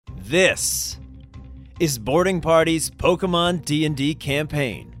This is Boarding Party's Pokemon D&D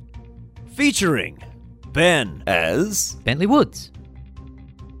campaign, featuring Ben as Bentley Woods,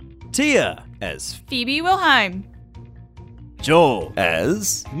 Tia as Phoebe Wilhelm, Joel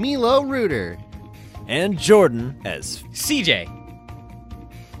as Milo Reuter, and Jordan as CJ.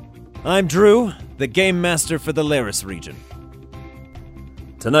 I'm Drew, the Game Master for the Laris region.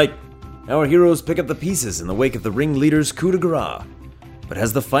 Tonight, our heroes pick up the pieces in the wake of the ringleader's coup de grace, but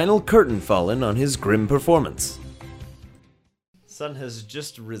has the final curtain fallen on his grim performance? Sun has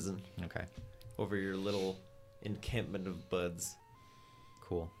just risen Okay, over your little encampment of buds.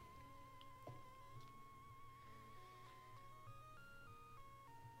 cool.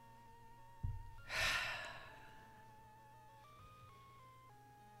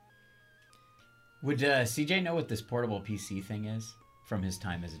 Would CJ know what this portable PC thing is from his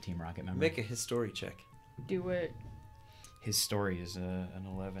time as a Team Rocket member? Make a history check. do it. His story is an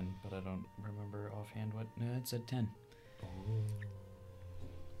 11, but I don't remember offhand what. No, it's a 10.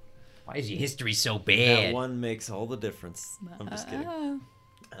 Why is your history so That bad? one makes all the difference. I'm just kidding.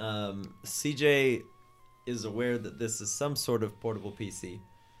 Oh. CJ is aware that this is some sort of portable PC.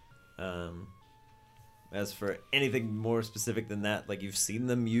 As for anything more specific than that, like you've seen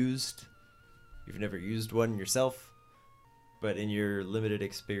them used, you've never used one yourself, but in your limited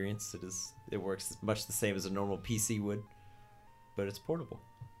experience, it works much the same as a normal PC would, but it's portable.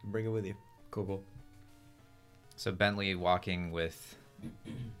 You can bring it with you. Cool. So Bentley walking with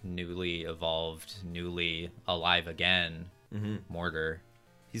newly evolved, newly alive again, Mortar.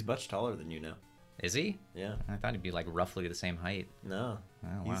 He's much taller than you now. Is he? Yeah. I thought he'd be like roughly the same height. No.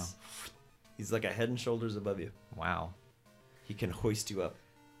 Oh, wow. He's like a head and shoulders above you. Wow. He can hoist you up.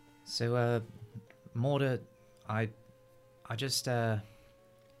 So, Mortar, I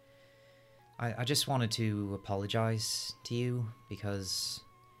just wanted to apologize to you because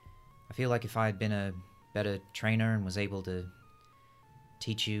I feel like if I had been a better trainer and was able to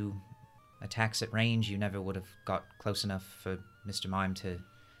teach you attacks at range, you never would have got close enough for Mr. Mime to...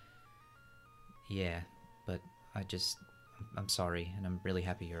 Yeah, but I'm sorry, and I'm really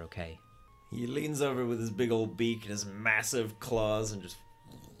happy you're okay. He leans over with his big old beak and his massive claws and just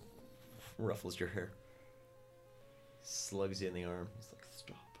ruffles your hair. Slugs you in the arm. He's like,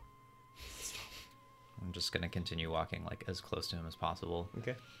 stop. I'm just gonna continue walking like as close to him as possible.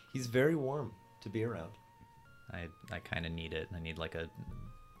 Okay. He's very warm to be around. I kind of need it. I need like a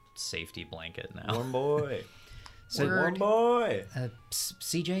safety blanket now. Warm boy. So, Warm boy.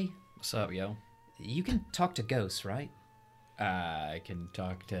 CJ, What's up, yo? you can talk to ghosts, right? I can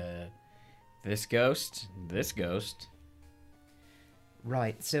talk to this ghost.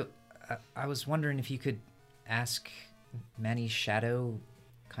 Right. So I was wondering if you could ask Manny Shadow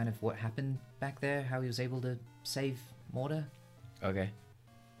kind of what happened back there, how he was able to save Mortar. Okay.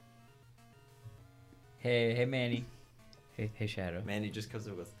 Hey, Manny. Hey, Shadow. Manny just comes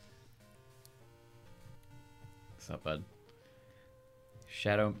in with, What's up, bud?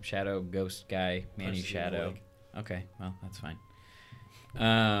 Shadow, ghost guy, Manny punches you in the Shadow. leg. Okay, well, that's fine.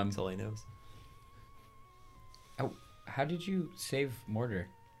 That's all he knows. How did you save Mortar?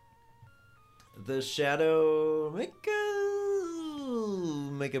 The shadow, make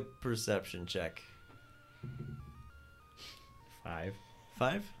a perception check. 5.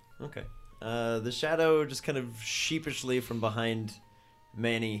 5? Okay. The shadow just kind of sheepishly from behind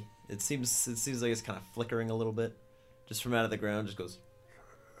Manny. It seems like it's kind of flickering a little bit, just from out of the ground. Just goes.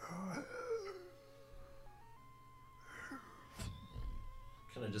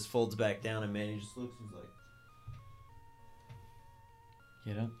 Kind of just folds back down, and Manny just looks. He's like,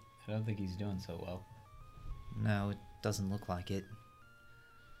 I don't think he's doing so well. No, it doesn't look like it.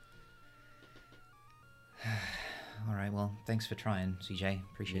 All right. Well, thanks for trying, CJ.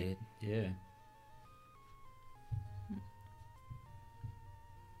 Appreciate it. Yeah.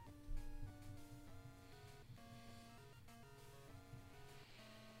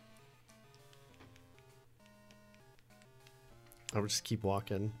 I would just keep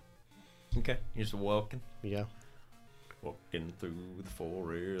walking. okay, you're just walking Yeah. through the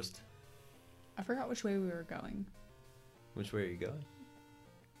forest. I forgot which way we were going. Which way are you going?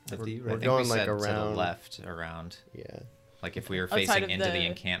 We're Lefty, I right? think going, we like, said to the around. left, around. Yeah. Like if we were Outside facing of into the the-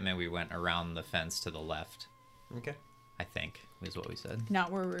 encampment, we went around the fence to the left. Okay. I think is what we said.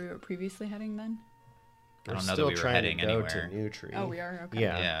 Not where we were previously heading then? I We're don't know that still we were trying heading to go anywhere. to New Tree. Oh, we are? Okay.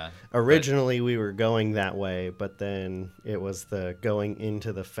 Yeah. Yeah. Originally, we were going that way, but then it was the going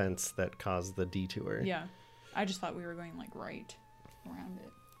into the fence that caused the detour. Yeah. I just thought we were going, like, right around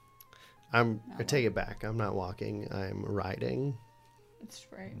it. I take it back. I'm not walking. I'm riding. It's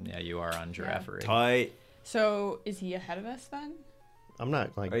right. Yeah, you are on giraffe. Tight. So, is he ahead of us then? I'm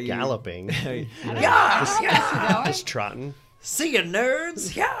not like Are you- galloping. Yeah. Just trotting. See ya,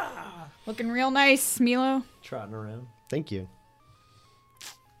 nerds! Yeah! Looking real nice, Milo. Trotting around. Thank you.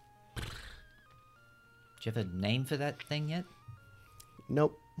 Do you have a name for that thing yet?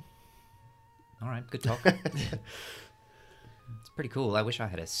 Nope. All right, good talk. It's pretty cool. I wish I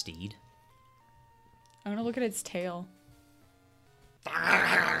had a steed. I'm gonna look at its tail.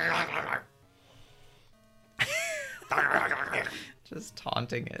 Just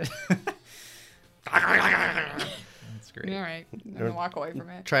taunting it. That's great. All right, I'm gonna walk away from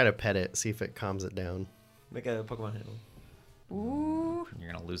it. Try to pet it, see if it calms it down. Make a Pokemon handle. Ooh.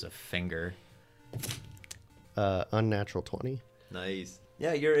 You're gonna lose a finger. Unnatural 20. Nice.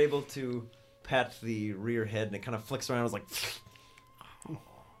 Yeah, you're able to pat the rear head, and it kind of flicks around. It's like,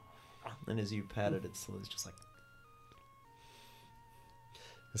 and as you pat it, it's just like.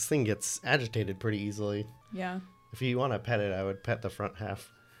 This thing gets agitated pretty easily. Yeah. If you want to pet it, I would pet the front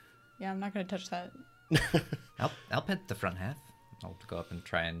half. Yeah, I'm not gonna touch that. I'll pet the front half. I'll go up and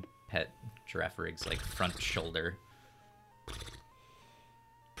try and pet Giraffurig's like front shoulder.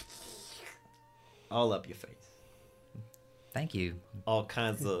 All up your face. Thank you. All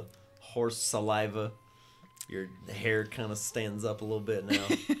kinds of horse saliva. Your hair kind of stands up a little bit now.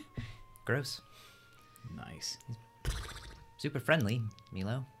 Gross. Nice. Super friendly,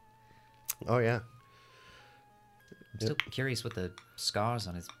 Milo. Oh, yeah. I'm still curious what the scars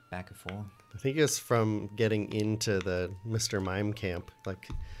on his back are for. I think it's from getting into the Mr. Mime camp, like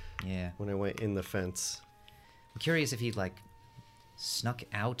Yeah. when I went in the fence. I'm curious if he like snuck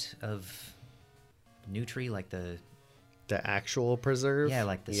out of Nutri, like the actual preserve?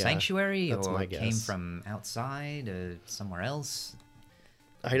 like the Yeah, sanctuary, that's or my came guess. from outside or somewhere else.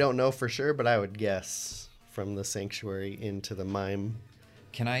 I don't know for sure, but I would guess from the sanctuary into the mime.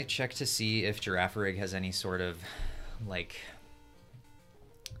 Can I check to see if Giraffarig has any sort of like,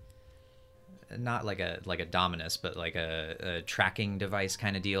 not like a Dominus, but like a tracking device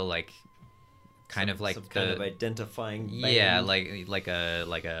kind of deal, like kind of like some the kind of identifying. yeah, band. like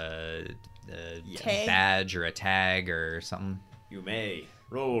a Tag? badge or a tag or something. You may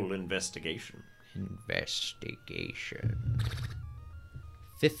roll investigation. Investigation.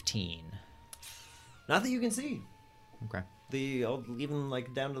 15. Not that you can see. Okay. Even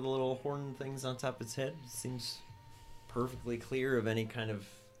like down to the little horn things on top of its head seems perfectly clear of any kind of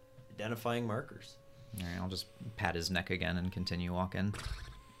identifying markers. All right, I'll just pat his neck again and continue walking.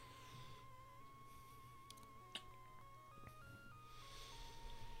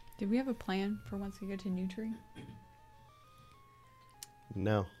 Did we have a plan for once we get to Nutri?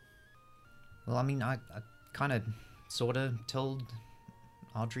 No. Well, I mean, I kind of, sort of told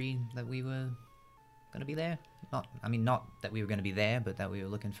Audrey that we were going to be there. Not that we were going to be there, but that we were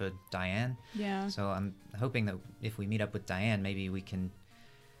looking for Diane. Yeah. So I'm hoping that if we meet up with Diane, maybe we can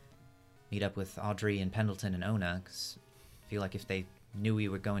meet up with Audrey and Pendleton and Ona, because I feel like if they knew we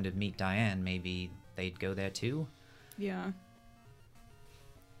were going to meet Diane, maybe they'd go there too. Yeah.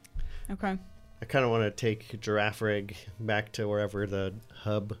 Okay. I kind of want to take Giraffrig back to wherever the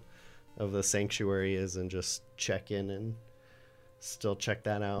hub of the sanctuary is and just check in and still check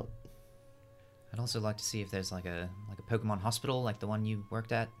that out. I'd also like to see if there's like a Pokemon hospital, like the one you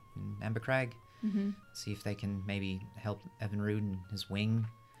worked at in Ambercrag. Mm-hmm. See if they can maybe help Evinrude and his wing,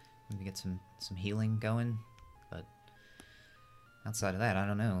 maybe get some healing going. But outside of that, I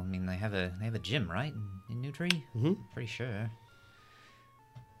don't know. I mean, they have a gym, right, in Nutri? Mm-hmm. Pretty sure.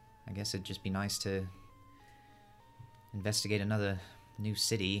 I guess it'd just be nice to investigate another new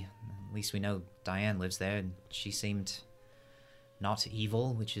city. At least we know Diane lives there, and she seemed not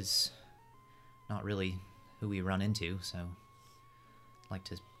evil, which is not really who we run into, so I'd like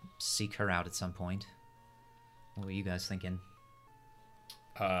to seek her out at some point. What were you guys thinking?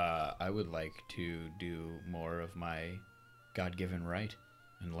 I would like to do more of my God-given right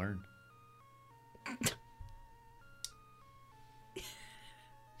and learn.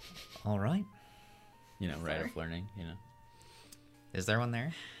 All right. You know, right Sorry. of learning, you know. Is there one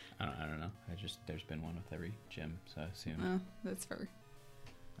there? I don't know. There's been one with every gym, so I assume. Oh, that's fair.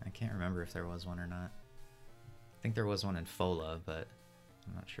 I can't remember if there was one or not. I think there was one in Fola, but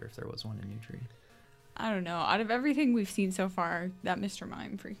I'm not sure if there was one in Nutri. I don't know. Out of everything we've seen so far, that Mr.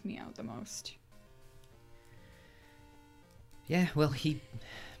 Mime freaked me out the most. Yeah, well, he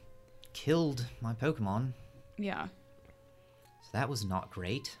killed my Pokemon, Yeah. so that was not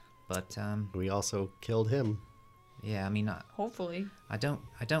great. But We also killed him. yeah, I mean, Hopefully. I don't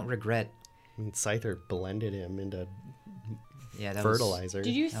regret. I mean, Scyther blended him into Yeah, that fertilizer.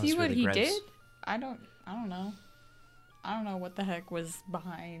 Did you That see was what really he gross. did? I don't know. I don't know what the heck was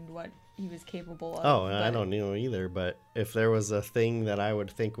behind what he was capable of. Oh, I but- don't know either, but if there was a thing that I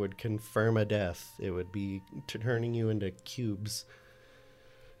would think would confirm a death, it would be turning you into cubes.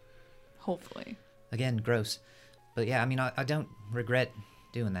 Hopefully. Again, gross. But yeah, I mean, I don't regret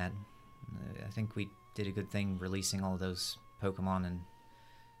doing that. I think we did a good thing releasing all those Pokemon and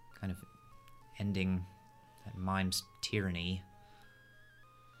kind of ending that mime's tyranny.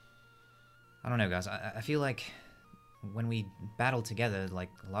 I don't know, guys. I feel like when we battle together, like,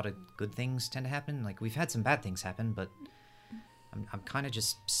 a lot of good things tend to happen. Like, we've had some bad things happen, but I'm kind of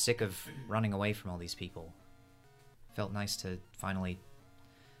just sick of running away from all these people. Felt nice to finally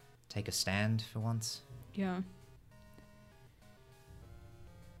take a stand for once. Yeah.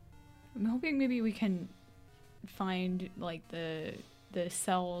 I'm hoping maybe we can find like the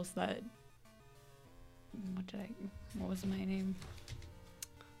cells that what was my name?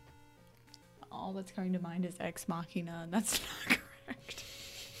 All that's coming to mind is Ex Machina, and that's not correct.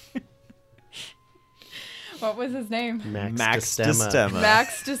 What was his name? Max Distema.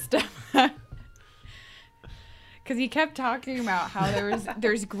 Max Distema. Because he kept talking about how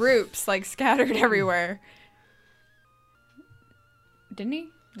there's groups like scattered everywhere. Didn't he?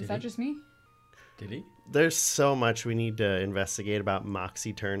 Is that just me? Did he? There's so much we need to investigate about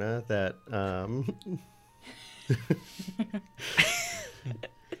Moxie Turna that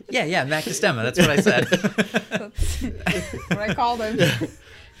Yeah, Mac Distema. That's what I said. That's what I called him.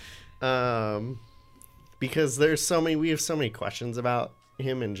 because we have so many questions about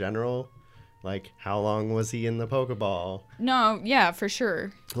him in general. Like, how long was he in the Pokeball? No, yeah, for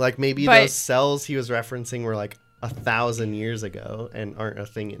sure. Like, maybe But- those cells he was referencing were like 1,000 years ago and aren't a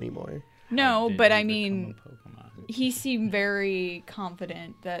thing anymore. No, Did but he I become mean, a Pokemon? he seemed very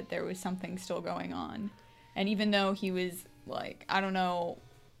confident that there was something still going on. And even though he was like, I don't know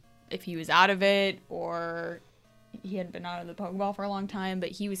if he was out of it or he had been out of the Pokeball for a long time, but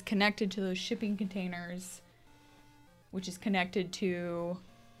he was connected to those shipping containers, which is connected to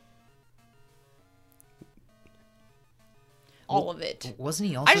all of it. Wasn't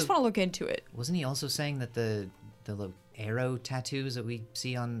he also? I just want to look into it. Wasn't he also saying that the little arrow tattoos that we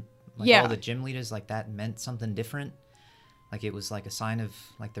see on like Yeah. all the gym leaders, like that meant something different? Like it was like a sign of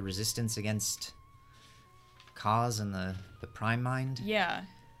like the resistance against Kaz and the Prime Mind. Yeah.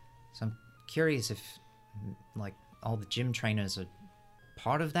 So I'm curious if like all the gym trainers are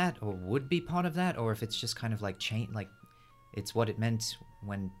part of that or would be part of that, or if it's just kind of like like it's what it meant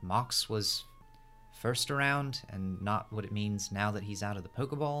when Mox was first around and not what it means now that he's out of the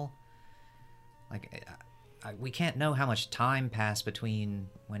Pokeball. Like we can't know how much time passed between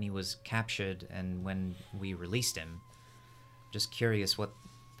when he was captured and when we released him. Just curious what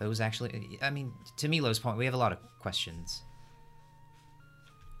those actually... I mean, to Milo's point, we have a lot of questions.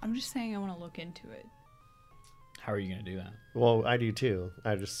 I'm just saying I want to look into it. How are you going to do that? Well, I do too.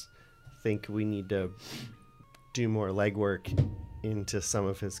 I just think we need to do more legwork into some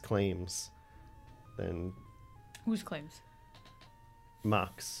of his claims than Whose claims?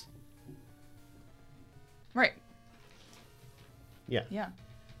 Mox. Right. Yeah. Yeah.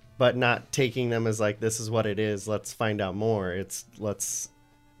 But not taking them as like, this is what it is, let's find out more. It's let's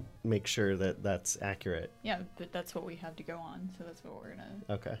make sure that that's accurate. Yeah, but that's what we have to go on, so that's what we're gonna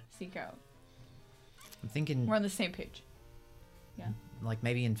Okay. seek out. I'm thinking... We're on the same page. Yeah. like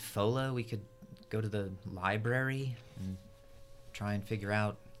maybe in Fola we could go to the library and try and figure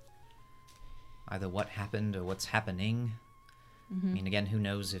out either what happened or what's happening. I mean, again, who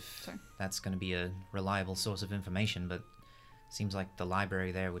knows if Sorry. that's going to be a reliable source of information, but seems like the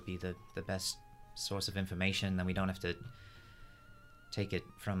library there would be the best source of information. Then we don't have to take it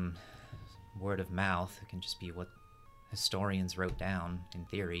from word of mouth. It can just be what historians wrote down in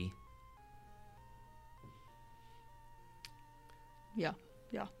theory. Yeah.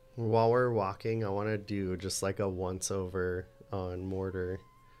 Yeah. While we're walking, I want to do just like a once over on Mortar,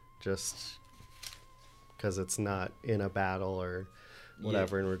 just because it's not in a battle or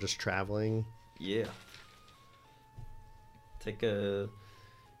whatever, and we're just traveling. Yeah. Do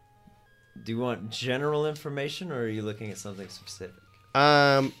you want general information, or are you looking at something specific?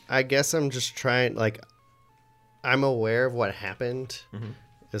 I guess I'm just trying, like, I'm aware of what happened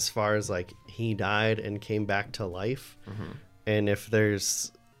as far as like he died and came back to life. And if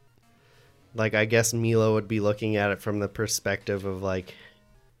there's like, I guess Milo would be looking at it from the perspective of like,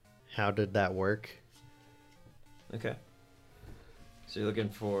 how did that work? Okay. So you're looking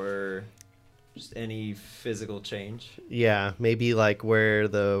for just any physical change? Yeah, maybe like where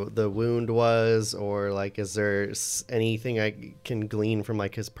the wound was, or like is there anything I can glean from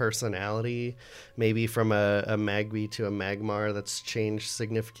like his personality, maybe from a Magby to a Magmar that's changed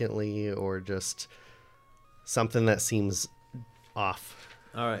significantly, or just something that seems off.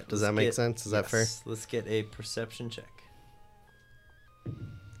 All right. Does let's that make get- sense? Is that fair? yes, Let's get a perception check.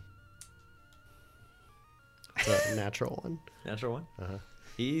 It's a natural one. Natural one. Uh-huh.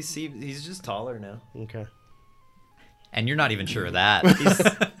 He's just taller now. Okay. And you're not even sure of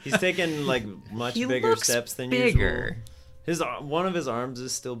that. He's taken like much He bigger looks steps than bigger. usual. One of his arms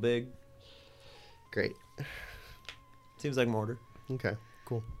is still big. Great. Seems like Mortar. Okay.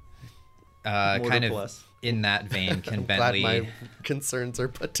 Cool. Mortar Kind of plus. in that vein, can I'm glad Bentley... my concerns are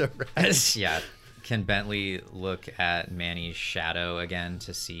put to rest. Yeah. Can Bentley look at Manny's shadow again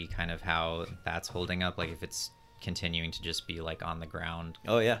to see kind of how that's holding up? Like if it's continuing to just be like on the ground.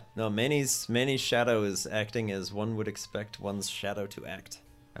 Oh yeah. No, Manny's shadow is acting as one would expect one's shadow to act.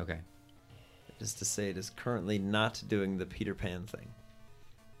 Okay. That is to say, it is currently not doing the Peter Pan thing.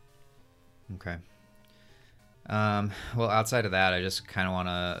 Okay. Well, outside of that, I just kind of want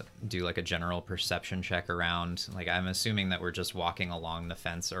to do like a general perception check around. Like, I'm assuming that we're just walking along the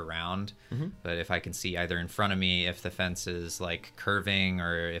fence around, but if I can see either in front of me if the fence is like curving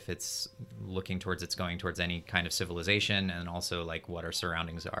or if it's looking towards it's going towards any kind of civilization, and also like what our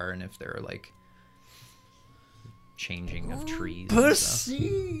surroundings are and if there are like changing of trees. And stuff.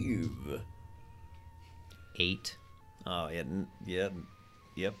 Perceive. 8. Oh yeah,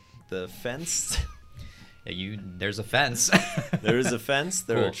 yep. The fence. Yeah, there's a fence. There is a fence.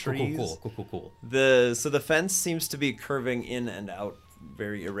 There Cool, are trees. Cool. So the fence seems to be curving in and out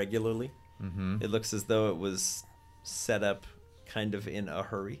very irregularly. Mm-hmm. It looks as though it was set up kind of in a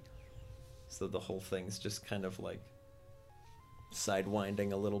hurry. So the whole thing's just kind of like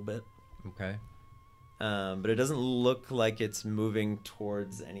sidewinding a little bit. Okay. But it doesn't look like it's moving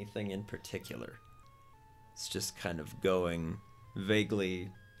towards anything in particular. It's just kind of going vaguely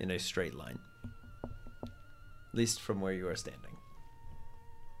in a straight line. At least from where you are standing.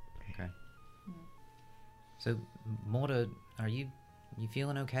 Okay. So, Morta, are you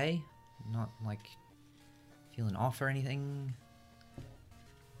feeling okay? Not like feeling off or anything?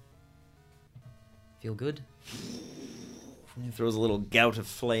 Feel good? He throws a little gout of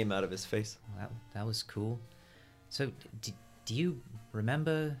flame out of his face. Well, that was cool. So, do you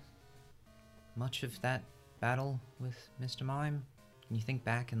remember much of that battle with Mr. Mime? Can you think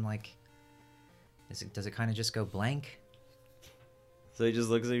back and like, does it kind of just go blank? So he just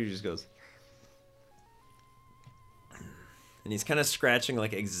looks at you and just goes. And he's kind of scratching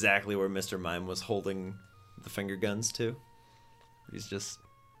like exactly where Mr. Mime was holding the finger guns to. He's just.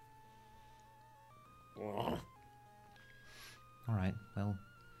 All right. Well,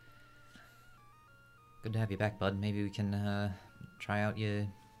 good to have you back, bud. Maybe we can try out your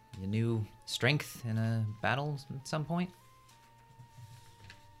new strength in a battle at some point.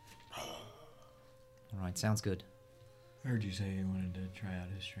 All right, sounds good. I heard you say you wanted to try out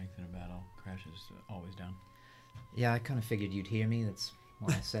his strength in a battle. Crash is always down. Yeah, I kind of figured you'd hear me. That's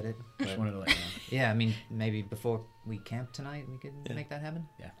why I said it. Just But wanted to let you know. yeah, I mean, maybe before we camp tonight, we could make that happen.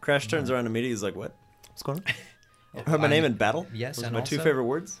 Crash turns around immediately. He's like, "What? What's going on?" Oh, Heard my name I'm- in battle? yes, Those are and my two also- favorite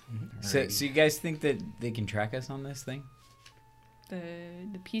words. So you guys think that they can track us on this thing?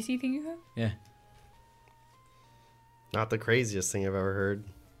 The PC thing you have? Yeah. Not the craziest thing I've ever heard.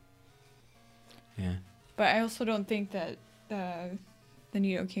 Yeah. But I also don't think that the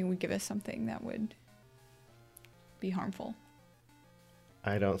Nido King would give us something that would be harmful.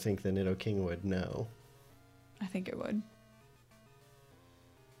 I don't think the Nido King would know. I think it would.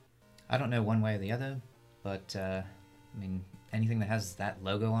 I don't know one way or the other, but I mean, anything that has that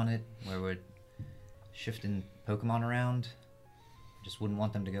logo on it, where we're shifting Pokemon around, just wouldn't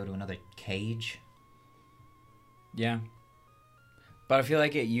want them to go to another cage. Yeah. But I feel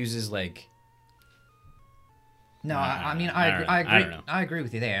like it uses like. No, I mean, I don't know. I agree. don't know. I agree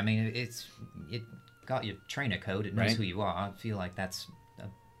with you there. I mean, it got your trainer code. It knows Right. who you are. I feel like that's a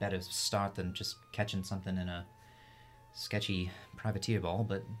better start than just catching something in a sketchy privateer ball.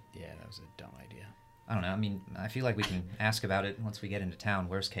 But Yeah, that was a dumb idea. I don't know. I mean, I feel like we can ask about it once we get into town.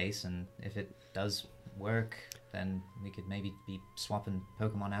 Worst case, and if it does work, then we could maybe be swapping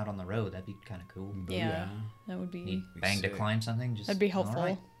Pokemon out on the road. That'd be kind of cool. Yeah. That would be. Need Be Bang to sick. climb something? Just That'd be all helpful.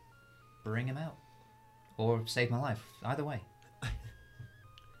 right, bring him out, or save my life. Either way.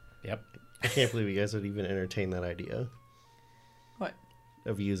 Yep. I can't believe you guys would even entertain that idea What?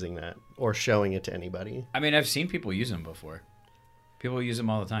 of using that or showing it to anybody. I mean, I've seen people use them before. People use them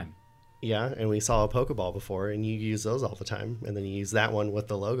all the time. Yeah, and we saw a Pokeball before, and you use those all the time, and then you use that one with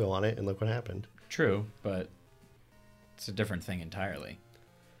the logo on it, and look what happened. True, but it's a different thing entirely.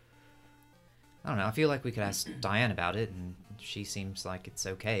 I don't know. I feel like we could ask Diane about it, and if she seems like it's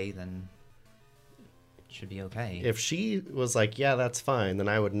okay, then it should be okay. If she was like, yeah, that's fine, then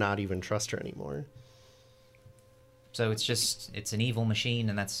I would not even trust her anymore. So it's an evil machine,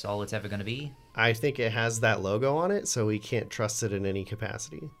 and that's all it's ever going to be? I think it has that logo on it, so we can't trust it in any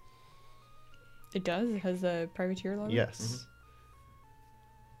capacity. It does. It has the privateer logo. Yes.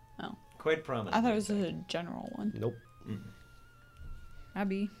 Oh, Quite prominent. I thought it was a general one. Nope.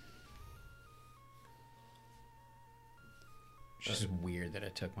 Abby. It's just weird that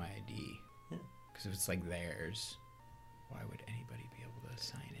it took my ID. Because if it's like theirs, why would anybody be able to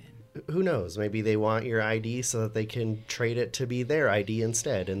sign in? Who knows? Maybe they want your ID so that they can trade it to be their ID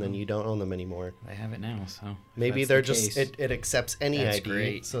instead, and then you don't own them anymore. I have it now, so. if Maybe that's they're the just case- it accepts any That's ID,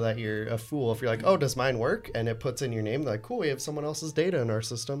 great. so that you're a fool if you're like, oh, does mine work? And it puts in your name. They're like, cool, we have someone else's data in our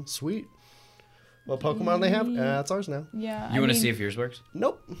system. Sweet. What Pokemon they have? It's ours now. Yeah. You want to see if yours works?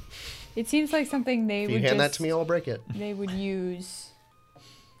 Nope. It seems like something they If would you hand that just- to me, I'll break it. they would use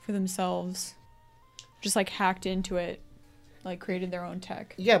for themselves. Just like hacked into it, like created their own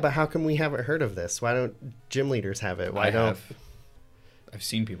tech. Yeah, but how come we haven't heard of this? Why don't gym leaders have it? Why don't I've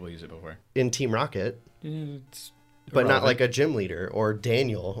seen people use it before. in Team Rocket? It's But not irrelevant. like a gym leader or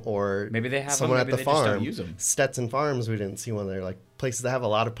Daniel or Maybe they have someone them, at maybe the they just don't farm. use them. Stetson Farms, we didn't see one there. Like places that have a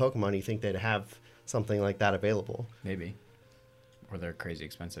lot of Pokemon, you think they'd have something like that available? Maybe. Or they're crazy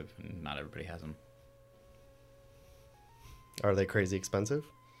expensive and not everybody has them. Are they crazy expensive?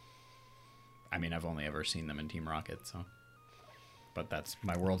 I mean, I've only ever seen them in Team Rocket, so. But that's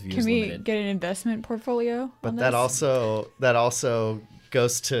my worldview Can is we limited. get an investment portfolio? But on that this? also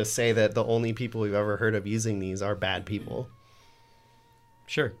goes to say that the only people we've ever heard of using these are bad people.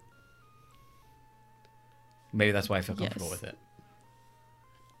 Sure. Maybe that's why I feel comfortable Yes. with it.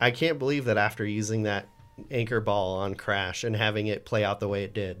 I can't believe that after using that anchor ball on Crash and having it play out the way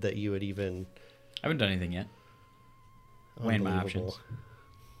it did, that you would even I haven't done anything yet. Weighing my Unbelievable. options.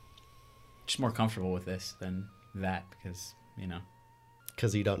 Just more comfortable with this than that because, you know.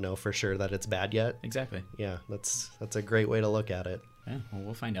 Because you don't know for sure that it's bad yet. Exactly. Yeah, that's a great way to look at it. Yeah, well,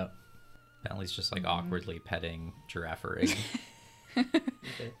 we'll find out. Bentley's just like awkwardly petting Giraffe Rig.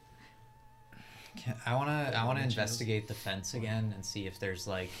 I wanna investigate the fence again and see if there's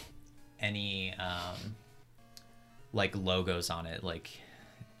like any like logos on it, like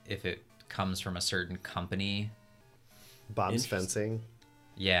if it comes from a certain company. Bob's Interesting. fencing.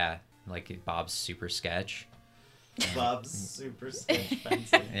 Yeah, like Bob's Super Sketch. Bob's super sketch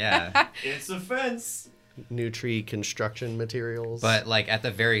fencing. Yeah. It's a fence. Nutri construction materials. But like at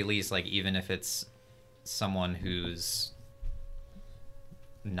the very least, like even if it's someone who's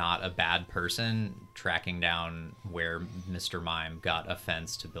not a bad person tracking down where Mr. Mime got a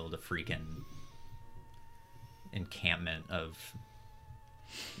fence to build a freaking encampment of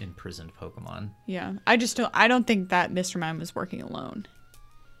imprisoned Pokemon. Yeah, I don't think that Mr. Mime was working alone.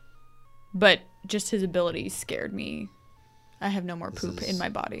 But just his abilities scared me. I have no more poop in my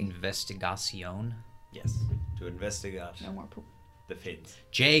body. Investigación. Yes. To investigate No more poop. the fins.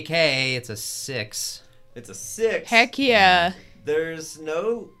 JK, it's a 6. It's a 6. Heck yeah. There's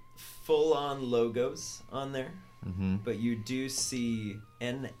no full-on logos on there, Mm-hmm. but you do see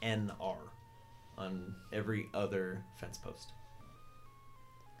NNR on every other fence post.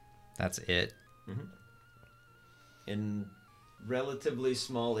 That's it. In relatively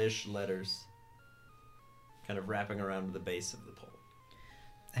small-ish letters, kind of wrapping around the base of the pole.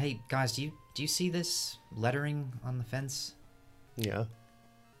 Hey guys, do you see this lettering on the fence? yeah.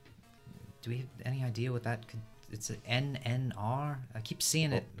 Do we have any idea what that could? It's an NNR. I keep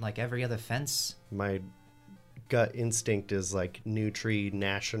seeing it like every other fence. My gut instinct is like Nutri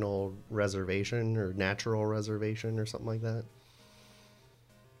National Reservation or Natural Reservation or something like that.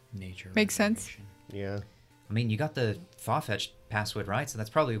 Nature. Makes sense. reservation. Yeah. I mean, you got the Farfetch'd password right, so that's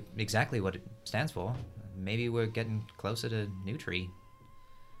probably exactly what it stands for. Maybe we're getting closer to Nutri.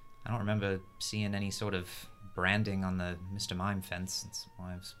 I don't remember seeing any sort of branding on the Mr. Mime fence. That's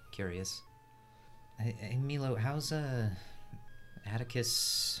why I was curious. Hey Milo, how's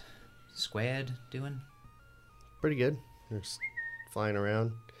Atticus Squared doing? Pretty good. They're just flying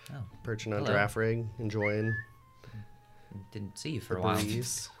around, Oh, perching on Hello. Giraffe Rig, enjoying didn't see you for the a while.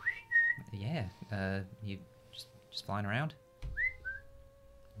 breeze. Yeah, you just flying around?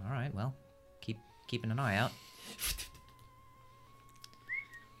 All right, well, keeping an eye out.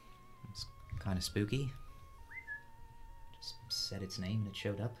 It's kind of spooky. Just said its name and it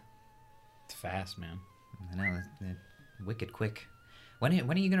showed up. It's fast, man. I know, they're wicked quick. When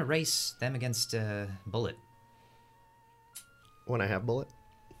are you gonna race them against Bullet? When I have Bullet.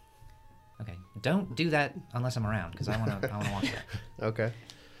 Okay, don't do that unless I'm around, because I wanna watch that. Okay.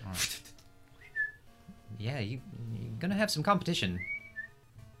 All right. Yeah, you're gonna have some competition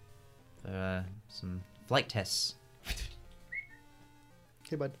for some flight tests.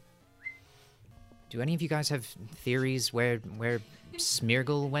 Hey, bud. Do any of you guys have theories where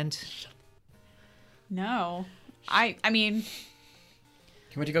Smeargle went? No. I mean,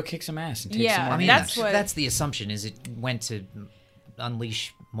 He went to go kick some ass and take Yeah, some more I mean, that's names. what- that's the assumption. Is it went to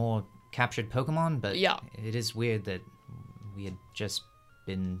unleash more captured Pokemon? But Yeah. it is weird that we had just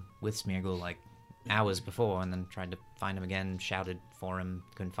been with Smeargle like hours before, and then tried to find him again, shouted for him,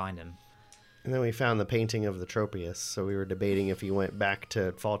 couldn't find him. And then we found the painting of the Tropius, so we were debating if he went back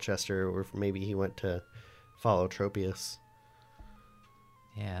to Falchester or if maybe he went to follow Tropius.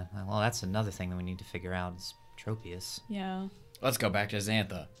 Yeah, well, that's another thing that we need to figure out is Tropius. yeah. Let's go back to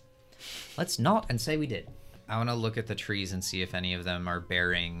Xantha. Let's not and say we did. I want to look at the trees and see if any of them are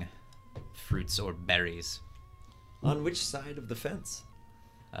bearing fruits or berries. On which side of the fence?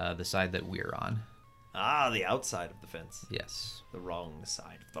 The side that we're on. Ah, the outside of the fence. Yes. The wrong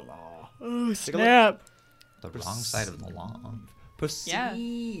side of the law. Oh, snap. The wrong side of the law.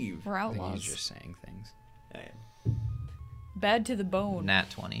 Perceive. We're I think he's outlaws. just saying things. Yeah. Bad to the bone.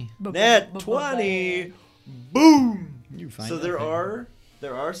 Nat 20. Net 20. Boom. You find So that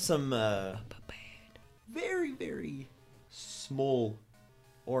there are some very, very small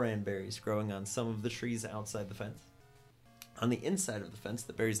oran berries growing on some of the trees outside the fence. On the inside of the fence,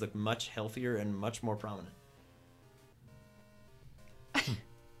 the berries look much healthier and much more prominent.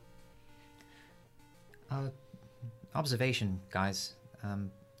 Observation, guys.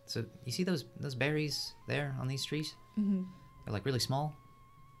 So you see those berries there on these trees? Mm-hmm. They're like really small.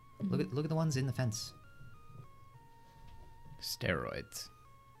 Look at the ones in the fence. Steroids.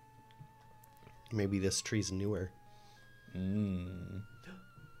 Maybe this tree's newer.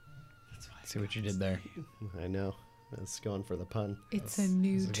 See what you did there. I know. That's going for the pun. It's a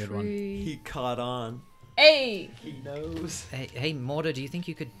new that's a good one. tree. He caught on. Hey! He knows. Hey, Morta, do you think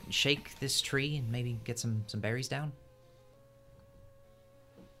you could shake this tree and maybe get some berries down?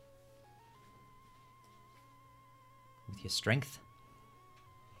 With your strength?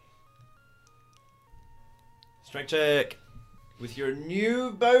 Strength check. With your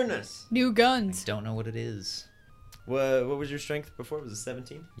new bonus. New guns. Don't know what it is. What was your strength before? Was it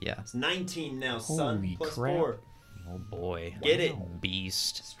 17? Yeah. It's 19 now, son. Holy Plus crap. 4. Oh boy. Get it.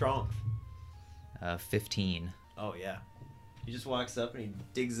 Beast. Strong. 15. Oh, yeah. He just walks up and he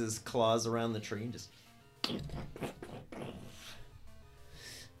digs his claws around the tree and just...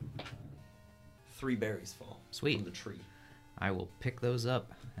 3 berries fall Sweet. from the tree. I will pick those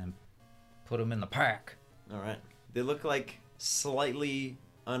up and put them in the pack. All right. They look like slightly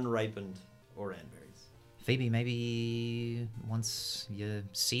unripened oran berries. Phoebe, maybe once your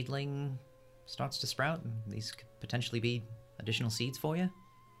seedling starts to sprout, these could potentially be additional seeds for you?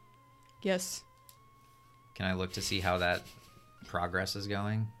 Yes. Can I look to see how that progress is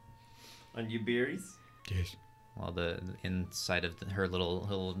going? On you berries? Yes. Well, the inside of her little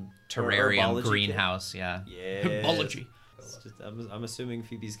Her terrarium herbology greenhouse, yeah. Yeah. Herbology. I'm assuming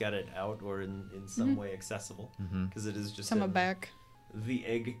Phoebe's got it out or in some way accessible. Because it is just Some are in back. the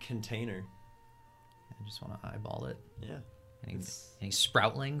egg container. I just want to eyeball it. Yeah. Any It's-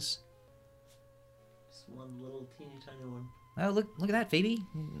 sproutlings? Just one little teeny tiny one. Oh, look at that, Phoebe.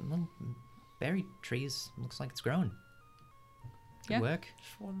 Little berry trees. Looks like it's growing. Good Yeah. work.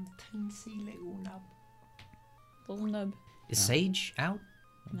 Just one teensy little nub. Little nub. Is Sage out?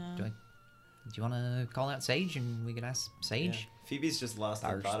 No. Do you want to call out Sage and we could ask Sage? Yeah. Phoebe's just lost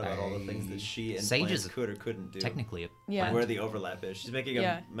in thought about all the things that she and Sage plants is could or couldn't do. Technically, Yeah. Where the overlap is. She's making a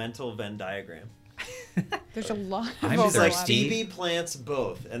Yeah. mental Venn diagram. There's a lot of I'm She's like, overlap. thirsty. Phoebe plants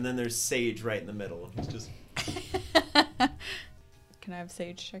both, and then there's Sage right in the middle. It's just... Can I have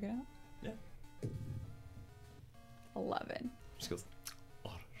Sage check it out? Yeah. 11. She goes,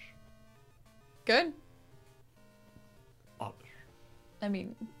 Good? "Oh, I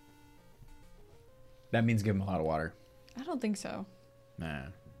mean, That means give him a lot of water. I don't think so. Nah.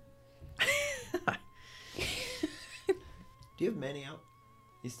 Do you have Manny out?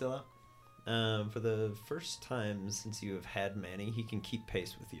 He's still out? For the first time since you have had Manny, he can keep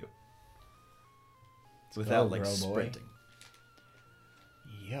pace with you. Without, go, like, bro, boy. sprinting.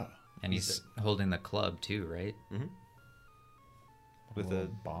 Yeah. and he's holding the club too, right? With Oh,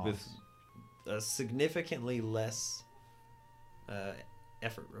 boss. with a significantly less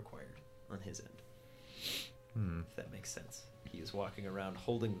effort required on his end. If that makes sense. He is walking around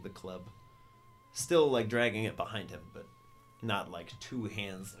holding the club, still like dragging it behind him, but not like 2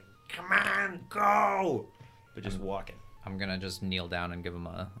 hands like, come on, go! But just walking. I'm gonna just kneel down and give him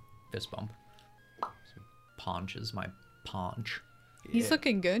a fist bump. So paunches my paunch. He's Yeah.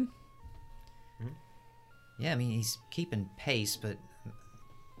 looking good. Yeah, I mean he's keeping pace, but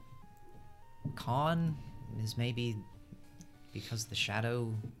Khan is maybe because the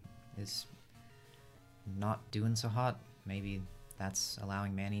shadow is not doing so hot. Maybe that's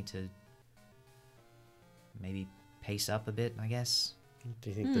allowing Manny to maybe pace up a bit, I guess. Do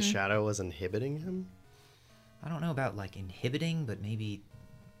you think the shadow was inhibiting him? I don't know about like inhibiting, but maybe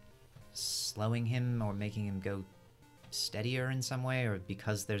slowing him or making him go steadier in some way, or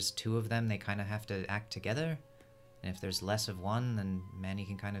because there's two of them, they kind of have to act together. And if there's less of one, then Manny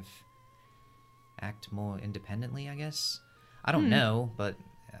can kind of act more independently, I guess. I don't know, but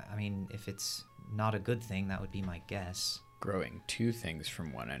I mean, if it's not a good thing, that would be my guess. Growing two things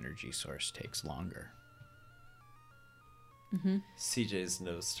from one energy source takes longer. CJ's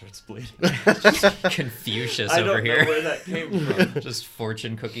nose starts bleeding. Confucius I over don't here. know where that came from. Just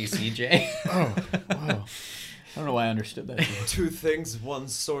fortune cookie CJ. Oh, wow. I don't know why I understood that. Two things, one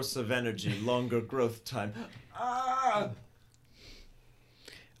source of energy, longer growth time.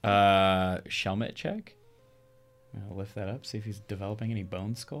 Shelmet check. I'll lift that up, see if he's developing any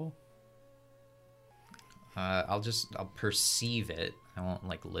bone skull. I'll perceive it. I won't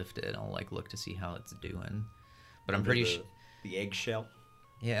like lift it. I'll like look to see how it's doing. But I'm pretty sure. The eggshell.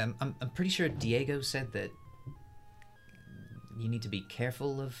 Yeah, I'm pretty sure Diego said that you need to be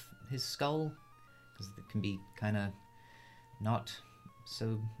careful of his skull because it can be kind of not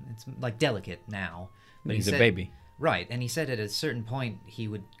so. It's like delicate now. But He's he a said, baby. Right, and he said at a certain point he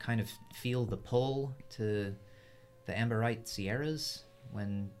would kind of feel the pull to the Amberite Sierras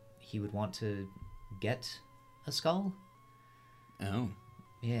when he would want to get a skull. Oh.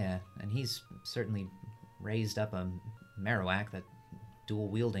 Yeah, and he's certainly raised up a Marowak. That dual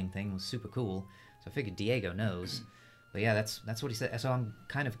wielding thing was super cool. So I figured Diego knows. But yeah, that's what he said. So I'm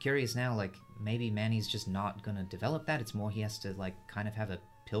kind of curious now, like maybe Manny's just not gonna develop that. It's more he has to like kind of have a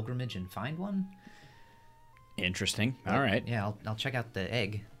pilgrimage and find one. Interesting. All right. Yeah, I'll check out the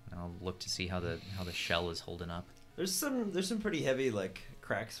egg. I'll look to see how the shell is holding up. There's some pretty heavy like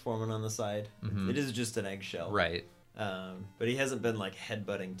cracks forming on the side. It is just an eggshell. Right. But he hasn't been like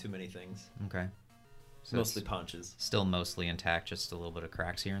headbutting too many things. Okay. So Mostly it's punches. still mostly intact, just a little bit of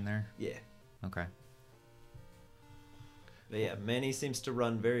cracks here and there. Yeah. Okay. But yeah, Manny seems to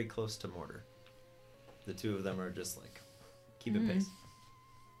run very close to Mortar. The two of them are just like keeping pace.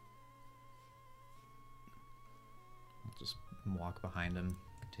 I'll just walk behind him,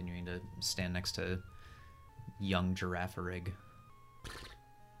 continuing to stand next to young Giraffarig.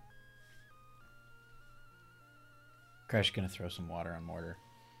 Crash gonna throw some water on Mortar.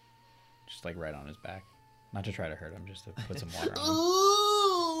 Just like right on his back. Not to try to hurt him, just to put some water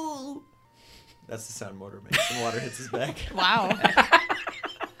on him. That's the sound Mortar makes when water hits his back. Wow.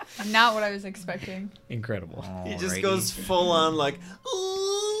 Not what I was expecting. Incredible. He just Alrighty. goes full on like.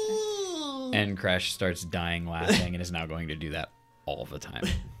 And Crash starts dying laughing and is now going to do that all the time.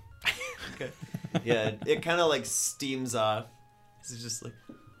 Okay. Yeah, it kind of like steams off. It's just like.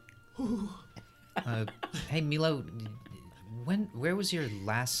 Hey Milo, where was your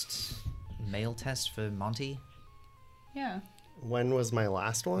last male test for Monty? Yeah. When was my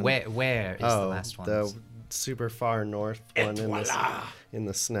last one? Where is the last one? The super far north one in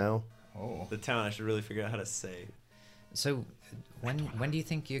the snow. Oh. The town I should really figure out how to say. So when do you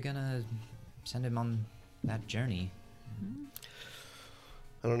think you're gonna send him on that journey?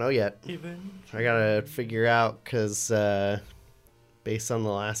 I don't know yet. I gotta figure out because based on the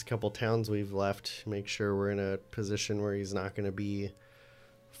last couple towns we've left, make sure we're in a position where he's not going to be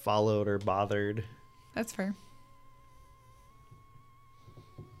followed or bothered. That's fair.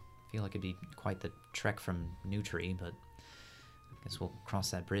 I feel like it'd be quite the trek from Nutri, but I guess we'll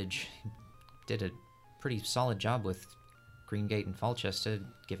cross that bridge. Did a pretty solid job with Greengate and Falchester,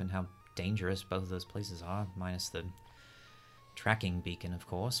 given how dangerous both of those places are, minus the tracking beacon, of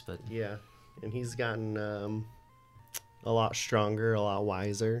course, but... Yeah, and he's gotten a lot stronger, a lot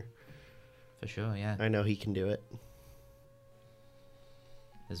wiser. For sure, yeah. I know he can do it.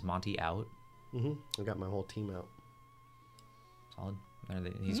 Is Monty out? I got my whole team out. Solid.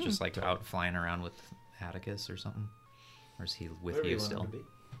 He's just like out flying around with Atticus or something? Or is he with Wherever you want him still? to be.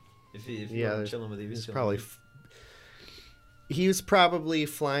 If he Yeah, wasn't chilling with you, he's he's chilling probably... with He was probably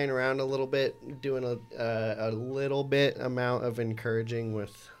flying around a little bit, doing a little bit amount of encouraging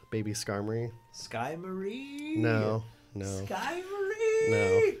with baby Skarmory. you. Sky Marie. No. Sky Marie.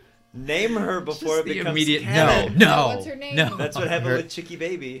 No. Name her before it the becomes immediate canon. no. What's her name? No. That's what happened Her- with Chicky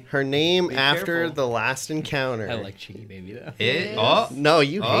Baby. Her name Be after careful. the last encounter. I like Chicky Baby though. Oh, No,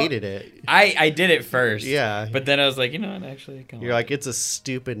 you Oh. hated it. I did it first. Yeah. But then I was like, you know what, actually, I kinda You're like, it's a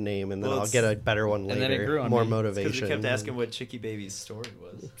stupid name, and then Well, I'll it's- get a better one later. And then it grew on More me. Because motivation. we kept asking what Chicky Baby's story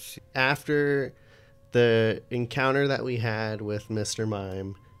was. After the encounter that we had with Mr.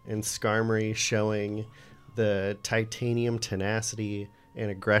 Mime and Skarmory showing the titanium tenacity and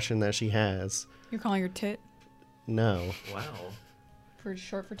aggression that she has, You're calling her tit No, Wow. for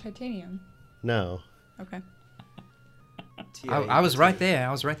short for titanium. no. Okay. I was right there.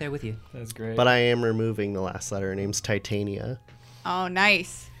 I was right there with you. That's great. But I am removing the last letter. Her name's Titania. Oh,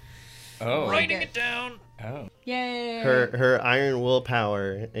 nice. oh, Writing it down. oh, Yay. Her iron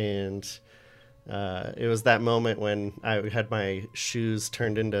willpower, and it was that moment when I had my shoes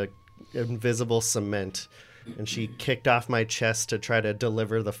turned into invisible cement, and she kicked off my chest to try to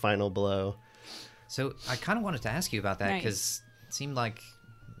deliver the final blow. So I kind of wanted to ask you about that Nice. because it seemed like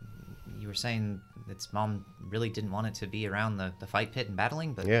you were saying its mom really didn't want it to be around the fight pit and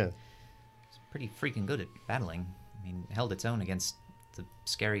battling, but Yeah. it's pretty freaking good at battling. I mean, held its own against the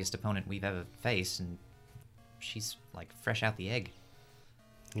scariest opponent we've ever faced, and she's like fresh out the egg.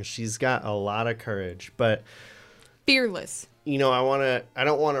 She's got a lot of courage, but Fearless. you know, I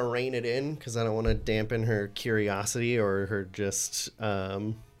don't want to rein it in because I don't want to dampen her curiosity or her just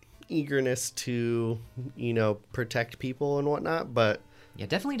eagerness to, you know, protect people and whatnot. But Yeah,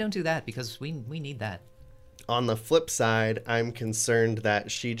 definitely don't do that because we need that. on the flip side, I'm concerned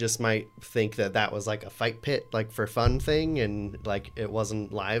that she just might think that that was like a fight pit, like for fun thing, and like it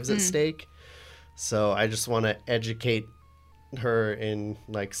wasn't lives at stake. So I just want to educate her in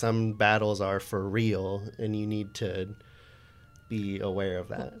like some battles are for real, and you need to be aware of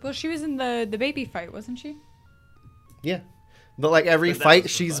that. Well, she was in the baby fight, wasn't she? Yeah. But like every But that fight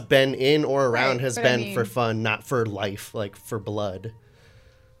was for she's fun. been in or around Right, has but I been for mean- fun, not for life, like for blood.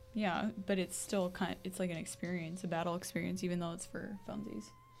 Yeah, but it's still it's like an experience, a battle experience, even though it's for funsies.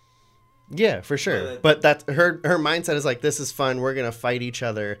 Yeah, for sure. But that's her mindset is like, this is fun, we're gonna fight each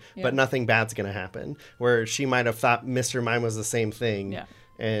other, Yeah. but nothing bad's gonna happen. Where she might have thought Mr. Mime was the same thing, Yeah.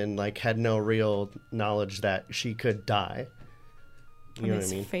 and like had no real knowledge that she could die. You From know what I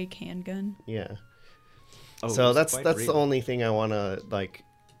this mean? fake handgun. Yeah. Oh, So it's that's quite the real. only thing I want to like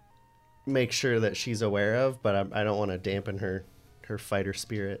make sure that she's aware of, but I don't want to dampen her fighter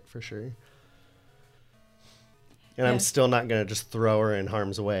spirit for sure. And I'm Yeah. still not gonna just throw her in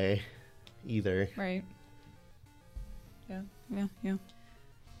harm's way either. Right. Yeah. Yeah.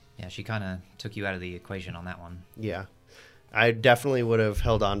 Yeah, she kind of took you out of the equation on that one. Yeah, I definitely would have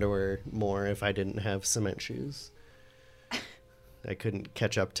held on to her more if I didn't have cement shoes. I couldn't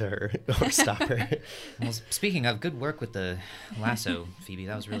catch up to her or stop her. Well, speaking of, good work with the lasso, Phoebe.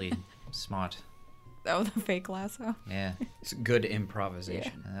 That was really smart. That was a fake lasso. Yeah, it's good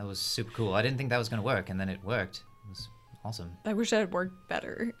improvisation. that was super cool. I didn't think that was going to work, and then it worked. It was awesome. I wish that had worked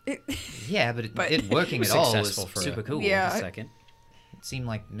better. Yeah, but But- it working It at was all was successful for super cool. Yeah. A second. It seemed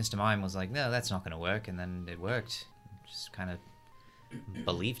like Mr. Mime was like, no, that's not going to work, and then it worked. Just kind of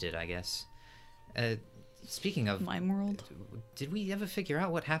believed it, I guess. Speaking of, Mime world. did we ever figure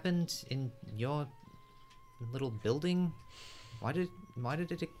out what happened in your little building? Why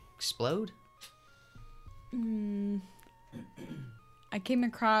did it explode? I came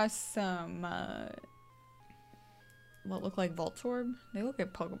across some what look like Voltorb. They look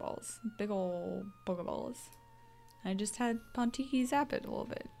like Pokeballs, big old Pokeballs. I just had Pontiki zap it a little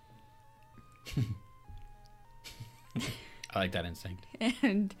bit, I like that instinct.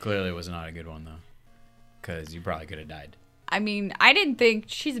 and Clearly, it was not a good one though, because you probably could have died. I mean, I didn't think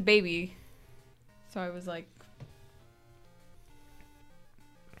she's a baby, so I was like,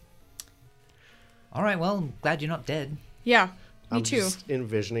 All right, well, I'm glad you're not dead. yeah, me I'm too. just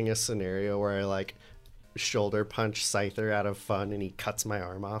envisioning a scenario where I like shoulder punch Scyther out of fun and he cuts my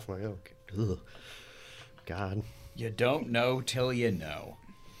arm off. I'm like, oh, ugh. God. You don't know till you know.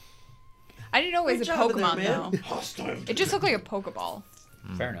 I didn't know it was a Pokemon though. Hostile. It just looked like a Pokeball.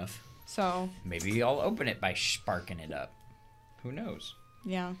 Fair enough. So Maybe I'll open it by sparking it up. Who knows?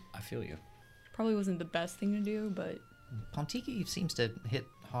 yeah, I feel you. probably wasn't the best thing to do, but Pontiki seems to hit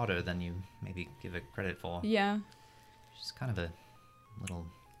harder than you maybe give it credit for. yeah, She's kind of a little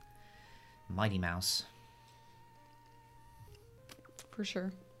mighty mouse. for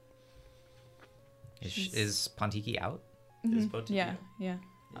sure. Is Pontiki out? Is Pontiki Yeah, out? yeah.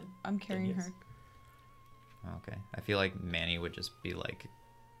 I'm carrying yes. her. Okay. I feel like Manny would just be like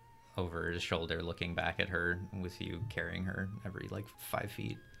over his shoulder looking back at her with you carrying her every like 5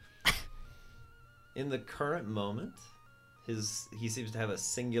 feet. In the current moment, he seems to have a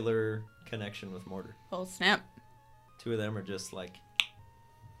singular connection with Mortar. Oh snap! Two of them are just like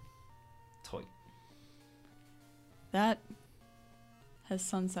toy. That has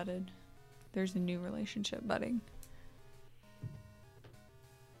sunsetted. There's a new relationship budding.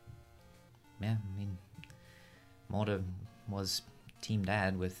 Yeah, I mean, Morta was team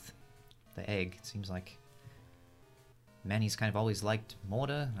dad with the egg. It seems like Manny's kind of always liked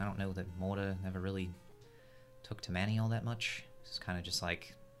Morta. I don't know that Morta never really took to Manny all that much. It's kind of just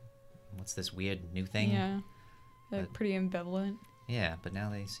like what's this weird new thing? Yeah. They're But- pretty ambivalent. Yeah, but now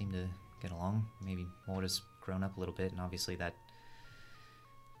they seem to get along. Maybe Morta's grown up a little bit, and obviously that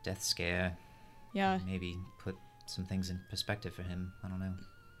death scare Yeah. maybe put some things in perspective for him. I don't know.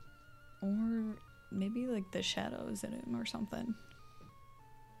 Or maybe like the shadows in him or something.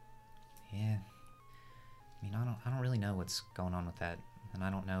 Yeah. I mean, I don't really know what's going on with that, and I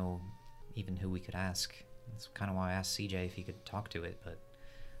don't know even who we could ask. That's kind of why I asked CJ if he could talk to it, but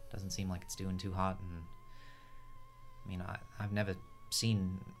it doesn't seem like it's doing too hot. And I mean, I've never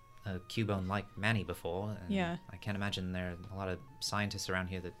seen a Cubone like Manny before, and Yeah. I can't imagine there are a lot of scientists around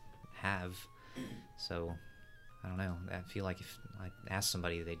here that have. So I don't know. I feel like if I asked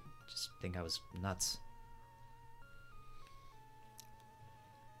somebody, they'd just think I was nuts.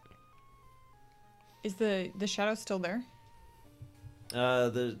 Is the shadow still there?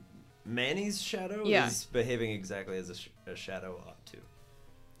 The Manny's shadow Yeah. is behaving exactly as a shadow ought to.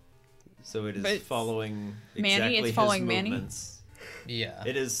 So it is But it's following Manny? exactly It's his following Manny? movements. Yeah.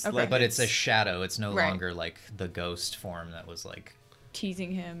 It is Okay. like But it's a shadow. It's no Right. longer like the ghost form that was like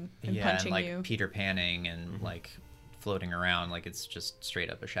Teasing him and yeah, and punching like you. Peter Panning and like floating around. Like it's just straight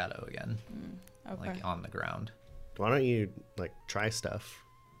up a shadow again, Okay. like on the ground. Why don't you like try stuff?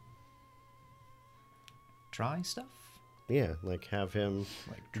 Try stuff. Yeah, like have him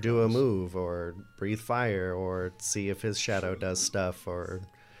Like do a drugs. move or breathe fire or see if his shadow does stuff or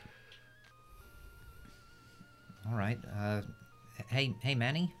All right. Hey,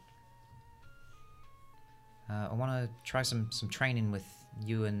 Manny. I want to try some training with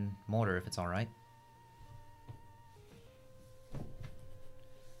you and Mortar, if it's all right.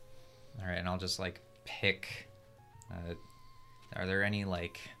 All right, and I'll just like pick. Are there any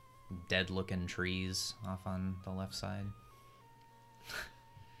like dead-looking trees off on the left side?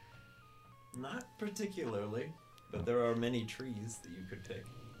 not particularly, but there are many trees that you could pick.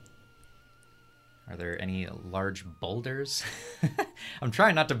 Are there any large boulders? I'm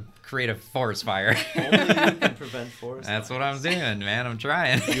trying not to create a forest fire. Only you can prevent forest That's what fires. I'm doing, man. I'm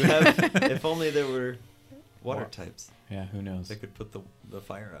trying. You have. If only there were water types Yeah, who knows? that could put the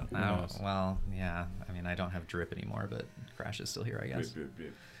fire out. Oh, knows? well, yeah. I mean, I don't have drip anymore, but Crash is still here, I guess.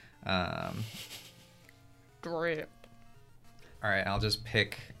 Drip. All right, I'll just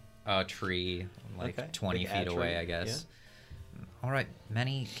pick a tree like Okay, 20 pick a feet away, tree, I guess. All right,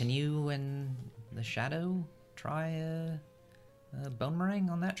 Manny, can you and the Shadow try a bone meringue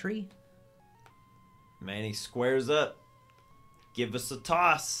on that tree? Manny squares up. Give us a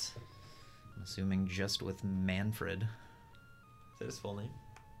toss. I'm assuming just with Manfred. Is that his full name?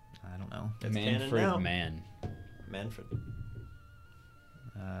 I don't know. It's canon Manfred now. Man. Manfred.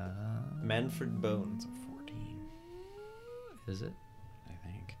 Uh, Manfred Bones. 14, is it? I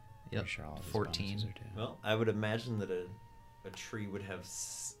think. Yep, Pretty sure all of his 14. bonuses are two. Well, I would imagine that a tree would have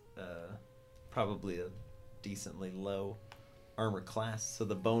probably a decently low armor class, so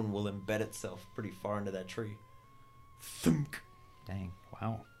the bone will embed itself pretty far into that tree. Thunk. Dang.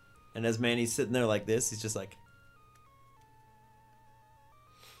 Wow. And as Manny's sitting there like this, he's just like,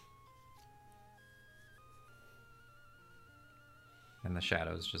 And the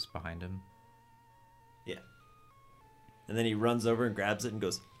Shadow's just behind him. yeah. And then he runs over and grabs it and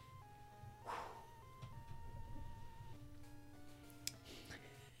goes,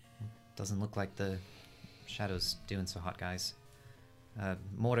 Doesn't look like the Shadow's doing so hot, guys.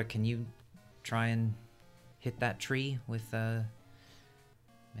 Mortar, can you try and hit that tree with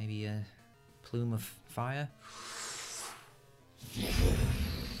maybe a plume of fire?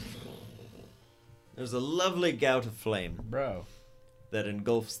 there's a lovely gout of flame Bro. that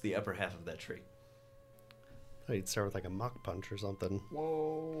engulfs the upper half of that tree. oh, you'd start with like a mock punch or something.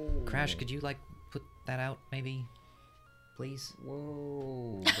 Whoa. Crash, could you like put that out, maybe, please?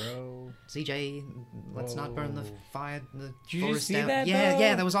 Whoa, bro. CJ, let's not burn the Whoa. fire. The Did you forest see down. that, Yeah, though?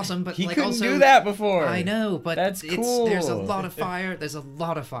 yeah, that was awesome. But He like couldn't also, do that before. I know, but That's There's a cool. lot of fire. There's a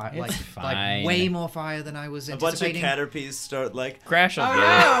lot of fire. It's like fine. way more fire than I was A bunch of anticipating. caterpies start like, Crash will Oh do no! it.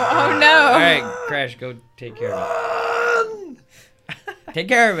 Oh no! All right, Crash, go take care of run! it. Take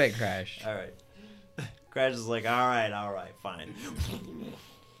care of it, Crash. All right. Crash is like, all right, fine.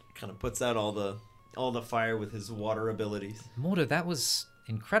 Kind of puts out all the fire with his water abilities. Mortar, that was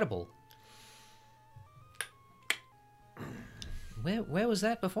incredible. Where was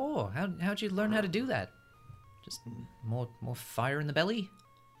that before? How'd you learn how to do that? Just more fire in the belly?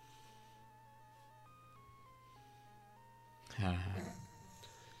 I'm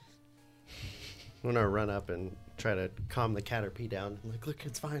gonna run up and try to calm the caterpie down. I'm like, look,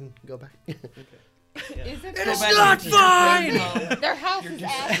 it's fine. Go back. Is it It's fine? not fine! Their house is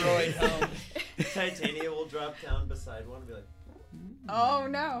ashes. Titania will drop down beside one and be like, Oh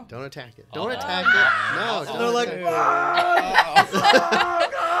no. Don't attack it. Don't attack it. No. And Don't they're like, attack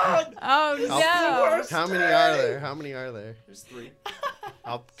it. Oh no. How many are there? How many are there? there's 3.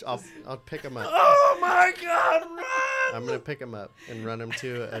 I'll pick them up. Oh my god, run! I'm gonna pick them up and run them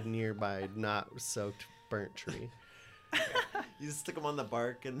to a nearby not soaked burnt tree. You just stick them on the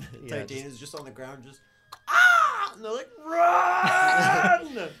bark, and Yeah, Titania's just on the ground, just and they're like,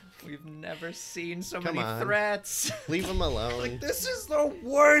 run! We've never seen so Come many on. threats. Leave them alone. Like, this is the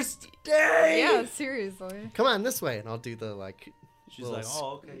worst day. Yeah, seriously. Come on this way, and I'll do the She's little like,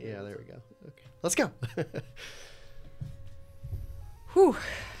 oh, okay. Yeah, there we go. Okay, let's go. Whew.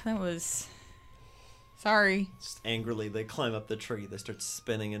 That was. Sorry. Just angrily, they climb up the tree. They start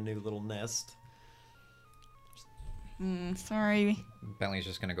spinning a new little nest. Sorry. Bentley's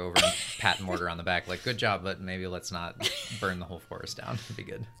just gonna go over and pat Mortar on the back, like, good job, but maybe let's not burn the whole forest down. It'd be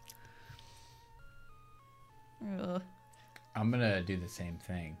good. Ugh. I'm gonna do the same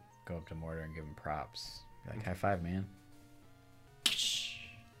thing. Go up to Mortar and give him props. Be like, high five, man. Do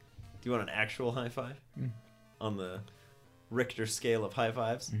you want an actual high five? On the Richter scale of high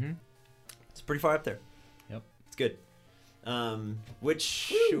fives? Mm-hmm. It's pretty far up there. Yep. It's good.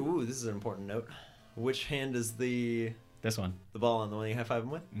 Ooh, this is an important note. Which hand is the This one. ball on, the one you high five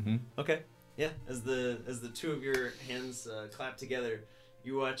him with? Mm-hmm. Okay. Yeah. As the two of your hands clap together,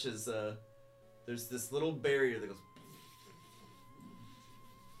 you watch as there's this little barrier that goes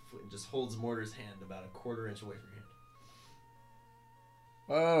and just holds Mortar's hand about a 1/4 inch away from your hand.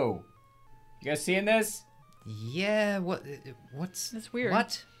 Whoa. You guys seeing this? Yeah, what's... That's weird.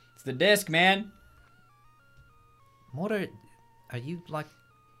 What? It's the disc, man. Mortar, are you, like,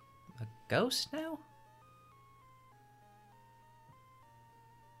 a ghost now?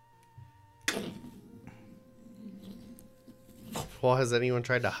 Well, has anyone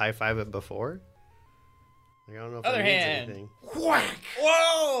tried to high five it before? Like, I don't know if Other it means hand. anything. Whack!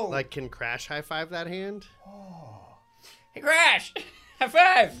 Whoa! Like, can Crash high five that hand? Hey, Crash! High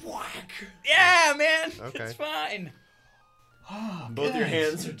five! whack! Yeah, man! Okay. It's fine. Both your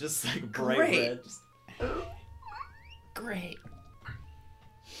hands are just like bright Great. red. Just- Great.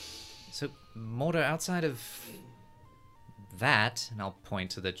 So, Mortar, outside of that, and I'll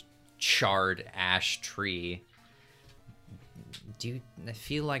point to the charred ash tree, do you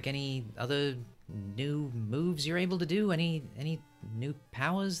feel like any other new moves you're able to do? Any new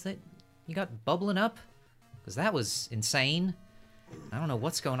powers that you got bubbling up? Because that was insane. I don't know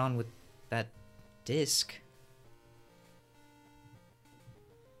what's going on with that disc.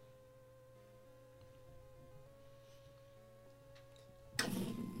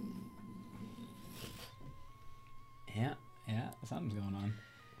 Yeah, something's going on.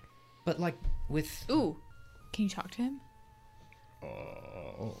 But, like, with... Ooh. Can you talk to him?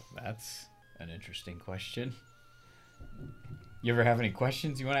 Oh, that's an interesting question. You ever have any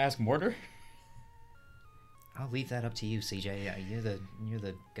questions you want to ask Mortar? I'll leave that up to you, CJ. You're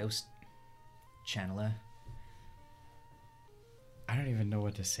the ghost channeler. I don't even know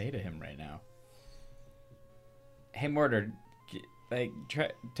what to say to him right now. Hey, Mortar, like,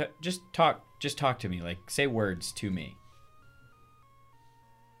 just talk to me. Like, say words to me.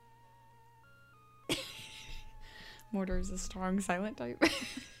 Mortar is a strong silent type. I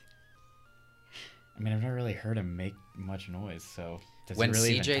mean, I've never really heard him make much noise, so does When he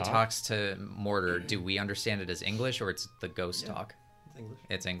really CJ even talk? talks to Mortar, do we understand it as English or it's the ghost talk? It's English.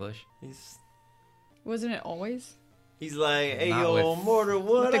 It's English. Wasn't it always? He's like, hey, Not yo, with- Mortar,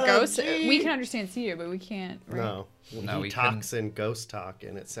 what The up, ghost. G?" We can understand Cedar, but we can't. Right? No. No, he we talks in ghost talk,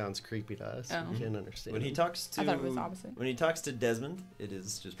 and it sounds creepy to us. Oh. We can't understand. When he talks to I thought it was opposite. When he talks to Desmond, it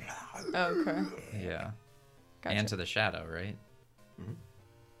is just Oh, okay. Yeah. Gotcha. And to the shadow, right?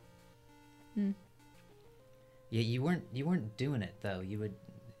 Yeah, you weren't doing it though.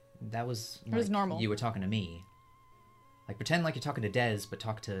 That was It was like, normal. You were talking to me. Like pretend like you're talking to Dez, but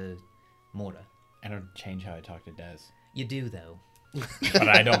talk to Mortar. I don't change how I talk to Dez. You do though. But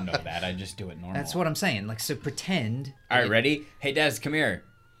I don't know that. I just do it normal. That's what I'm saying. Like so, pretend. All right, ready? Hey, Dez, come here.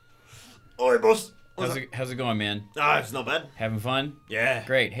 Oi, boss. How's it going, man? Ah, it's not bad. Having fun? Yeah.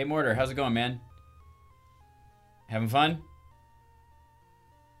 Great. Hey, Mortar, how's it going, man? Having fun?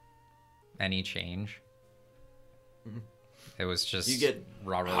 Any change? It was just You get-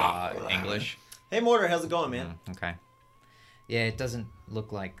 rah English. Hey, Mortar, how's it going, man? Okay. Yeah, it doesn't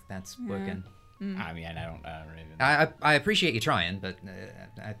look like that's working. I mean, I don't even. I appreciate you trying, but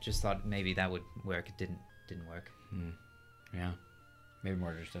I just thought maybe that would work. It didn't work. Yeah. Maybe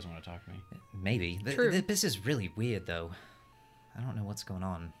Mortar just doesn't want to talk to me. Maybe. True. This is really weird, though. I don't know what's going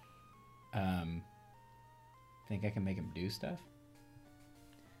on. Think I can make him do stuff?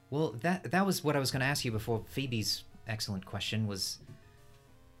 Well, that was what I was going to ask you before Phoebe's excellent question was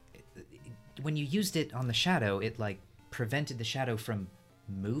when you used it on the shadow, it like prevented the shadow from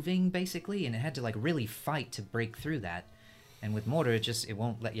moving basically, and it had to like really fight to break through that. And with mortar, it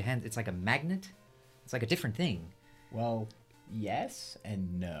won't let your hand. It's like a magnet. It's like a different thing. Well, yes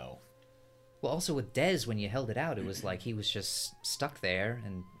and no. Well, also with Dez, when you held it out, it was like he was just stuck there,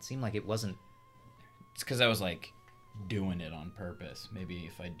 and it seemed like it wasn't. It's because I was like doing it on purpose. Maybe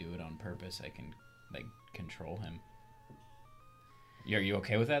if I do it on purpose, I can like control him. Are you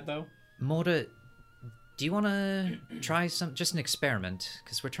okay with that though? Mortar, do you want to try just an experiment?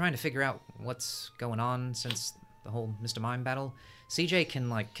 Because we're trying to figure out what's going on since the whole Mr. Mime battle. CJ can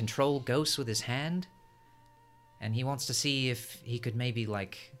like control ghosts with his hand, and he wants to see if he could maybe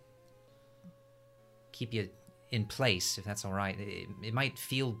like keep you in place, if that's all right. It might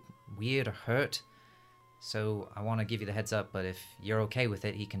feel weird or hurt, so I want to give you the heads up, but if you're okay with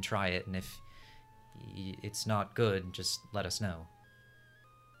it, he can try it, and if it's not good, just let us know.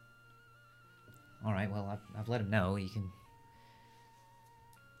 All right, well, I've let him know. You can...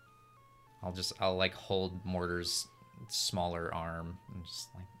 I'll like hold Mortar's smaller arm and just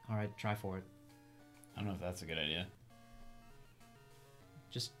like, all right, try for it. I don't know if that's a good idea.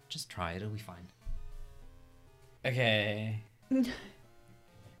 Just try it. It'll be fine. Okay.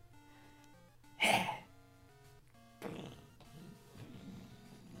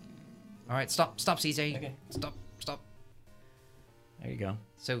 All right, stop, CJ. Okay. Stop. There you go.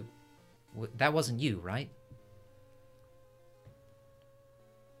 So, that wasn't you, right?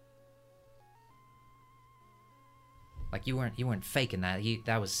 Like you weren't faking that.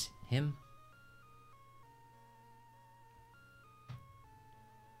 That was him.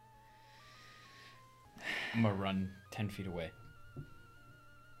 I'm gonna run 10 feet away.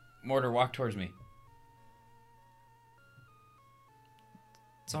 Mortar, walk towards me.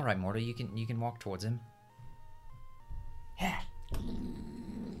 It's all right, Mortar. You can walk towards him.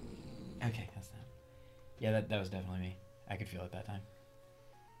 Okay, that's that. Yeah, that was definitely me. I could feel it that time.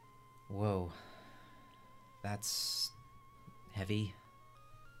 Whoa. That's heavy.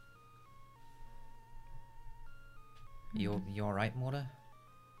 You all right, Mortar?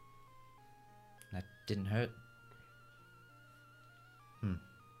 That didn't hurt?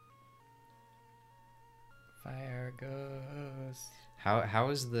 Fire goes. How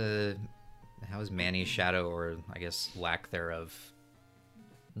is Manny's shadow, or I guess lack thereof,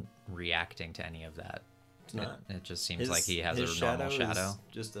 reacting to any of that? It's not. It just seems like he has a his normal shadow. Is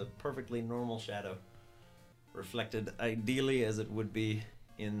just a perfectly normal shadow, reflected ideally as it would be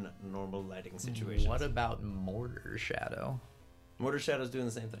in normal lighting situations. What about Mortar's shadow? Mortar Shadow's doing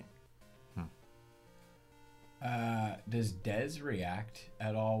the same thing. Does Dez react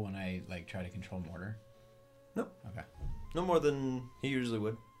at all when I like try to control Mortar? Nope. Okay. No more than he usually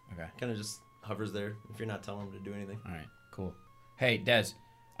would. Okay. Kind of just hovers there if you're not telling him to do anything. All right. Cool. Hey, Dez,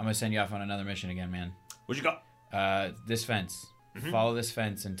 I'm gonna send you off on another mission again, man. What you got? This fence. Follow this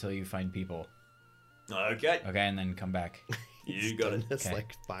fence until you find people. Okay. Okay, and then come back. You got it. This Okay.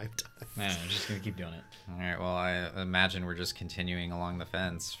 like 5 times. Man, I'm just gonna keep doing it. All right. Well, I imagine we're just continuing along the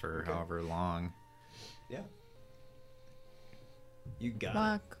fence for however long. Yeah. You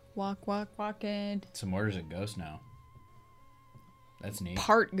got Walking. So Mortar's a ghost now. That's neat.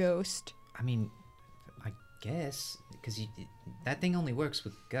 Part ghost. I mean, I guess because that thing only works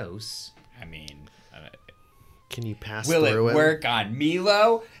with ghosts. I mean, Can you pass will it through him? work on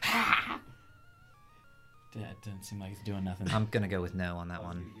Milo? That doesn't seem like it's doing nothing. I'm gonna go with no on that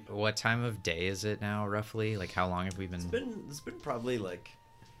one. What time of day is it now, roughly? Like, how long have we been? It's been probably like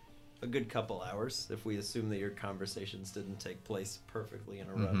a good couple hours if we assume that your conversations didn't take place perfectly in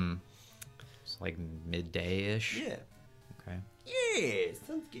a row. It's like midday-ish. Yeah. Okay. Yeah,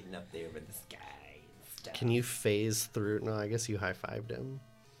 sun's getting up there in the sky and stuff. Can you phase through? No, I guess you high-fived him.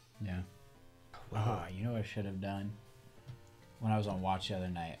 Yeah. Oh, you know what I should have done? When I was on watch the other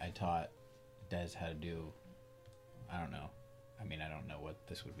night, I taught Dez how to do. I don't know. I mean, I don't know what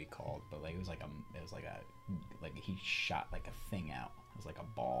this would be called, but like it was like he shot like a thing out. It was like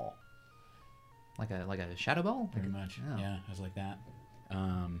a ball. Like a shadow ball? Pretty much. Oh. Yeah, it was like that.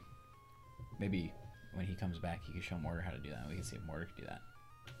 Maybe when he comes back, he can show Mortar how to do that. We can see if Mortar can do that.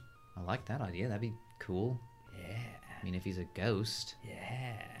 I like that idea. That'd be cool. Yeah. I mean, if he's a ghost.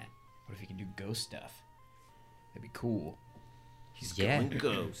 Yeah. What if he can do ghost stuff? That'd be cool. He's Yeah. going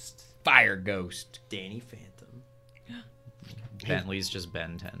ghost. Fire ghost. Danny Phantom. Bentley's just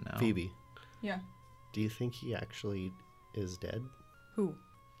Ben 10 now. Phoebe, Yeah. do you think he actually is dead? Who?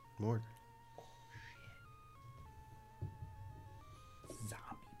 Mortar.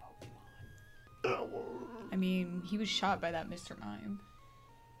 Zombie Pokemon. I mean, he was shot by that Mr. Mime.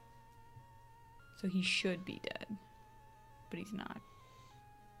 So he should be dead. but he's not.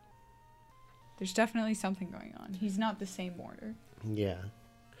 There's definitely something going on. He's not the same Mortar. Yeah.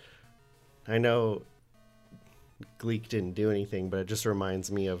 I know Gleek didn't do anything, but it just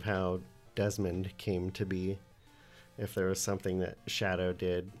reminds me of how Desmond came to be. If there was something that Shadow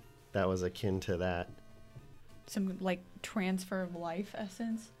did that was akin to that. Some, like, transfer of life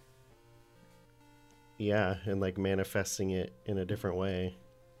essence. Yeah, and like manifesting it in a different way.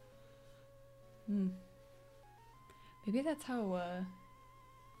 Maybe that's how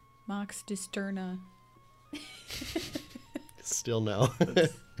Mox Disterna. Still no.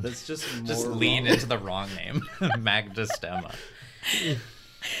 That's just more Just lean into the wrong name. Magdastema.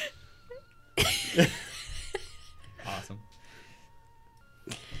 Awesome.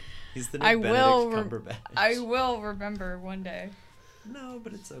 He's the new I Benedict will. Cumberbatch. I will remember one day. No,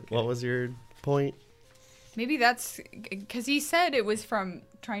 but it's okay. What was your point? Maybe that's because he said it was from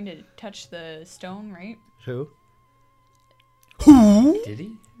trying to touch the stone, right? Who? Did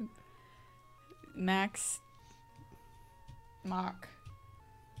he? Mox.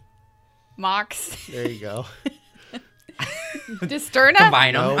 There you go. Disterna?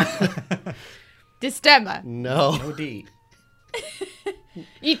 Combine No. them. Distema. No. No D.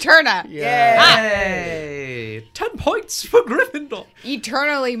 Eterna. Yeah. Yay! 10 points for Gryffindor.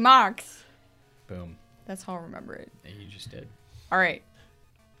 Eternally Mox. Boom. That's how I'll remember it. Yeah, you just did. All right.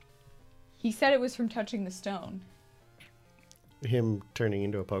 He said it was from touching the stone. Him turning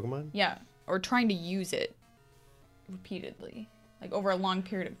into a Pokemon? Yeah. Or trying to use it repeatedly. Like over a long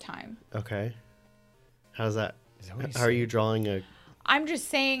period of time. Okay. How's that? Is that what he How are said? you drawing a... I'm just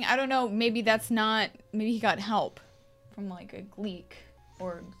saying, I don't know, maybe that's not, maybe he got help from like a Gleek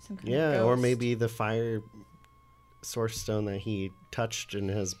or some kind of Yeah, or ghost. maybe the fire source stone that he touched and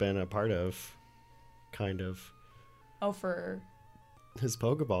has been a part of, kind of. Oh, for, His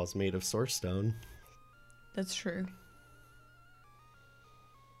Pokeball's made of source stone. that's true.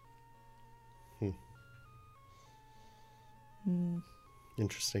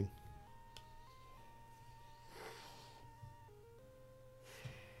 Interesting.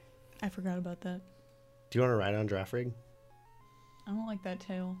 I forgot about that. Do you want to ride on Giraffrig? I don't like that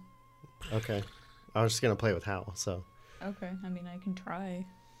tail. Okay. I was just going to play with Hal, so... Okay, I mean, I can try.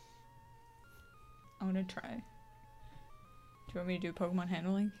 I'm gonna try. Do you want me to do Pokemon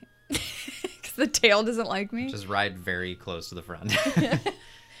handling? Because the tail doesn't like me. Just ride very close to the front.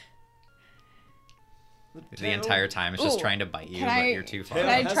 The entire time it's just Ooh, trying to bite you, can but I- you're too far. can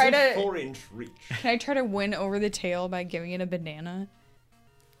I try to- 4-inch reach. Can I try to win over the tail by giving it a banana?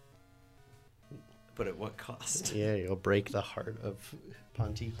 But at what cost? Yeah, you'll break the heart of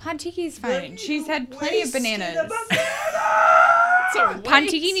Ponti. Pontiki's fine. She's had plenty of bananas. So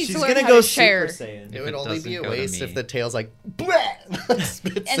Pontiki needs She's to learn gonna how go to share. Super Saiyan. It If would it only doesn't be a go to waste if me. the tail's like... bleh,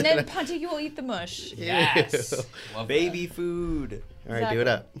 spits And it then out. Pontiki will eat the mush. Yes. Ew. Love Baby food. All right, do it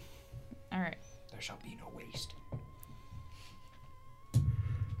up. All right. There shall be no waste.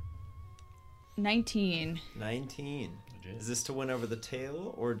 19. 19. Legit. Is this to win over the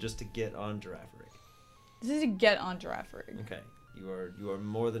tail or just to get on Giraffrig? This is a get on Giraffrig. Okay. You are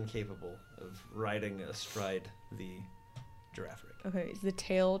more than capable of riding astride the Giraffrig. Okay, is the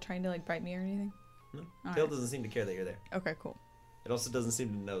tail trying to like bite me or anything? No. All Tail right. doesn't seem to care that you're there. Okay, cool. It also doesn't seem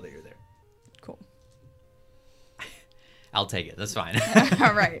to know that you're there. Cool. I'll take it. That's fine.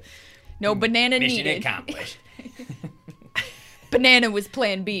 All right. No banana Mission needed. accomplished. Banana was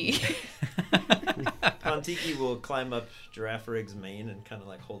plan B. Pontiki will climb up Giraffrig's mane and kind of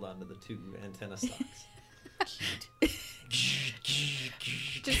like hold on to the two antenna stalks.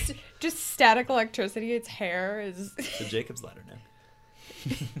 just static electricity. Its hair is. It's a Jacob's ladder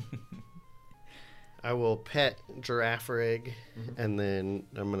now. I will pet Giraffrig, and then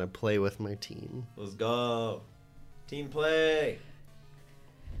I'm going to play with my team. Let's go. Team play.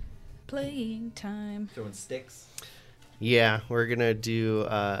 Playing time. Throwing sticks. Yeah, we're going to do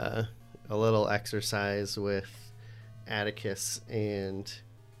a little exercise with Atticus and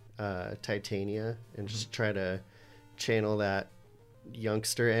Titania and just try to channel that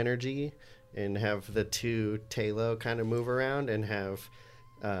youngster energy and have the two Talo kind of move around and have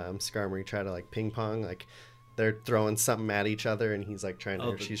Skarmory try to like ping pong, like they're throwing something at each other and he's like trying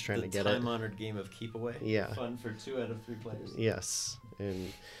to, she's trying to get it. time-honored game of keep away. Yeah. Fun for 2 out of 3 players. Yes,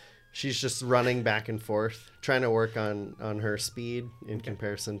 and she's just running back and forth, trying to work on her speed in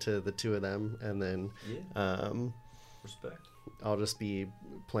comparison to the two of them, and then Yeah. Respect. I'll just be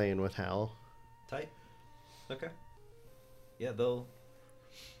playing with Hal. Tight. Okay. Yeah,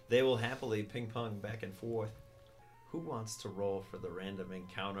 they will happily ping pong back and forth. Who wants to roll for the random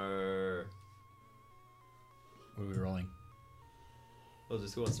encounter? What are we rolling? Oh,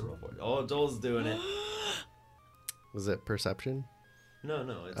 just who wants to roll for it? Oh, Joel's doing it. Was it perception?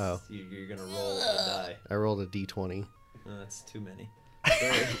 No, it's Oh. you're gonna roll a die. I rolled a d20. No, that's too many. What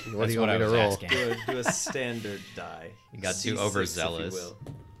do That's you what want I me to was roll? asking. Do a standard die. You got too C6, overzealous. if you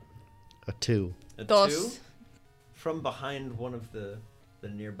will. A 2. A Dos. 2 from behind one of the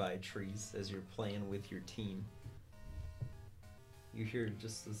nearby trees as you're playing with your team. You hear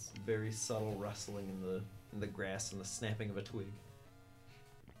just this very subtle rustling in the grass and the snapping of a twig.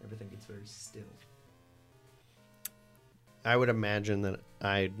 Everything gets very still. I would imagine that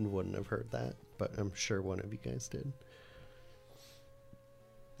I wouldn't have heard that, but I'm sure one of you guys did.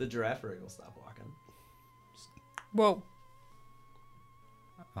 The giraffe rig will stop walking. Whoa.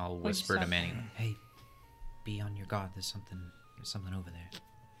 I'll you whisper to stop? Manny, "Hey, be on your guard. There's something over there."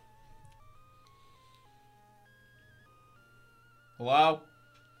 Hello?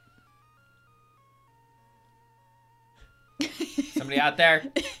 Somebody out there?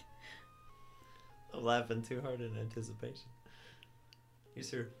 I'm laughing too hard in anticipation. You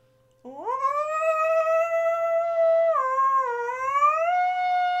just hear.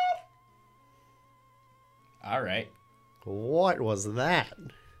 All right. What was that?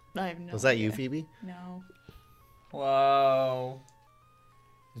 I have no Was that you, idea. Phoebe? No. Whoa.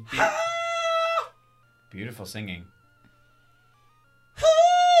 Beautiful singing.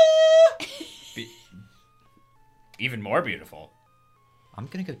 Even more beautiful. I'm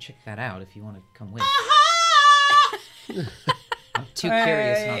gonna go check that out if you want to come with. I'm too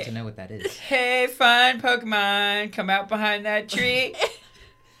curious not to know what that is. Hey, fun Pokemon, come out behind that tree.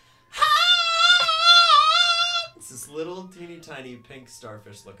 It's this little teeny tiny pink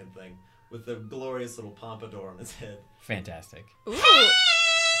starfish looking thing with a glorious little pompadour on his head. Fantastic. Ooh.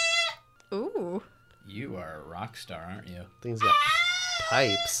 Ooh. You are a rock star, aren't you? Thing's got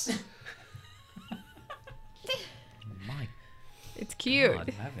pipes. My It's cute.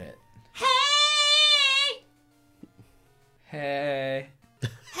 God. Love it. Hey.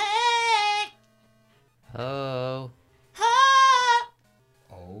 Oh.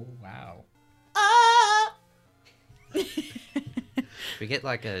 Oh, wow. Should we get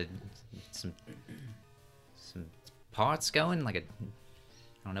like some parts going? Like I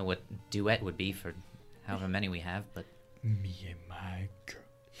don't know what duet would be for however many we have, but Me and my girl.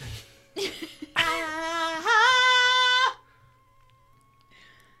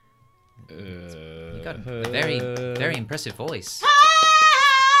 you got a very impressive voice.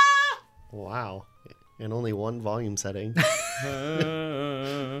 Wow. And only one volume setting.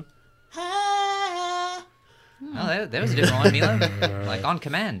 Oh, there was a different one, Milo. Like on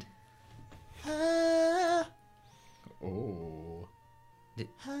command. Oh.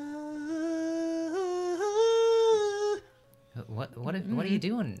 What are you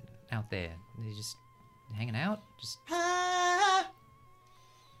doing out there? Are you just hanging out? Just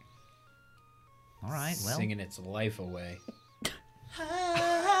all right. Well, Singing its life away.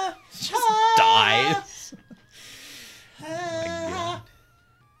 Dies. I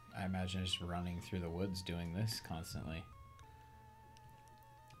imagine just running through the woods doing this constantly.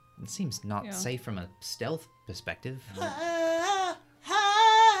 it seems not Yeah. safe from a stealth perspective.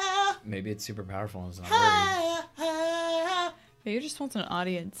 Maybe it's super powerful and is not worried. Maybe it just wants an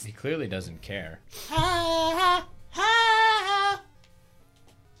audience. He clearly doesn't care. I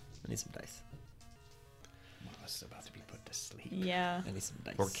need some dice. Moss about to be put to sleep. Yeah. I need some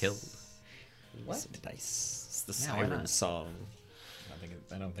dice. Or killed. What? Some dice. It's the Yeah, why siren not? song.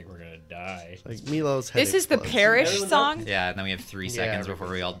 I don't think we're gonna die. Like Milo's head This is the explodes. Parish Everyone's song? Yeah, and then we have 3 seconds before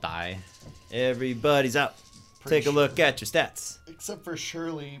we all everybody's die. Everybody's up. Take a look at your stats. Except for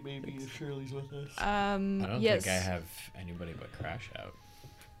Shirley, maybe if Shirley's with us. I don't Yes. think I have anybody but Crash out.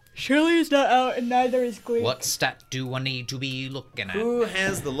 Shirley is not out, and neither is Glee. What stat do I need to be looking at? Who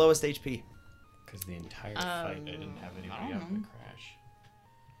has the lowest HP? Because the entire fight, I didn't have anybody out but Crash.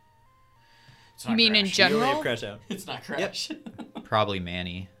 It's You mean in Crash. You only have general? Crash out. It's not Crash. Probably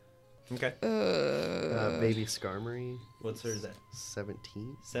Manny. Okay. Baby Skarmory, What's hers at?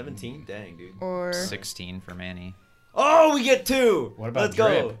 17. 17? Dang, dude. Or 16 for Manny. Oh, we get 2! What about Let's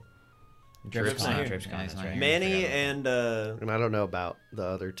go. Drip? Drip's gone. not Drip's here. gone. Yeah, he's That's not right. here. Manny forgot and And I don't know about the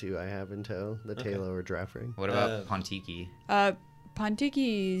other two I have in tow, the Taylor or Giraffe Ring. What about Pontiki?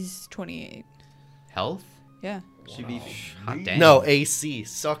 Pontiki's 28. Health? Yeah. she be. Hot damn. No, AC,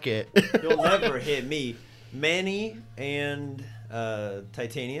 suck it. You'll never hit me. Manny and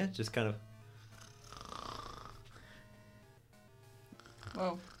Titania just kind of.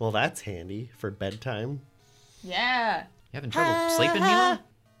 Whoa. Well, that's handy for bedtime. Yeah. You having trouble sleeping, Milo?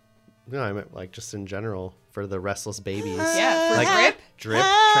 No, I meant like just in general for the restless babies. Yeah. For Like Drip? Drip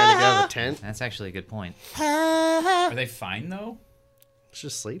trying to get out of the tent. That's actually a good point. Are they fine though? It's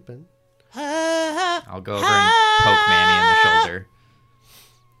just sleeping. I'll go over and poke Manny in the shoulder.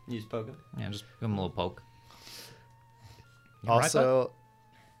 You just poke him. Yeah, just give him a little poke. You all right, Also,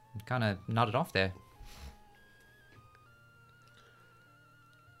 bud? Kind of nodded off there.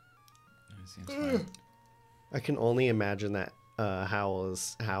 That seems fine. I can only imagine that Howl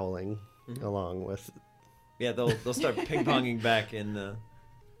is howling along with Yeah, they'll start ping ponging back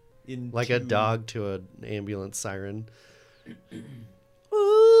like a dog to an ambulance siren.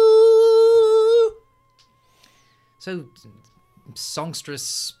 So,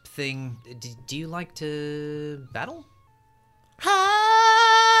 songstress thing, do you like to battle?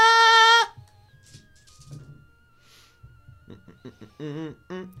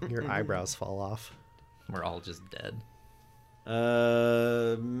 Your eyebrows fall off. We're all just dead.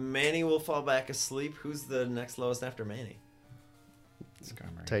 Manny will fall back asleep. Who's the next lowest after Manny?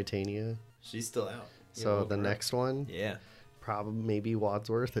 Skarmory. Titania. She's still out. You So woke the her up. next one, Yeah. probably maybe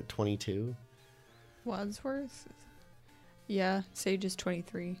Wadsworth at 22. Wadsworth? Yeah, Sage is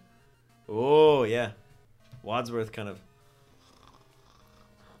 23. Oh yeah, Wadsworth kind of.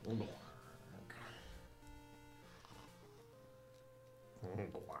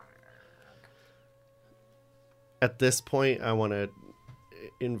 At this point, I want to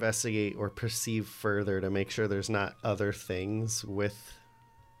investigate or perceive further to make sure there's not other things with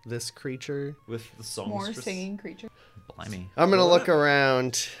this creature. With the More songstress. singing creature. Blimey. I'm going to Roll look it.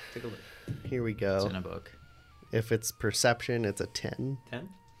 around. Take a look. Here we It's go. in a book. If it's perception, it's a 10. 10?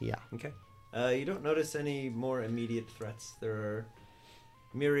 Yeah. Okay. You don't notice any more immediate threats. There are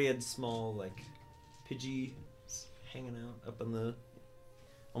myriad small, like, Pidgeys hanging out up in the,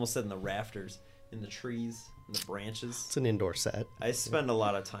 almost said in the rafters, in the trees, in the branches. It's an indoor set. I spend a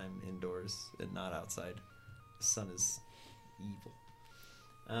lot of time indoors and not outside. The sun is evil.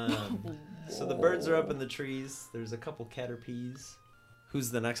 So the birds are up in the trees. There's a couple caterpies.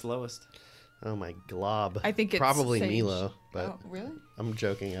 Who's the next lowest? Oh my glob. I think it's probably Sage. Milo, but Oh, really? I'm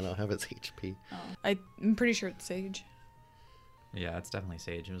joking. I don't have his HP. Oh. I'm pretty sure it's Sage. Yeah, it's definitely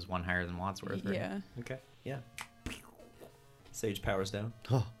Sage. It was one higher than Wadsworth, right? Yeah. Okay. Yeah. Sage powers down.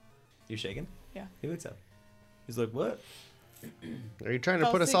 Oh, You shaking? Yeah. He wakes up. He's like, what? are you trying to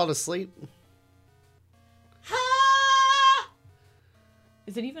Fall put us asleep. all to sleep?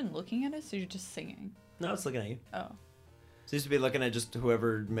 Is it even looking at us or you're just singing? No, it's looking at you. Oh. Seems to be looking at just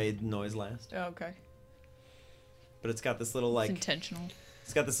whoever made noise last. Oh, okay. But it's got this little It's like intentional.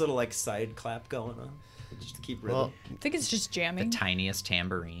 it's got this little like side clap going on. Just to keep rhythm. Well, I think it's just The jamming. tiniest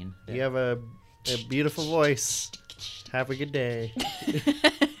tambourine. you have a beautiful voice. Have a good day.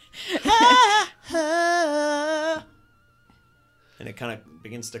 And it kind of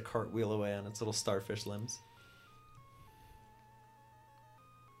begins to cartwheel away on its little starfish limbs.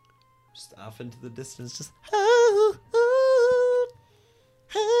 Just off into the distance, just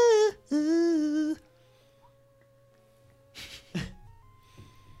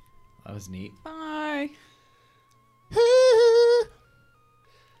That was neat. Bye. and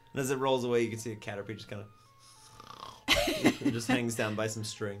as it rolls away, you can see a caterpie just kind of it just hangs down by some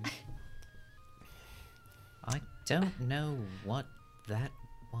string. I don't know what that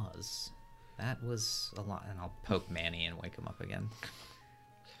was. That was a lot. And I'll poke Manny and wake him up again.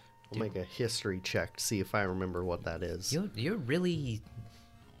 I'll make a history check to see if I remember what that is. You're really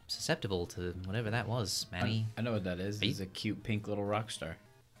susceptible to whatever that was, Manny. I know what that is. Are you- He's a cute pink little rock star.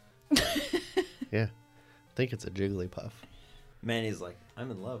 Yeah. I think it's a Jigglypuff. Manny's like, I'm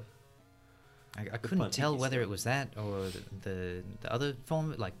in love. I pun couldn't tell pinky whether still. it was that or the other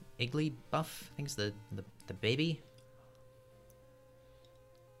form, like Iggly Buff. I think it's the baby.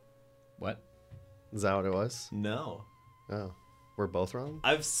 What? Is that what it was? No. Oh. We're both wrong?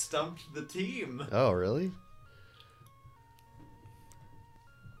 I've stumped the team. Oh, really?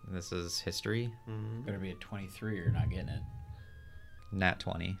 This is history. Better be a 23 or you're not getting it. Nat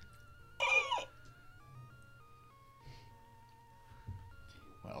 20.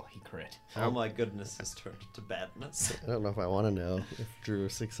 Well, he crit. Oh my goodness, has turned to badness. I don't know if I want to know if Drew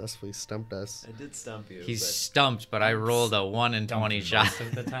successfully stumped us. I did stump you. He's but stumped, but I rolled a 1 in 20 shot. Most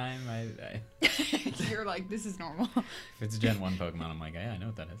of the time, You're like, this is normal. if it's a Gen 1 Pokemon, I'm like, yeah, I know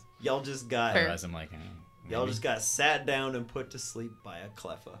what that is. y'all just got Fair. Otherwise, I'm like, y'all just got sat down and put to sleep by a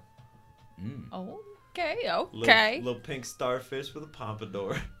Cleffa. Okay, Little, okay. little pink starfish with a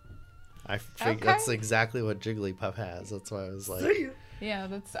pompadour. I think Okay. that's exactly what Jigglypuff has. That's why I was like, Yeah,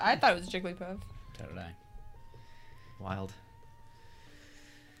 I thought it was Jigglypuff. So did I. Wild.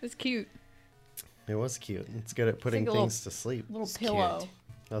 It's cute. it was cute. It's good at putting like a little- things to sleep. Little It's pillow. cute.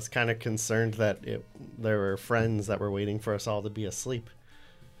 I was kind of concerned that there were friends that were waiting for us all to be asleep.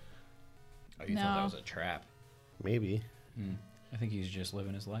 Oh, you thought that No. was a trap. Maybe. I think he's just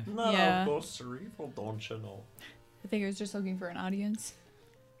living his life. None Yeah. of us are evil, don't you know? I think he was just looking for an audience.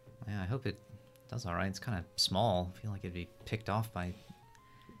 Yeah, I hope it does all right. It's kind of small. I feel like it'd be picked off by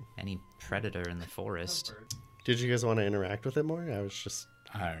any predator in the forest. Did you guys want to interact with it more? I was just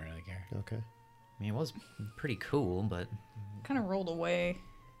I don't really care. okay. I mean, it was pretty cool, but Kind of rolled away.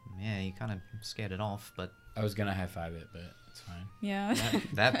 yeah, you kind of scared it off. But I was gonna high five it, but it's fine. Yeah.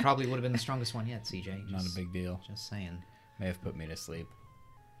 that probably would have been the strongest one yet, CJ. Not a Just- big deal. Just saying. May have put me to sleep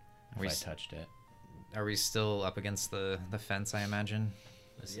Are we, if I touched it. are we still up against the fence, I imagine?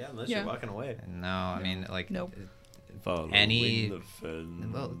 Yeah, unless Yeah. you're walking away. No, I mean, like... Nope. Any- the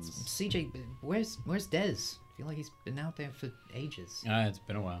fence. Well, CJ, where's Dez? I feel like he's been out there for ages. It's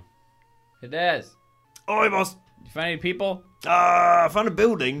been a while. Hey, Des, Oi, boss. you find any people? I found a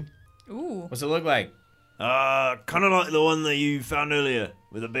building. Ooh. What's it look like? Kind of like the one that you found earlier,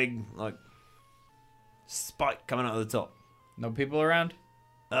 with a big, like, spike coming out of the top. No people around?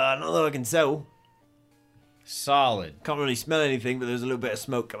 Not that I can tell. Solid. Can't really smell anything, but there's a little bit of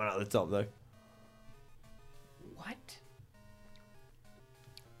smoke coming out of the top, though. What?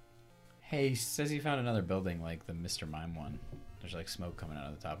 Hey, he says he found another building like the Mr. Mime one. There's like smoke coming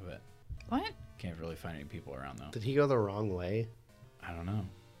out of the top of it. What? Can't really find any people around though. Did he go the wrong way? I don't know.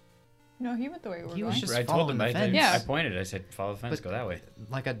 No, he went the way we were He was going. just I told following him. the I, fence. Yeah. I pointed. I said, "Follow the fence. But- Go that way."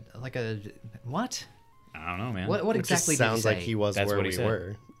 Like a what? I don't know, man. What It exactly just sounds did he like say? he was That's where what he we said.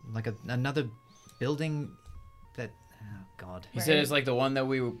 were. Like another building that... Oh, God. He said it's like the one that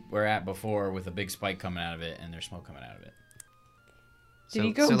we were at before with a big spike coming out of it and there's smoke coming out of it. Did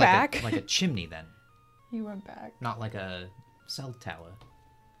he go like back? like a chimney, then? He went back. Not like a cell tower.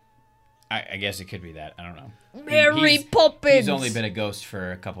 I guess it could be that. I don't know. Mary he's- Poppins! He's only been a ghost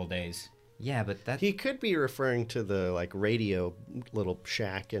for a couple days. Yeah, but that... He could be referring to the like radio little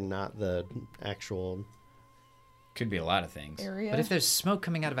shack and not the actual. Could be a lot of things. area. But if there's smoke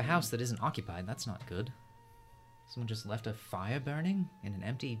coming out of a house that isn't occupied, that's not good. Someone just left a fire burning in an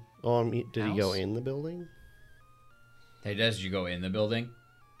empty... Did he go House? in the building? Hey, Des, did you go in the building?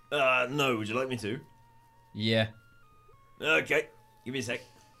 No, would you like me to? Yeah. Okay, give me a sec.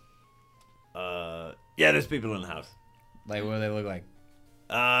 Yeah, there's people in the house. Like, what do they look like?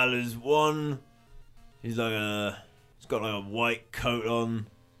 There's one. He's got like a white coat on,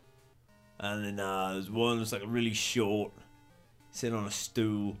 and then there's one that's like really short, sitting on a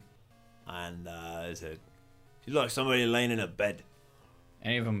stool, and she's like somebody laying in a bed.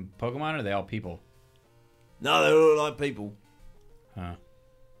 Any of them Pokemon or are they all people? No, they look like people. Huh.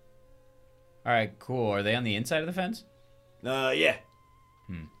 All right, cool. Are they on the inside of the fence? Yeah.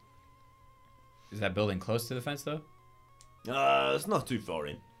 Is that building close to the fence, though? It's not too far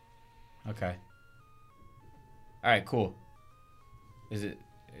in. Okay. All right, cool. Is it...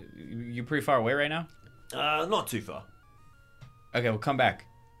 You pretty far away right now? Not too far. Okay, we'll come back.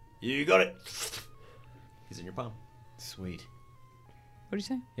 You got it. He's in your palm. Sweet. What did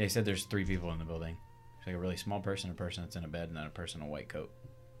you say? Yeah, he said there's 3 people in the building. It's like a really small person, a person that's in a bed, and then a person in a white coat.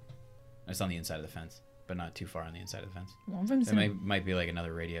 It's on the inside of the fence, but not too far on the inside of the fence. One of them's It might be like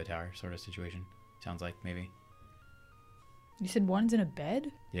another radio tower sort of situation. Sounds like, maybe. You said one's in a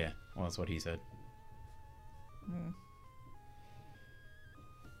bed? Yeah, well, that's what he said.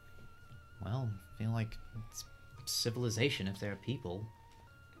 Well, I feel like it's civilization if there are people.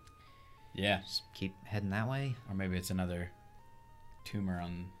 Yeah, Just keep heading that way. or maybe it's another tumor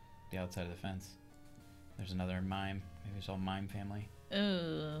on the outside of the fence. There's another mime. Maybe it's all mime family.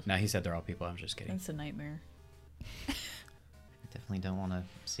 Ugh. No, he said they're all people. I'm just kidding. That's a nightmare. Definitely don't want to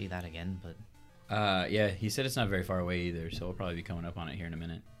see that again, but... Yeah, he said it's not very far away either, so we'll probably be coming up on it here in a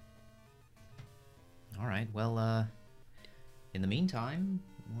minute. All right, well, in the meantime,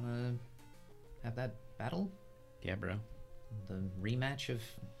 want to have that battle? Yeah, bro. The rematch of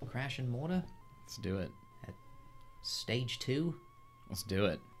Crash and Mortar? Let's do it. Stage 2? Let's do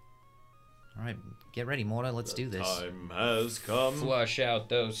it. All right, get ready, Mortar. Let's do this. Time has come. Flush out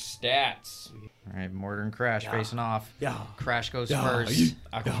those stats. All right, Mortar and Crash facing off. Yeah. Crash goes Yeah, first.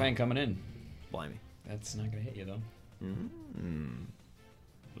 Aquafang coming in. Blimey. That's not gonna hit you though.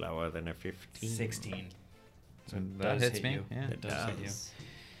 Lower than a 15. 16. So it That does hits hit me. you. Yeah. It does hit you.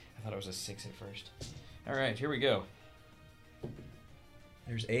 I thought it was a 6 at first. All right, here we go.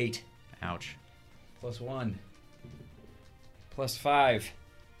 There's 8 Ouch. plus 1 plus 5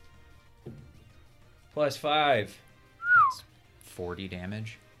 plus 5. 40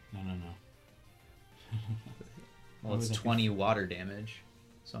 damage. No. Well, it's 20 water damage,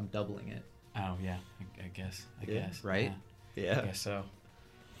 so I'm doubling it. Oh yeah, I guess. I Yeah, guess. right? Yeah, I Yeah. guess so.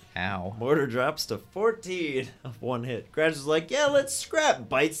 Ow. Mortar drops to 14 of one hit. Crash is like, yeah, let's scrap.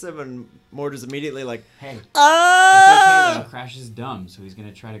 Bites him, and Mortar's immediately like, Hey, it's ah! okay though. Crash is dumb, so he's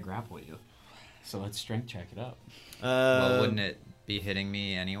gonna try to grapple you. So let's strength check it up. Well, wouldn't it be hitting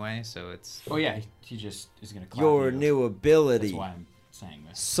me anyway? So it's. Oh yeah, he just is gonna. Clap Your you. new ability, That's why I'm saying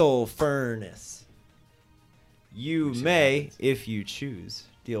this. Soul Furnace. You Which is may, happens. if you choose,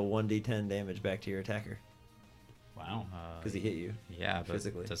 deal 1d10 damage back to your attacker Wow. because he hit you. Yeah, but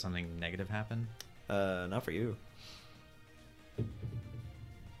physically. does something negative happen? Not for you.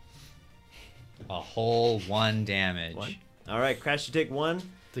 A whole 1 damage. One. All right, Crash, you take 1.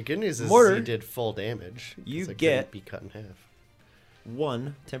 The good news is Mortar, he did full damage. 'cause you it couldn't get- be cut in half.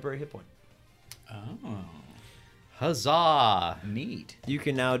 1 temporary hit point. Oh, Huzzah! neat. You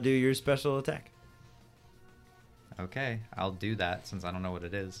can now do your special attack. Okay, I'll do that since I don't know what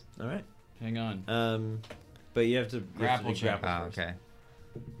it is. All right. Hang on. But you have to Grapple do check. grapple Oh, first. okay.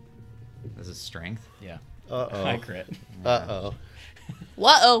 This is strength. Yeah. Uh I crit. oh.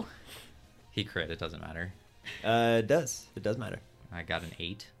 Whoa. He crit, it doesn't matter. It does. It does matter. I got an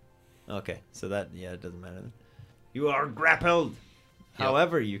 8. Okay, so that it doesn't matter then. You are grappled.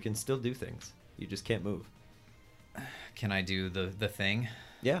 However, you can still do things. You just can't move. Can I do the thing?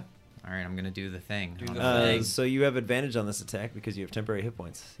 Yeah. Alright, I'm gonna do the thing. Do on the a thing. So you have advantage on this attack because you have temporary hit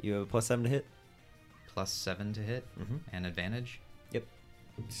points. You have a +7 to hit. +7 to hit Mhm. and advantage. Yep.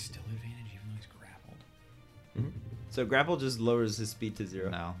 Still advantage even though he's grappled. So grapple just lowers his speed to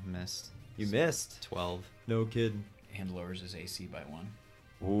 0. No, missed. You missed. 12. No kidding. And lowers his AC by 1,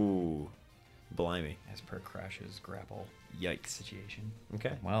 Ooh. Blimey. as per Crash's grapple Yikes. situation.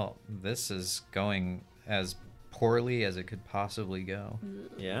 Okay. Well, this is going as poorly as it could possibly go.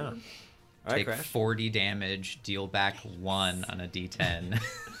 Yeah. All right, Take Crash. 40 damage, deal back 1 on a d10.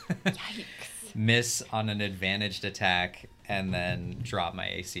 Yikes. Miss on an advantaged attack, and then drop my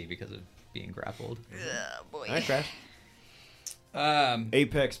AC because of being grappled. Oh, boy. All right, Crash. Um,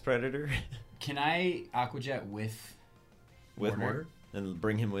 Apex Predator can I aquajet with with mortar and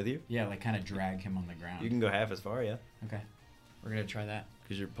bring him with you. Yeah, like kind of drag him on the ground. You can go half as far, yeah, Okay, we're gonna try that.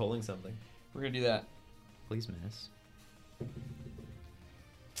 because you're pulling something. We're gonna do that. Please miss.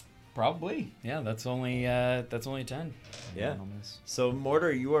 Probably. Yeah, that's only 10. Yeah. I'll miss. So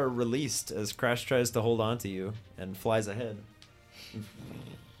Mortar, you are released as Crash tries to hold on to you and flies ahead.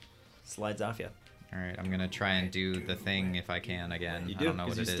 Slides off you. Alright, I'm gonna try and do the thing if I can again. You I do, don't know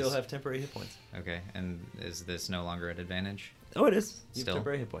because what you it still is. have temporary hit points. Okay, and is this no longer at advantage? Oh, it is. You have Still.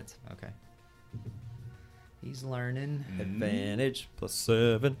 temporary hit points. Okay. He's learning. Advantage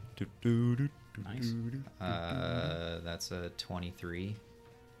 +7. Nice. That's a 23.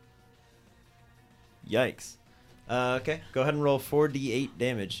 Yikes. Okay, go ahead and roll 4d8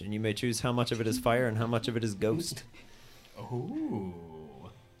 damage, and you may choose how much of it is fire and how much of it is ghost. Ooh.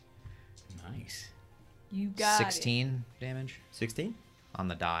 Nice. You got 16 damage 16? on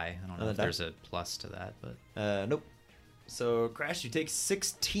the die. I don't On know the if die? there's a plus to that, but Nope. So, Crash, you take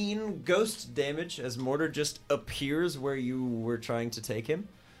 16 ghost damage as Mortar just appears where you were trying to take him,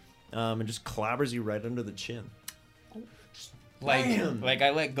 and just clobbers you right under the chin. Bam! Like I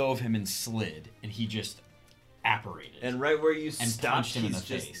let go of him and slid, and he just apparated. And right where you stopped, punched him in he's the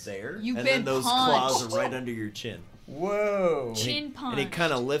just face. there. You've and been then those claws punched. are right under your chin. Whoa. Chin punch. And he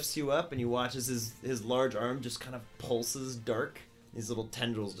kind of lifts you up, and you watch as his large arm just kind of pulses dark. These little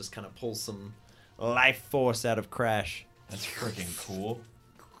tendrils just kind of pull some life force out of Crash. That's freaking cool.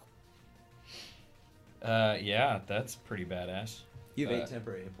 Yeah, that's pretty badass. You have 8 Uh,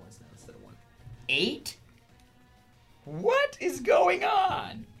 temporary hit points now instead of 1. 8? What is going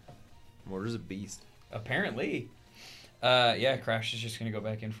on? Mortar's a beast. Apparently. Yeah, Crash is just gonna go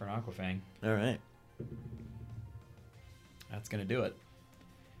back in for an Aquafang. All right. That's gonna do it.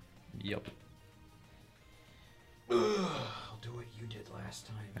 yep. I'll do what you did last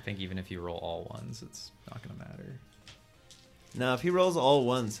time. I think even if you roll all ones, it's not gonna matter. Now, if he rolls all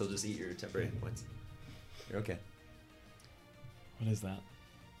ones, he'll just eat your temporary hit points. You're okay. What is that?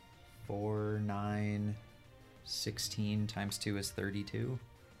 4, 9, 16 times 2 is 32.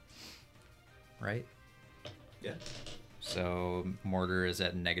 Right? Yeah. So Mortar is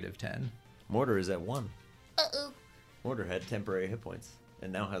at -10. Mortar is at 1. Uh-oh. Mortar had temporary hit points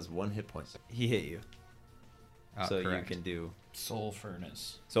and now has 1 hit point. He hit you. Oh, So correct. you can do Soul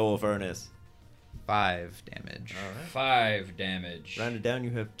Furnace. Soul Furnace. 5 damage. All right. 5 damage. Rounded down, you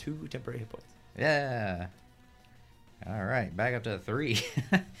have 2 temporary hit points. Yeah. All right, back up to 3.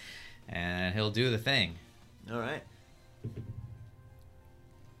 And he'll do the thing. All right.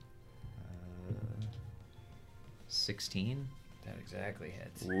 16. That exactly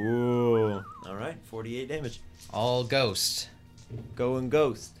hits. Ooh. All right. 48 damage. All ghost. Going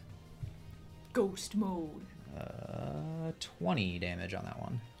ghost. ghost mode. 20 damage on that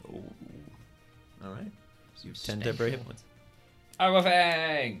one. All right. So you have 10 Stand temporary hit cool. points. Aqua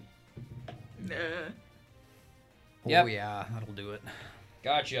Fang! Nah. Yep. Oh yeah, that'll do it.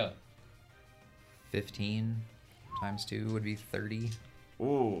 Gotcha. 15 times 2 would be 30.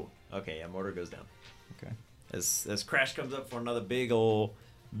 Ooh. Okay, yeah, mortar goes down. Okay. As Crash comes up for another big old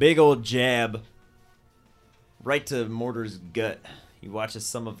jab right to Mortar's gut. He watches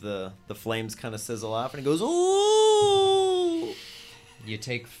some of the flames kind of sizzle off, and he goes, "Ooh!" You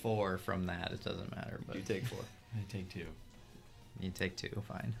take 4 from that. It doesn't matter, but You take 4. I take 2. you take 2.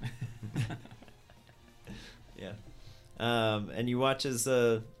 Fine. Yeah. And you watch as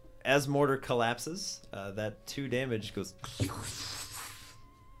Mortar collapses, that 2 damage goes.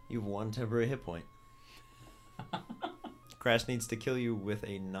 You have 1 temporary hit point. Crash needs to kill you with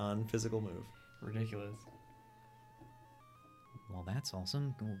a non-physical move. Ridiculous. Well, that's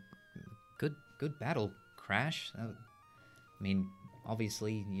awesome. Good battle, Crash. I mean,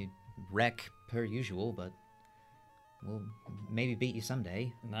 obviously you wreck per usual, but we'll maybe beat you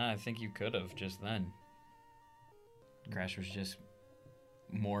someday. Nah, I think you could have just then. Crash was just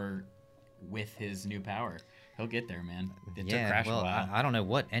more with his new power. He'll get there, man. It took Crash well, a while. I don't know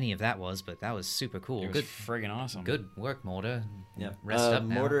what any of that was, but that was super cool. It was Good, friggin' awesome. good work, Mortar. Yeah. Rest up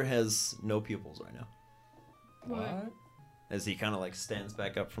now. Mortar has no pupils right now. What? As he kind of like stands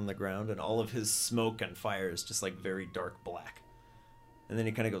back up from the ground, and all of his smoke and fire is just like very dark black. And then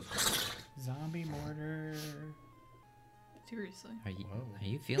he kind of goes. Zombie mortar. Seriously. Are you Whoa. are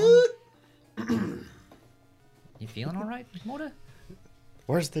you feeling? You feeling all right, Mortar?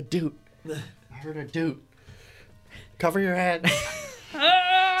 Where's the doot? I heard a doot. Cover your head.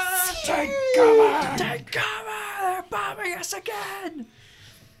 Take cover! Take cover! They're bombing us again!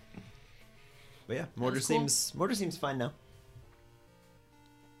 But yeah, Mortar That's cool. seems fine now.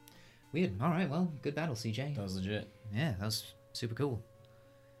 Weird. All right. Well, good battle, CJ. That was legit. Yeah, that was super cool.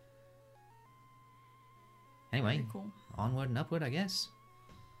 Anyway, Very cool. onward and upward, I guess.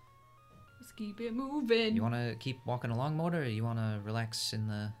 Let's keep it moving. You want to keep walking along, Mortar, or you want to relax in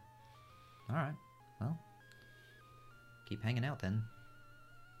the... All right. Well, keep hanging out then.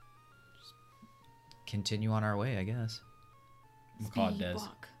 Just continue on our way, I guess. Macaw Des.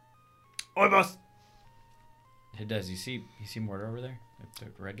 Walk. Oi, boss! Hey, Des, you see Mortar over there? The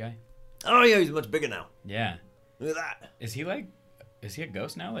red guy? Oh yeah, he's much bigger now. Yeah. Look at that. Is he a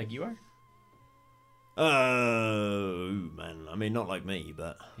ghost now like you are? Man. I mean, not like me,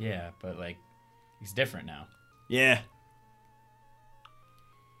 but Yeah, but like, he's different now. yeah,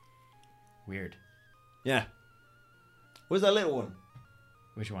 Weird. yeah. Where's that little one?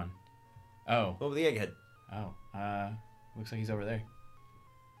 Which one? Oh. Over the egghead. Oh. Looks like he's over there.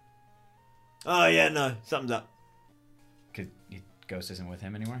 Oh yeah, no, something's up. Cause Ghost isn't with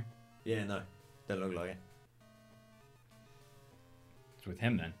him anymore? Yeah, no, don't look like it. It's with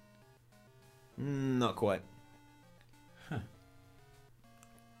him then. Not quite.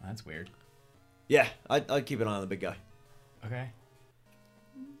 That's weird. Yeah, I'd keep an eye on the big guy. Okay.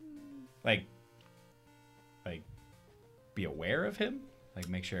 Like, be aware of him? Like,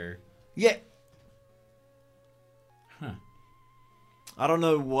 make sure. Yeah. Huh. I don't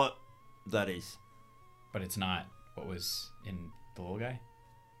know what that is. But it's not what was in the little guy?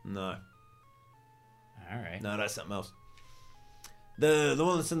 No, Alright. no, that's something else. The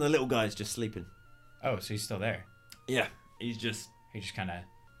one that's in the little guy is just sleeping. Oh, so he's still there. Yeah, he's just. He just kind of.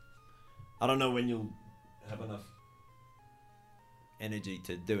 I don't know when you'll have enough energy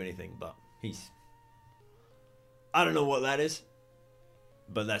to do anything, but he's. I don't know what that is,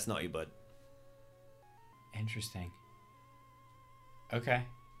 but that's not your bud. Interesting. Okay.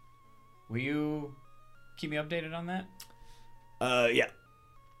 Will you keep me updated on that? Yeah.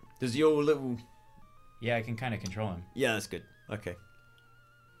 Does your little. Yeah, I can kind of control him. Yeah, that's good. Okay.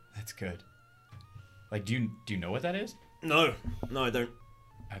 That's good. Like, do you know what that is? No, I don't.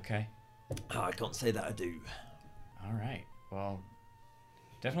 Okay. Oh, I can't say that I do. All right. Well,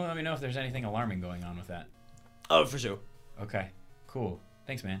 definitely let me know if there's anything alarming going on with that. Oh, for sure. Okay. Cool.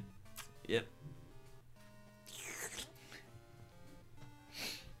 Thanks, man. Yep.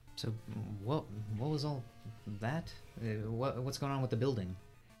 So, what was all that? What's going on with the building?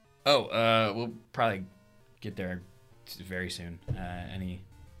 Oh, we'll probably get there very soon. Any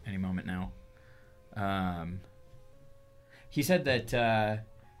moment now. He said that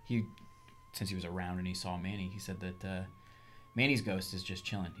since he was around and he saw Manny, he said that Manny's ghost is just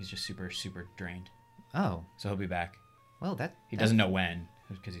chilling. He's just super, super drained. Oh, So he'll be back. well, He doesn't know when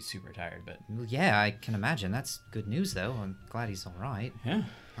because he's super tired, but Yeah, I can imagine. That's good news, though. I'm glad he's all right. yeah.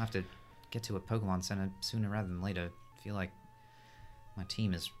 I'll have to get to a Pokemon Center sooner rather than later. I feel like my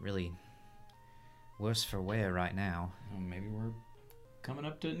team is really worse for wear right now. Well, maybe we're coming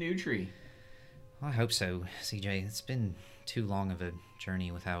up to Nutri. I hope so, CJ. It's been too long of a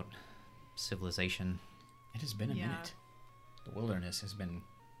journey without civilization. It has been a Yeah. minute. The wilderness has been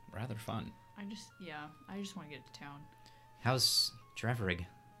rather fun. I just want to get to town. How's Drevrig?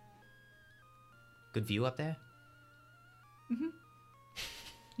 Good view up there?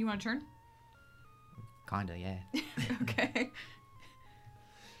 You want to turn? Kinda, yeah. Okay.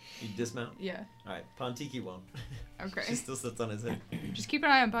 You dismount? Yeah. Alright, Pontiki won't. Okay. She still sits on his head. Just keep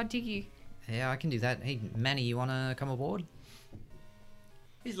an eye on Pontiki. Yeah, I can do that. Hey, Manny, you wanna come aboard?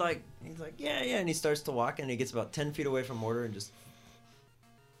 He's like, yeah, and he starts to walk, and he gets about 10 feet away from Mortar and just...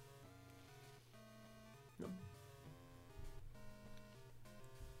 No.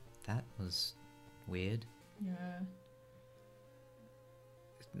 That was weird. Yeah.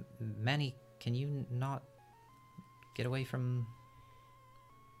 Manny, can you not get away from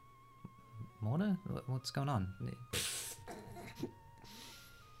Mortar? What's going on?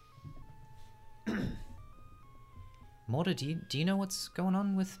 Mortar, do you know what's going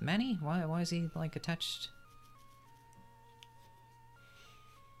on with Manny? Why is he like attached?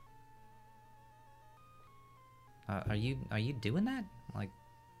 Are you doing that? Like,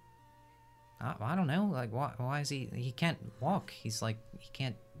 I don't know. Like, why is he can't walk? He's like, he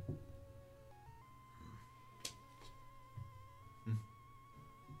can't.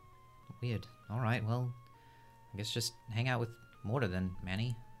 Weird. All right. Well, I guess just hang out with Mortar then,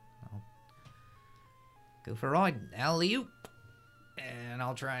 Manny. I'll go for a ride. Alley-oop. And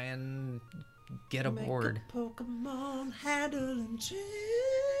I'll try and get aboard. Pokemon handling chick.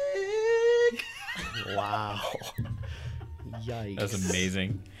 Wow. Yikes. That's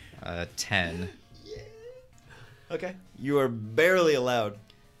amazing. 10. Okay. You are barely allowed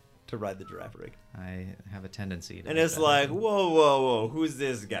to ride the giraffe rig. I have a tendency to. And do it's that. like, whoa, who's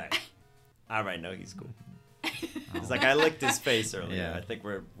this guy? All right, no, he's cool. It's like, I licked his face earlier. Yeah. I think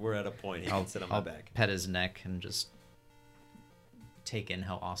we're at a point. He can sit on my I'll back. pet his neck and just take in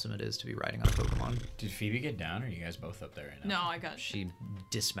how awesome it is to be riding on a Pokemon. Did Phoebe get down, or are you guys both up there right now? No, I got. She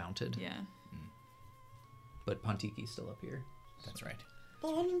dismounted, Yeah. but Pontiki's still up here. That's right.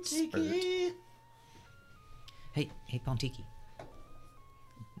 Hey, Pontiki.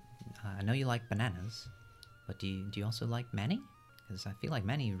 I know you like bananas, but do you also like Manny? Because I feel like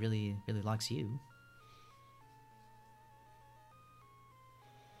Manny really likes you.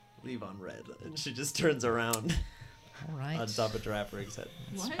 Leave on red. And she just turns around All right. on top of Giraffe Rig's head.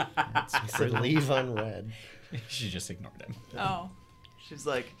 What? I said leave unread. She just ignored him. Oh. She's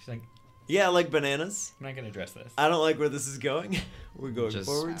like, She's like, yeah, I like bananas. I'm not gonna address this. I don't like where this is going. We're going Just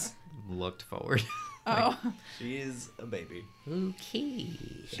forwards. looked forward. Oh. She is a baby. Okay.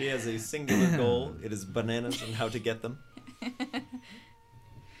 She has a singular goal. It is bananas and how to get them.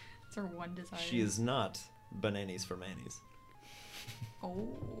 It's her one desire. She is not bananas for manis.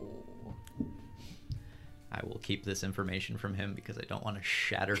 Oh. I will keep this information from him because I don't want to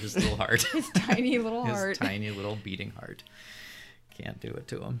shatter his little heart. His tiny little His heart. tiny little beating heart. Can't do it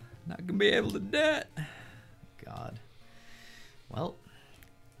to him. Not gonna be able to do it. God. Well,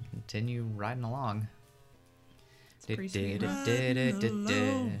 continue riding along. It's pretty sweet.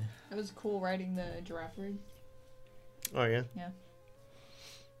 Du-du-du-du-du-du. It was cool riding the giraffe rig. Oh, yeah. Yeah.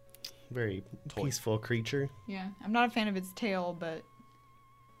 Very Toy. peaceful creature. Yeah. I'm not a fan of its tail, but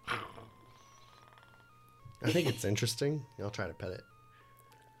I think it's interesting. I'll try to pet it.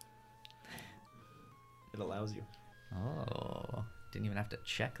 It allows you. Oh, didn't even have to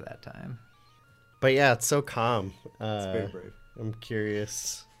check that time. But yeah, it's so calm. It's very brave. I'm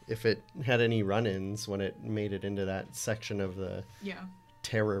curious if it had any run-ins when it made it into that section of the yeah.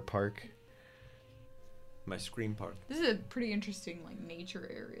 terror park. My scream park. This is a pretty interesting like nature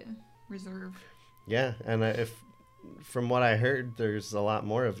area reserve. Yeah, and if from what I heard, there's a lot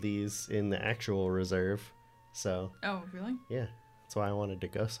more of these in the actual reserve. So Oh, really? yeah, that's why I wanted to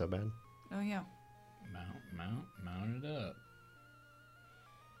go so bad. Oh, yeah. Mount it up.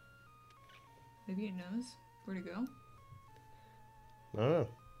 Maybe it knows where to go. I don't know.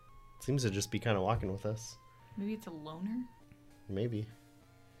 Seems to just be kind of walking with us. Maybe it's a loner. Maybe.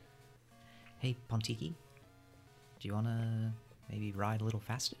 Hey, Pontiki, do you wanna maybe ride a little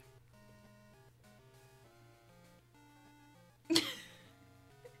faster?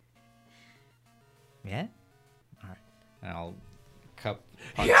 Yeah. All right. And I'll cup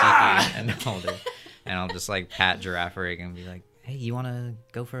Pontiki and I'll just like pat Giraffe Rig and be like, "Hey, you wanna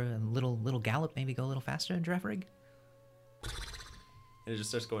go for a little gallop? Maybe go a little faster, Giraffe Rig?" And it just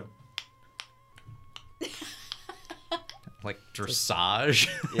starts going. like dressage.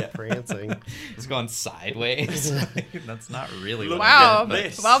 Yeah. Prancing. It's going sideways. That's not really what Wow. at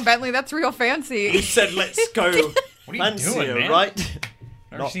this. Wow, Bentley, that's real fancy. He said, "Let's go." What are you doing, Fancier, man? right?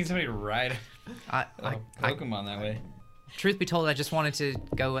 I've never seen somebody ride I, a I, Pokemon that way. truth be told, I just wanted to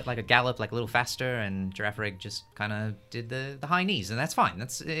go at like a gallop, like a little faster, and Girafarig just kind of did the high knees, and that's fine.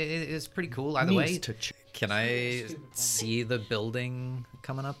 It's pretty cool either way. Knees to ch- Can I see the building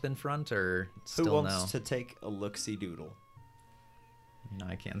coming up in front, or Who still wants no? to take a look-see doodle? No,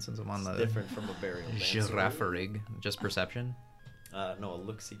 I can since I'm on the Different from a burial dance. Girafarig. Just perception. No, a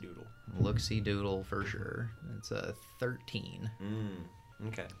look-see doodle. Look-see doodle for sure. It's a 13.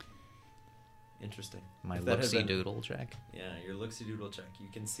 Okay. Interesting. My If that had look-see been- doodle check. Yeah, your look-see doodle check. You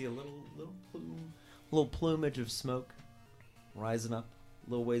can see a little plumage of smoke rising up a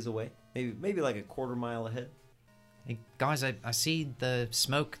little ways away. Maybe like a quarter mile ahead. Hey, guys, I see the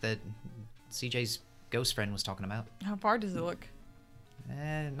smoke that CJ's ghost friend was talking about. How far does it look?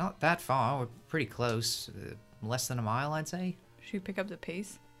 Not that far. We're pretty close. Less than a mile, I'd say, Should we pick up the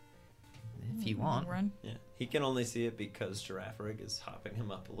pace? if you want. Run. Yeah, he can only see it because Girafarig is hopping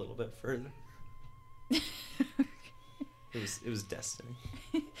him up a little bit further. It was destiny.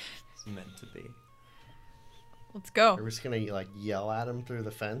 It's meant to be. Let's go. Are we just gonna like yell at him through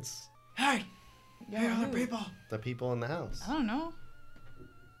the fence? Hey, Yeah, other who? people. The people in the house. I don't know.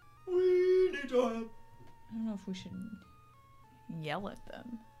 We need your help. I don't know if we should yell at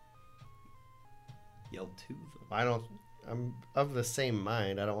them. Yell to them. I'm of the same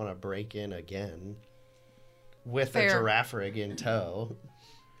mind. I don't want to break in again with Fair. a Girafarig in tow.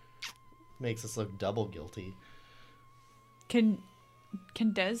 Makes us look double guilty. Can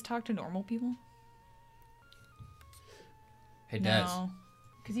Des talk to normal people? Hey, Des, No.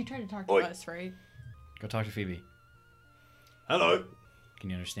 Because he tried to talk to Oi. us, right? go talk to Phoebe. Hello. Can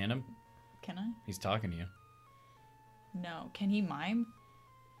you understand him? Can I? He's talking to you. No. Can he mime?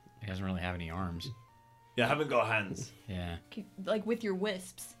 He doesn't really have any arms. You haven't got hands. Yeah. Like with your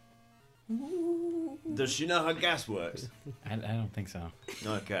wisps. Does she know how gas works? I don't think so.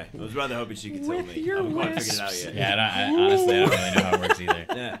 Okay. I was rather hoping she could tell With me. I your haven't quite figured it out yet. Yeah, honestly, I don't really know how it works either.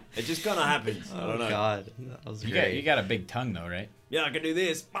 Yeah, it just kind of happens. I don't know. God, that was You got a big tongue though, right? Yeah, I can do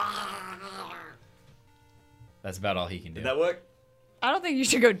this. That's about all he can do. Did that work? I don't think you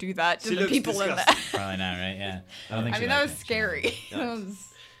should go do that to She the looks people in disgusting. that. Probably not, right? Yeah. I don't think. I she mean, that liked was it. scary. Yeah. That was...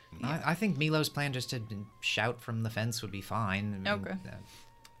 I think Milo's plan just to shout from the fence would be fine. I mean, Okay.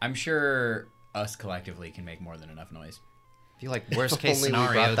 I'm sure us collectively can make more than enough noise. I feel like worst case Only we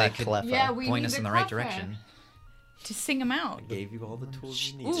scenario, brought they that could Cleffa. Yeah, we point need us the in the right Cleffa direction. to sing them out. Gave you all the tools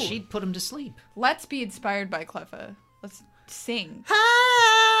you Ooh. needed. She'd put him to sleep. Let's be inspired by Cleffa. Let's sing.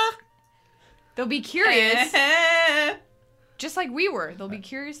 They'll be curious. Just like we were. They'll be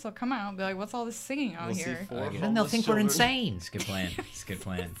curious. They'll come out and be like, what's all this singing out We'll see here? 4 Then they'll homeless think we're children. insane. It's a good plan. It's a good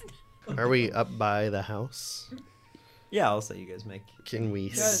plan. Are we up by the house? Yeah, I'll say you guys make. Can we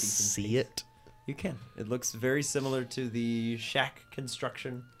Yes. see it? You can. It looks very similar to the shack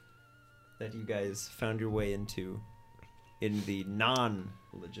construction that you guys found your way into in the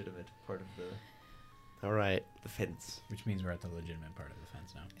non-legitimate part of All right. the fence. Which means we're at the legitimate part of the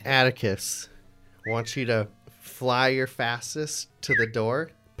fence now. Atticus, want you to fly your fastest to the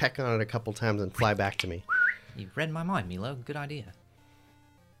door, peck on it a couple times, and fly back to me. You read my mind, Milo. Good idea.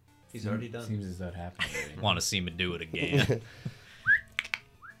 He's already done. Seems as though it happened already. Want to see me do it again?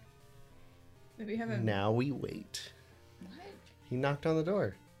 Maybe have a... Now we wait. What? He knocked on the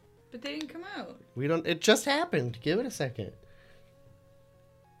door. But they didn't come out. We don't. It just happened. Give it a second.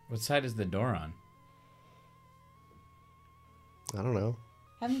 What side is the door on? I don't know.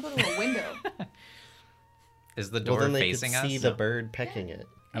 Have them go to a window. Is the Well, door then they facing could us? see the bird pecking it.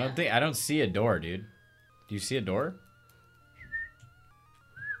 I don't see a door, dude. Do you see a door?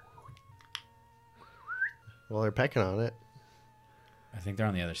 Well, they're pecking on it. I think they're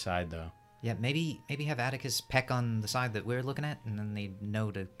on the other side though. Yeah, maybe have Atticus peck on the side that we're looking at, and then they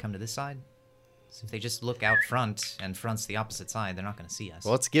know to come to this side. So if they just look out front, and front's the opposite side, they're not going to see us.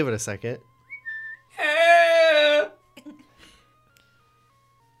 Well, let's give it a second.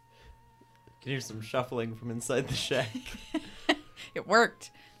 Can hear some shuffling from inside the shack. It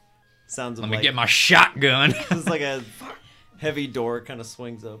worked. Sounds of Let me like get my shotgun. it's like a heavy door kind of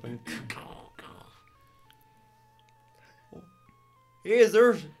swings open. Hey, is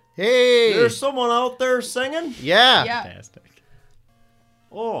there's Hey! someone out there singing? Yeah. Yeah. Fantastic.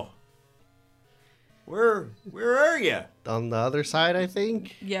 Oh, where are you? On the other side, I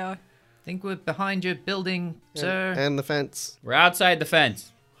think. Yeah. Think we're behind your building, sir. And the fence. We're outside the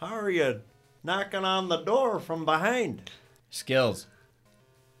fence. How are you knocking on the door from behind? Skills.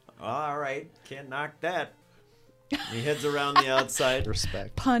 All right, can't knock that. He heads around the outside.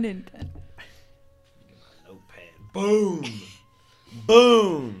 Respect. Pun intended. Notepad. Boom!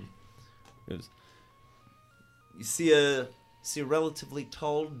 Boom! You see a relatively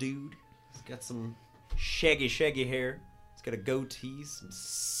tall dude. He's got some shaggy hair. He's got a goatee, some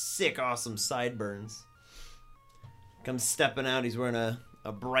sick, awesome sideburns. Comes stepping out. He's wearing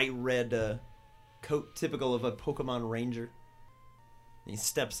a bright red coat, typical of a Pokemon Ranger. And he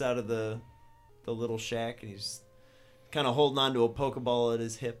steps out of the little shack, and he's kind of holding on to a Pokeball at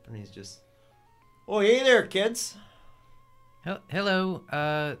his hip, and he's just, "Oh, hey there, kids."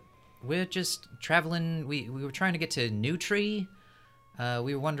 Hello. We're just traveling. We were trying to get to New Tree.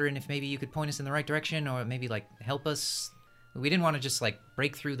 We were wondering if maybe you could point us in the right direction, or maybe like help us. We didn't want to just like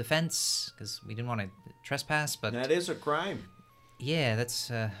break through the fence because we didn't want to trespass. But That is a crime. yeah, that's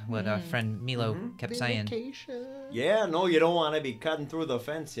what our friend Milo kept saying. Vacation. Yeah, no, you don't want to be cutting through the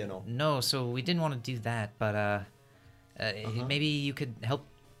fence, you know. No, so we didn't want to do that. But maybe you could help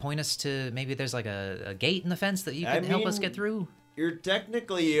point us to maybe there's like a gate in the fence that you I can help us mean- get through. You're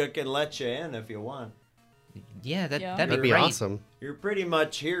technically, you can let you in if you want. Yeah, that'd Yeah. be That'd be great. awesome. You're pretty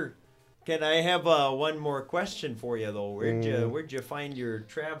much here. Can I have one more question for you though? Where'd you find your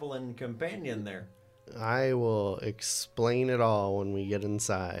traveling companion there? I will explain it all when we get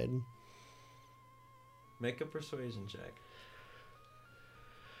inside. Make a persuasion check.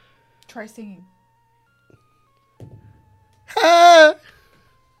 Try singing.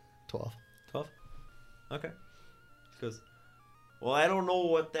 12. 12? Okay. He goes, well, I don't know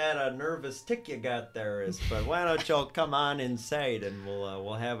what that nervous tick you got there is, but why don't y'all come on inside and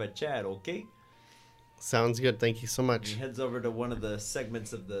we'll have a chat, okay? Sounds good. Thank you so And much. he heads over to one of the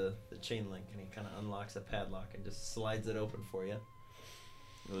segments of the chain link, and he kind of unlocks a padlock and just slides it open for you.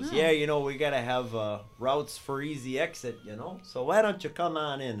 He goes, yeah, you know, we got to have routes for easy exit, you know? So why don't you come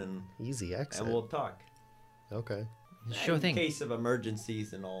on in and Easy exit. we'll talk. Okay. Sure in thing. case of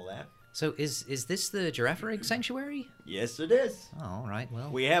emergencies and all that. So is this the Giraffe Rig Sanctuary? Yes, it is. Oh, all right. Well,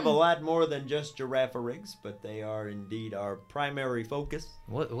 We have a lot more than just giraffe rigs, but they are indeed our primary focus.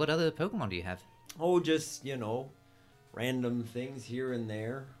 what other Pokemon do you have? Oh, just, you know, random things here and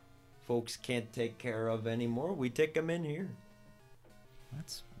there. Folks can't take care of anymore. We take them in here.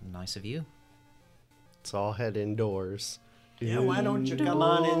 That's nice of you. Let's all head indoors. Yeah, why don't you come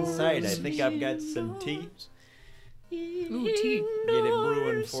on inside? I think I've got some tea. Ooh, tea. Get it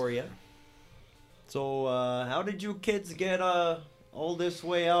brewing for you. So, how did you kids get all this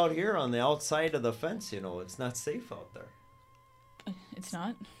way out here on the outside of the fence? You know, it's not safe out there. It's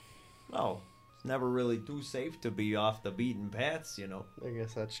not. Well, it's never really too safe to be off the beaten paths, you know. I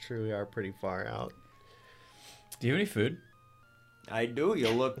guess that's true. We are pretty far out. Do you have any food? I do. You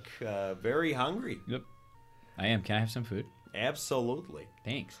look very hungry. Yep. I am. Can I have some food? Absolutely.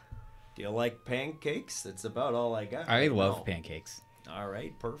 Thanks. Do you like pancakes? That's about all I got. I right love now. pancakes. All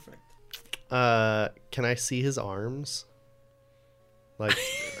right, perfect. Can I see his arms? Like,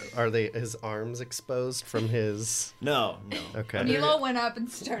 are his arms exposed from his? No. Okay. Milo went up and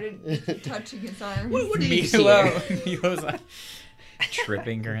started touching his arms. Milo's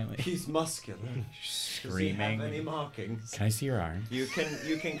tripping currently. He's muscular. Does he have Screaming. any markings? Can I see your arm? You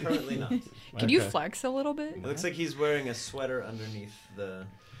can currently not. Can you flex a little bit? It looks like he's wearing a sweater underneath the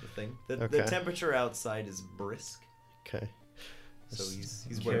thing. The Okay. temperature outside is brisk, Okay. so he's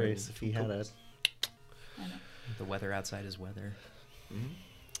I'm wearing. curious if he had a. I know. The weather outside is weather.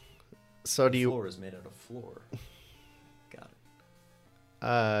 So do The you floor is made out of floor. Got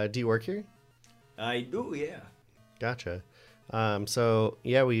it. do you work here? I do, yeah. Gotcha. So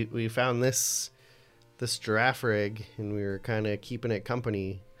yeah, we found this giraffe rig, and we were kind of keeping it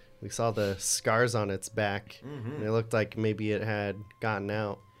company. We saw the scars on its back, and it looked like maybe it had gotten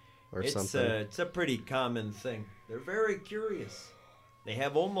out or something. It's a pretty common thing. They're very curious. They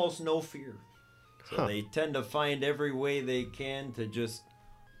have almost no fear. So Huh. they tend to find every way they can to just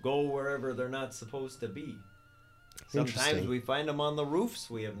go wherever they're not supposed to be. Sometimes Interesting. we find them on the roofs.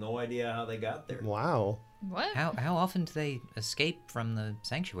 We have no idea how they got there. Wow. What? How often do they escape from the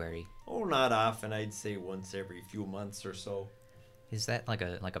sanctuary? Oh, not often. I'd say once every few months or so. Is that like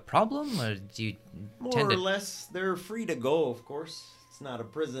a problem, or do you More tend or to? less, they're free to go, of course. It's not a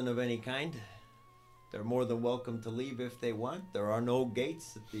prison of any kind. They're more than welcome to leave if they want. There are no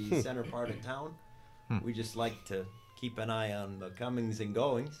gates at the center part of town. We just like to keep an eye on the comings and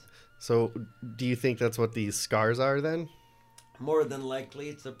goings. So do you think that's what these scars are then? More than likely,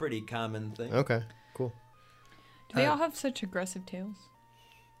 it's a pretty common thing. Okay. Cool. Do they all have such aggressive tails?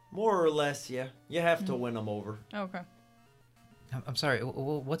 More or less, yeah. You have to win them over. Okay. I'm sorry.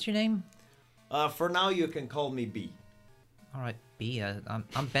 What's your name? For now, you can call me B. All right, B.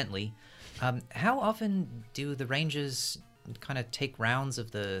 I'm Bentley. How often do the rangers kind of take rounds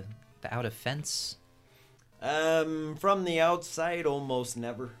of the outer fence? From the outside, almost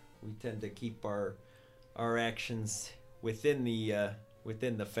never. We tend to keep our actions within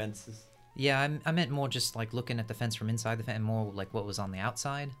the fences. Yeah, I meant more just like looking at the fence from inside the fence, and more like what was on the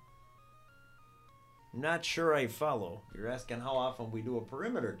outside. Not sure I follow. You're asking how often we do a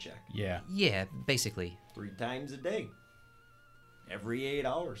perimeter check? Yeah. Yeah, basically. 3 times a day. Every 8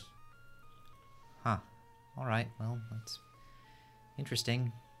 hours. Huh. All right. Well, that's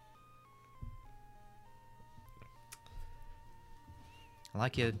interesting. I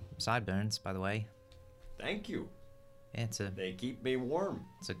like your sideburns, by the way. Thank you. Yeah, They keep me warm.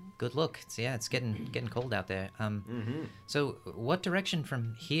 it's a good look. It's getting cold out there. So what direction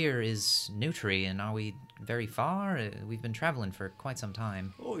from here is Nutri, and are we very far? We've been traveling for quite some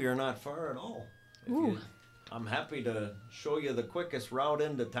time. Oh, you're not far at all. Ooh. I'm happy to show you the quickest route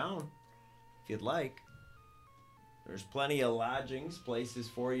into town, if you'd like. There's plenty of lodgings, places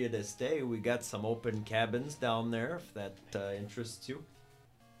for you to stay. We got some open cabins down there, if that interests you.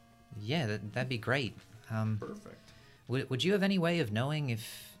 Yeah, that'd be great. Perfect. Would you have any way of knowing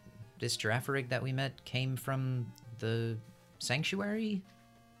if this giraffe rig that we met came from the sanctuary?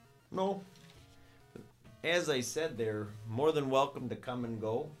 No. As I said, they're more than welcome to come and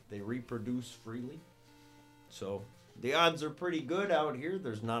go. They reproduce freely. So the odds are pretty good out here.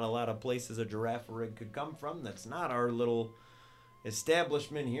 There's not a lot of places a giraffe rig could come from. That's not our little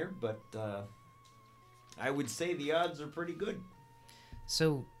establishment here, but I would say the odds are pretty good.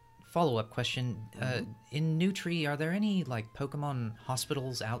 So, follow-up question. In Nutri, are there any, like, Pokemon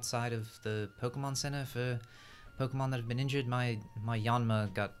hospitals outside of the Pokemon Center for Pokemon that have been injured? My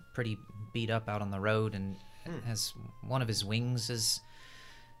Yanma got pretty beat up out on the road and has one of his wings is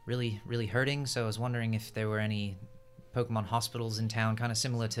really, really hurting. So I was wondering if there were any Pokemon hospitals in town, kind of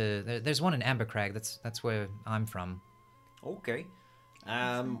similar to... There's one in Ambercrag. That's where I'm from. Okay.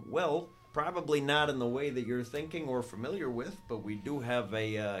 Well, probably not in the way that you're thinking or familiar with, but we do have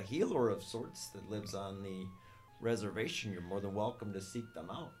a healer of sorts that lives on the reservation. You're more than welcome to seek them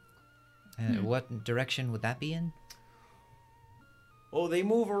out. What direction would that be in? Oh, they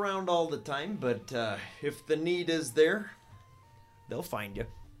move around all the time, but if the need is there, they'll find you.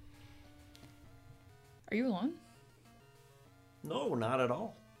 Are you alone? No, not at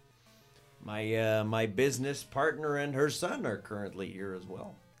all. My business partner and her son are currently here as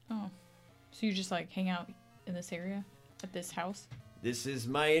well. Oh. So you just like hang out in this area? At this house? This is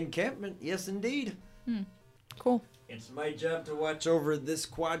my encampment, yes indeed. Cool. It's my job to watch over this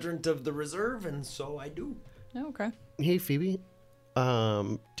quadrant of the reserve, and so I do. Oh, okay. Hey Phoebe,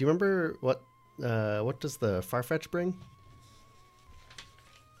 do you remember what does the Farfetch bring?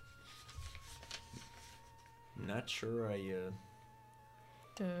 Not sure I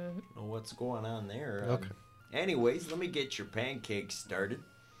The know what's going on there. Okay. Anyways, let me get your pancakes started. You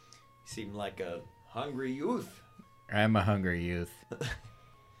seem like a hungry youth. I'm a hungry youth.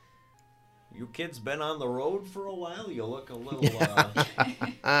 You kids been on the road for a while? You look a little,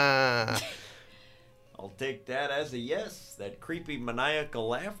 I'll take that as a yes. That creepy maniacal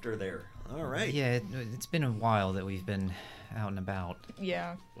laughter there. All right. Yeah, it's been a while that we've been out and about.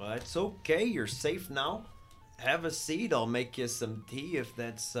 yeah. Well, it's okay. You're safe now. Have a seat. I'll make you some tea if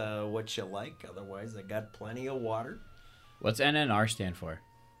that's what you like. Otherwise, I got plenty of water. What's NNR stand for?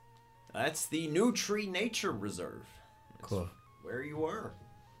 That's the Nutri Nature Reserve. That's Cool. where you are.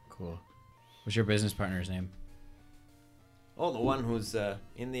 Cool. What's your business partner's name? Oh, the one who's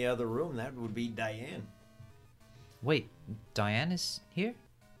in the other room, that would be Diane. Wait, Diane is here?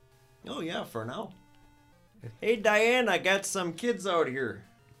 Oh, yeah, for now. Hey, Diane, I got some kids out here.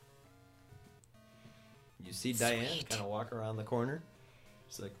 You see Diane kind of walk around the corner?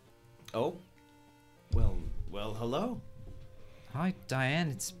 It's like, oh, well, hello. Hi, Diane.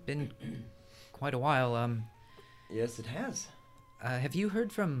 It's been quite a while. Yes, it has. Have you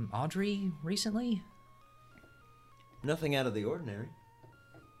heard from Audrey recently? Nothing out of the ordinary.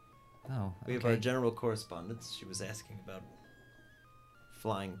 Oh, We have our okay. general correspondence. She was asking about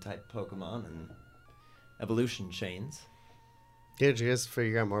flying type Pokemon and evolution chains. Did you guys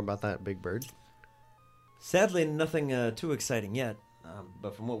figure out more about that big bird? Sadly, nothing too exciting yet.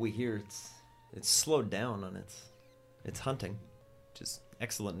 But from what we hear, it's slowed down on its hunting, which is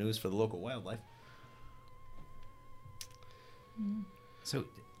excellent news for the local wildlife. So,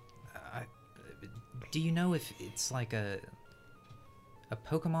 do you know if it's like a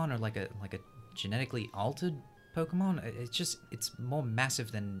Pokemon or like a genetically altered Pokemon? It's more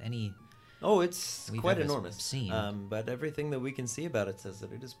massive than any. Oh, it's We've quite ever enormous. seen. But everything that we can see about it says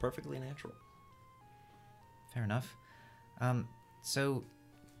that it is perfectly natural. Fair enough. So,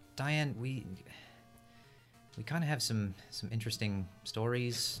 Diane, we kind of have some interesting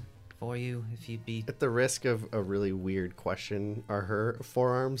stories for you. If you'd be At the risk of a really weird question, are her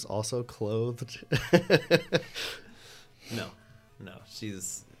forearms also clothed? No. She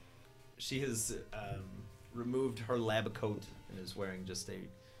has removed her lab coat and is wearing just a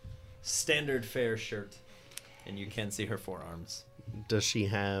standard fare shirt, and you can see her forearms. Does she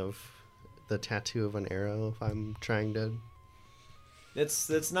have the tattoo of an arrow? If I'm trying to.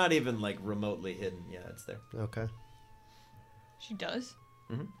 It's not even like remotely hidden. Yeah, it's there. Okay. She does.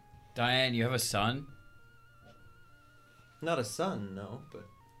 Diane, you have a son? Not a son, no, but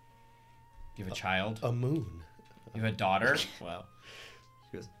You have a child? A moon. You have a daughter? wow.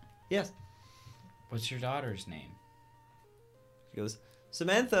 She goes, yes. What's your daughter's name? She goes,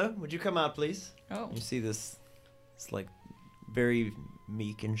 Samantha, would you come out, please? Oh. You see this like very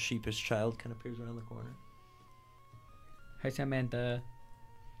meek and sheepish child kind of appears around the corner. Hi, Samantha.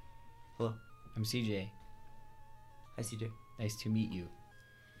 Hello. I'm CJ. Hi, CJ. Nice to meet you.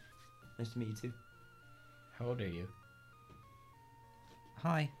 Nice to meet you too. How old are you?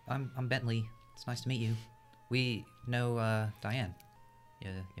 Hi, I'm Bentley. It's nice to meet you. We know Diane,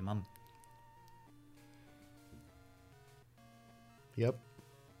 your mum. Yep.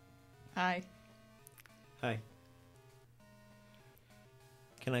 Hi. Hi.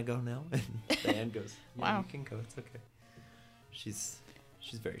 Can I go now? And Diane goes, yeah, Wow. you can go. It's okay. She's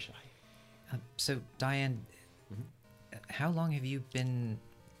very shy. So Diane, how long have you been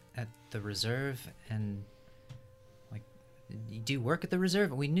at the reserve? And like, do you work at the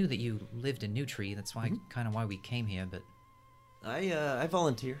reserve? We knew that you lived in New Tree. That's why kind of why we came here. But I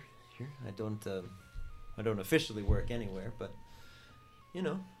volunteer here. I don't officially work anywhere, but you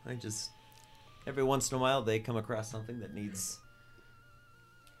know, I just every once in a while they come across something that needs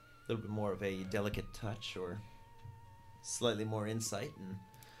a little bit more of a delicate touch or slightly more insight, and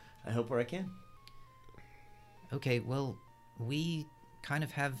I help where I can. okay, well, we kind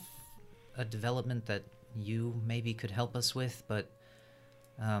of have a development that you maybe could help us with, but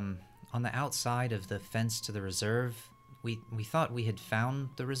on the outside of the fence to the reserve, we thought we had found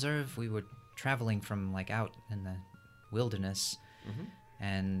the reserve. We were traveling from like out in the wilderness,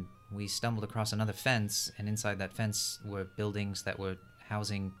 and we stumbled across another fence, and inside that fence were buildings that were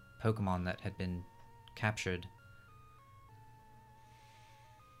housing Pokemon that had been captured.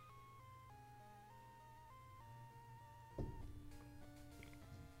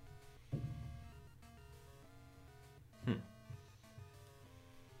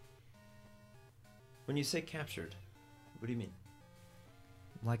 When you say captured, what do you mean?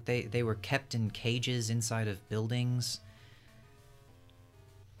 Like they were kept in cages inside of buildings.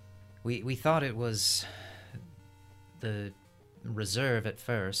 We thought it was the reserve at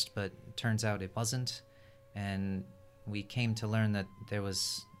first, but turns out it wasn't. And we came to learn that there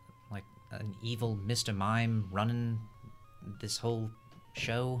was like an evil Mr. Mime running this whole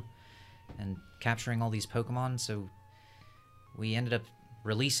show and capturing all these Pokemon. So we ended up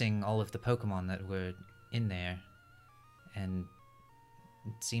releasing all of the Pokemon that were in there, and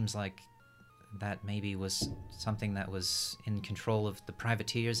it seems like that maybe was something that was in control of the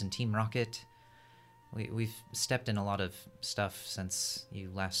Privateers and Team Rocket. We've stepped in a lot of stuff since you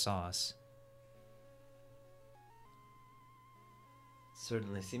last saw us.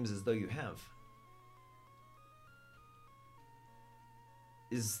 Certainly seems as though you have.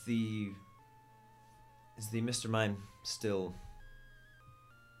 Is the Mr. Mime still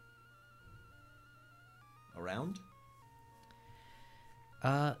around?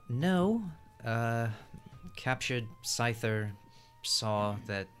 No. Captured Scyther saw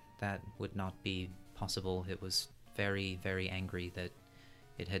that would not be possible. It was very, very angry that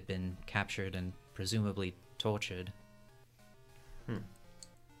it had been captured and presumably tortured.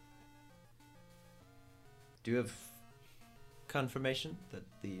 Do you have confirmation that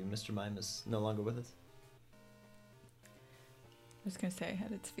the Mr. Mime is no longer with us? I was gonna say I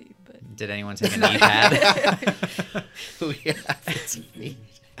had its feet, but Did anyone take a knee pad? We have its feet.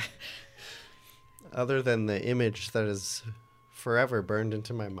 Other than the image that is forever burned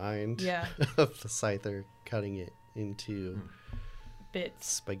into my mind yeah, of the Scyther cutting it into bits.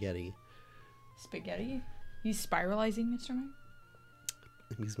 spaghetti. Spaghetti? He's spiralizing, Mr. Mime?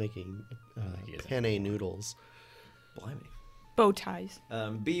 He's making he is. penne noodles. Blimey. Bow ties.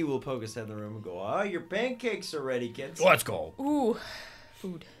 B will poke his head in the room and go, "Ah, your pancakes are ready, kids." Let's go. Ooh,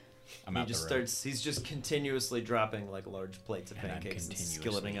 food. I'm He out just the room. starts. He's just continuously dropping like large plates of And I'm pancakes and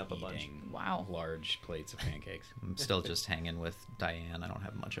continuously skilleting up a bunch. eating Wow. large plates of pancakes. I'm still just hanging with Diane. I don't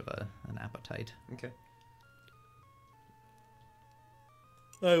have much of an appetite. Okay.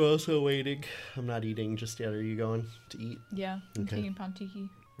 I'm also waiting. I'm not eating just yet. Are you going to eat? Yeah, I'm Okay. taking Pontiki.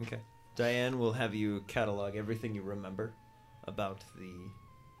 Okay. Diane will have you catalog everything you remember about the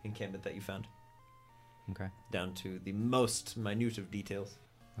encampment that you found, Okay. down to the most minute of details,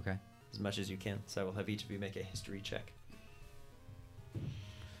 Okay. as much as you can. So I will have each of you make a history check.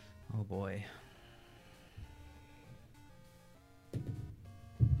 Oh boy. You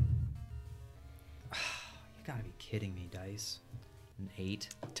gotta be kidding me, Dice. An 8.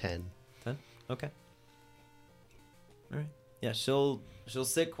 10. 10? Okay. All right. Yeah, she'll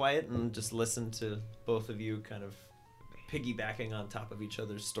sit quiet and just listen to both of you kind of piggybacking on top of each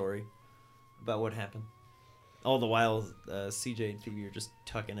other's story about what happened. All the while, CJ and Phoebe are just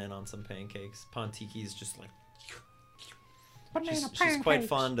tucking in on some pancakes. Pontiki's just like... She's quite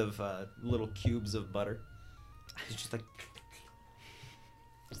fond of little cubes of butter. She's just like...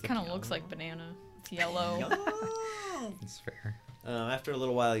 It kind of looks like banana. It's yellow. That's fair. After a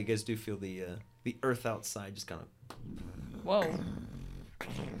little while, you guys do feel the earth outside just kind of... Whoa.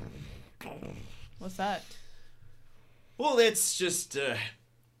 What's that? Well, it's just,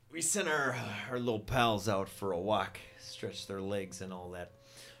 we sent our little pals out for a walk, stretch their legs and all that.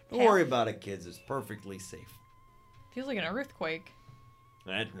 Don't worry about it, kids. It's perfectly safe. Feels like an earthquake.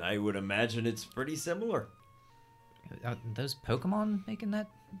 I would imagine it's pretty similar. Are those Pokemon making that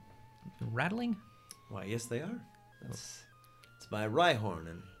rattling? Why, yes, they are. It's my Rhyhorn,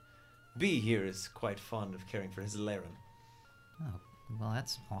 and B here is quite fond of caring for his Laren. Oh, well,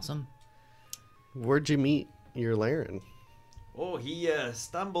 that's awesome. Where'd you meet your Laren? Oh, he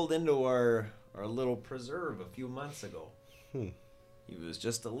stumbled into our little preserve a few months ago. He was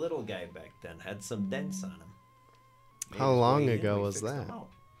just a little guy back then, had some dents on him. Made How his long way in, ago we was fixed him that? out.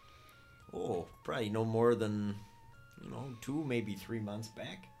 Oh, probably no more than, 2, maybe 3 months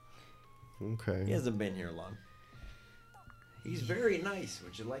back. Okay. He hasn't been here long. He's very nice.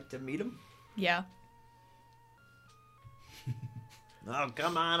 Would you like to meet him? Yeah. Oh,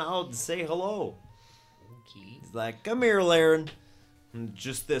 come on out and say hello. Okay. He's like, come here, Laren. And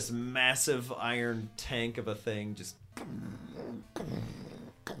just this massive iron tank of a thing just...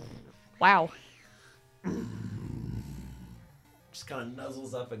 Wow. Just kind of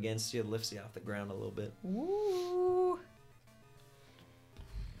nuzzles up against you, lifts you off the ground a little bit. Ooh.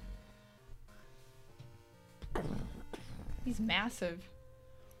 He's massive.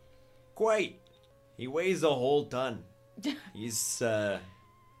 Quite. He weighs a whole ton. He's a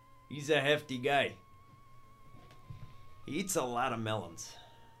hefty guy. He eats a lot of melons,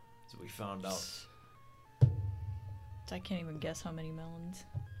 as we found out. I can't even guess how many melons.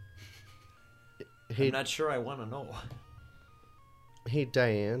 Hey, I'm not sure I want to know. hey,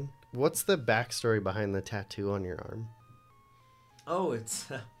 Diane. What's the backstory behind the tattoo on your arm? Oh,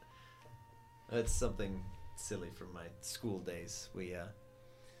 it's something silly from my school days. We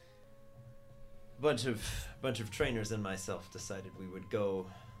bunch of trainers and myself decided we would go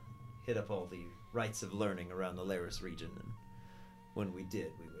hit up all the rites of learning around the Laris region, and when we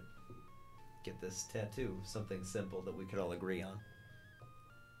did, we would get this tattoo, something simple that we could all agree on.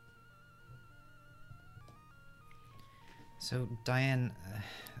 So, Diane,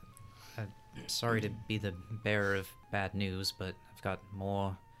 I'm sorry to be the bearer of bad news, but I've got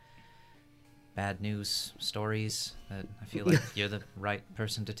more bad news stories that I feel like you're the right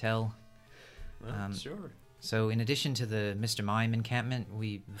person to tell. Well, sure. So, in addition to the Mr. Mime encampment,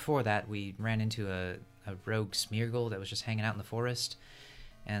 before that we ran into a rogue Smeargle that was just hanging out in the forest,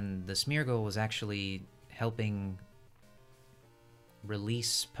 and the Smeargle was actually helping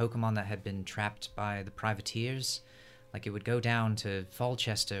release Pokemon that had been trapped by the privateers. Like, it would go down to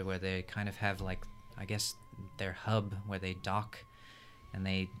Falchester, where they kind of have, like, I guess, their hub where they dock, and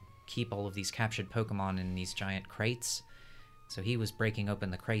they keep all of these captured Pokemon in these giant crates. So he was breaking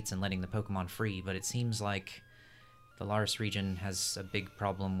open the crates and letting the Pokemon free, but it seems like the Laris region has a big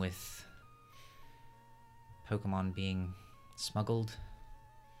problem with Pokemon being smuggled.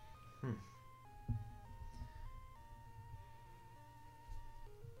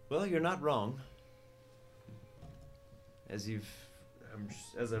 Well, you're not wrong. As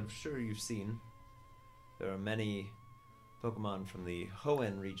I'm sure you've seen, there are many Pokemon from the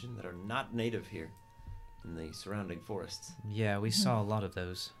Hoenn region that are not native here in the surrounding forests. Yeah, we saw a lot of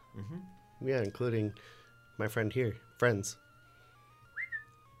those. Mm-hmm. Yeah, including my friend here. Friends.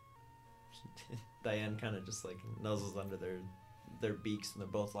 Diane kind of just like nuzzles under their beaks, and they're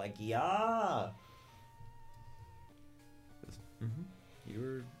both like, "Yeah."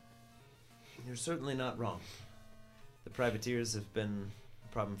 You're certainly not wrong. The privateers have been a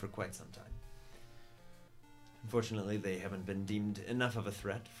problem for quite some time. Unfortunately, they haven't been deemed enough of a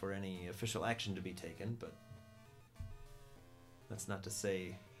threat for any official action to be taken, but that's not to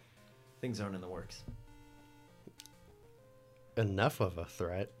say things aren't in the works. enough of a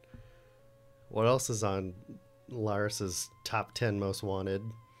threat. What else is on Laris's top 10 most wanted?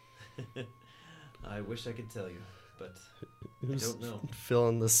 I wish I could tell you, but Who's don't know.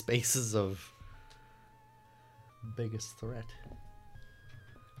 filling the spaces of biggest threat?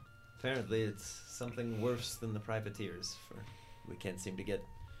 apparently it's something worse than the privateers, for we can't seem to get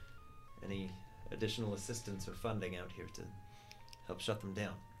any additional assistance or funding out here to help shut them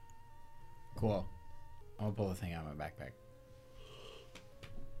down. Cool. I'll pull the thing out of my backpack.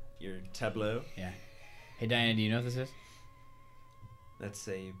 Your tableau? Yeah. Hey, Diana, do you know what this is? That's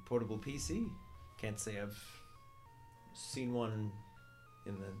a portable PC. Can't say I've seen one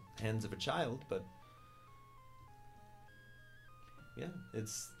in the hands of a child, but yeah,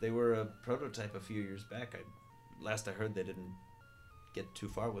 they were a prototype a few years back. Last I heard, they didn't get too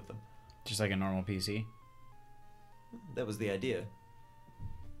far with them. Just like a normal PC? That was the idea.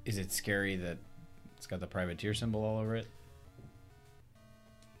 Is it scary that it's got the privateer symbol all over it?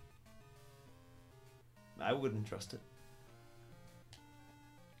 I wouldn't trust it.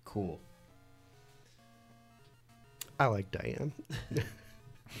 Cool. I like Diane.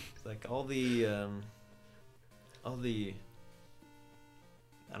 It's like all the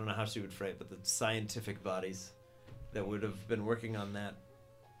I don't know how she would frame it, but the scientific bodies that would have been working on that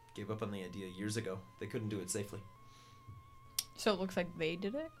gave up on the idea years ago. They couldn't do it safely. So it looks like they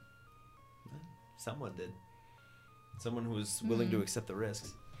did it? Someone did. Someone who was willing to accept the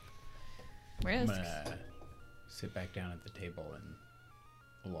risks. I'm Risks. gonna sit back down at the table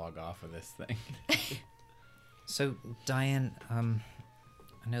and log off of this thing. So, Diane,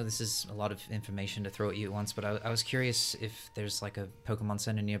 I know this is a lot of information to throw at you at once, but I was curious if there's like a Pokemon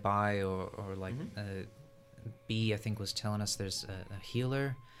Center nearby, or like B, I think, was telling us there's a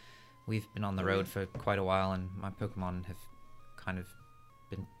healer. We've been on the road for quite a while, and my Pokemon have kind of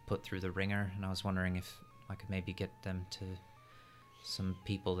been put through the ringer, and I was wondering if I could maybe get them to some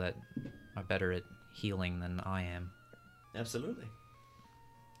people that are better at healing than I am. Absolutely.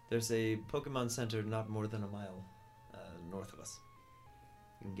 There's a Pokemon Center not more than a mile north of us.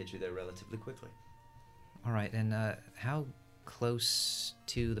 We can get you there relatively quickly. All right, and how close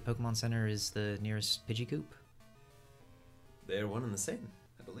to the Pokemon Center is the nearest Pidgecoop? They're one and the same,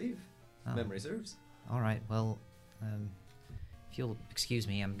 I believe. Oh. Memory serves. All right, well, if you'll excuse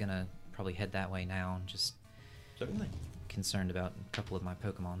me, I'm gonna probably head that way now. I'm just Certainly. concerned about a couple of my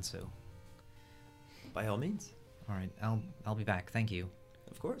Pokemon, so... By all means. All right, I'll be back. Thank you.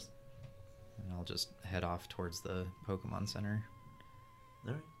 Of course. And I'll just head off towards the Pokemon Center.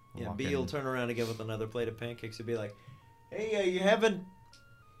 All right. We'll Yeah, walk B will in. turn around again with another plate of pancakes and be like, hey, you haven't...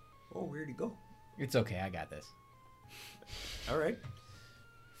 Oh, where'd he go? It's okay, I got this. All right.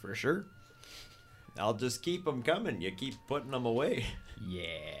 For sure. I'll just keep them coming. You keep putting them away.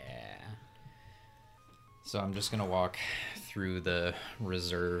 Yeah. So I'm just gonna walk through the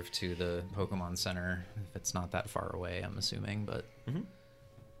reserve to the Pokemon Center. If it's not that far away, I'm assuming, but...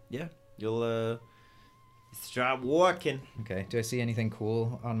 Yeah. You'll, start walking. Okay, do I see anything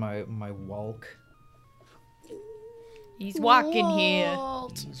cool on my walk? He's walking here.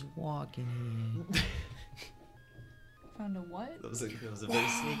 He's walking here. Found a what? That was a very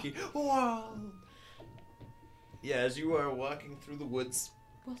sneaky... Wow. Yeah, as you are walking through the woods,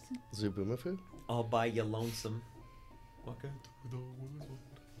 Wilson. Zubumafu? all by your lonesome. Walking through the woods.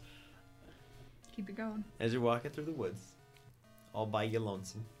 Keep it going. As you're walking through the woods, all by your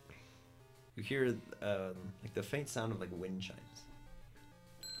lonesome, you hear like the faint sound of like wind chimes.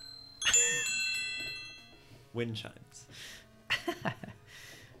 Wind chimes.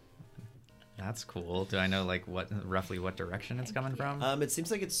 That's cool. Do I know like roughly what direction it's coming from? It seems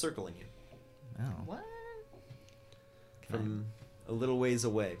like it's circling you Oh. What? from a little ways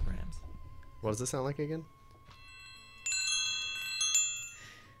away, perhaps. What does it sound like again?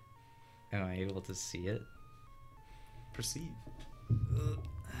 Am I able to see it? Perceive.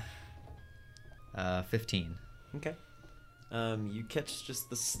 15. Okay. You catch just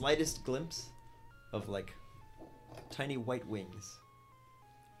the slightest glimpse of like tiny white wings.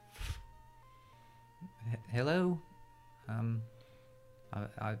 Hello?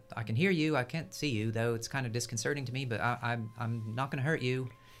 I can hear you. I can't see you, though. It's kind of disconcerting to me, but I'm not going to hurt you.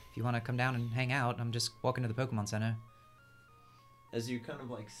 If you want to come down and hang out, I'm just walking to the Pokemon Center. As you kind of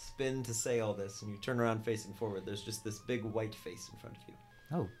like spin to say all this and you turn around facing forward, there's just this big white face in front of you.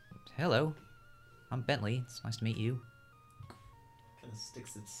 Oh, hello. I'm Bentley. It's nice to meet you. Kind of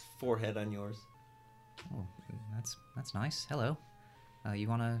sticks its forehead on yours. Oh, that's nice. Hello. You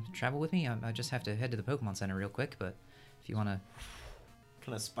want to travel with me? I just have to head to the Pokemon Center real quick, but if you want to...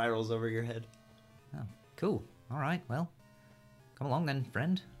 Kind of spirals over your head. Oh, cool. All right, well, come along then,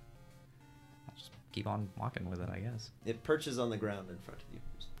 friend. I'll just keep on walking with it, I guess. It perches on the ground in front of you.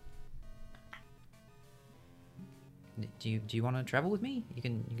 Do you want to travel with me? You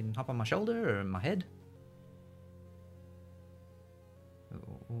can hop on my shoulder or my head.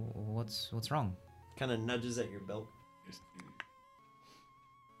 What's wrong? Kind of nudges at your belt.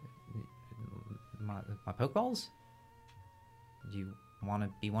 My Pokeballs? Do you want to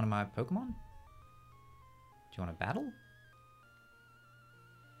be one of my Pokemon? Do you want to battle?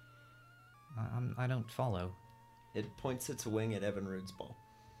 I don't follow. It points its wing at Evinrude's ball.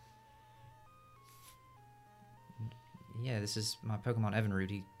 Yeah, this is my Pokemon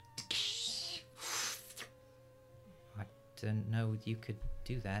Evinrude. I didn't know you could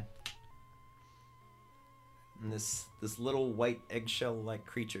do that. And this little white eggshell-like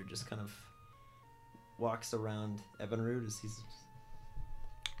creature just kind of walks around Evinrude as he's...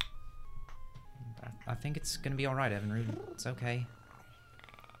 I think it's gonna be alright, Evinrude. It's okay.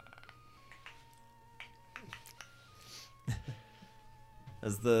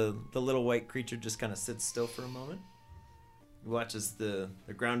 As the little white creature just kind of sits still for a moment. You watch as the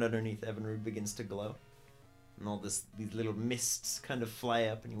ground underneath Evinrude begins to glow. And all these little mists kind of fly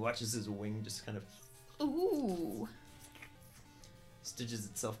up, and you watch as his wing just kind of Ooh, stitches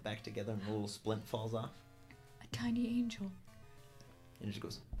itself back together and a little splint falls off. a tiny angel. And it just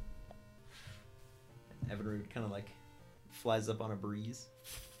goes... Evinrude kind of like flies up on a breeze.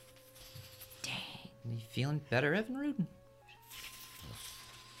 You feeling better, Evinrude?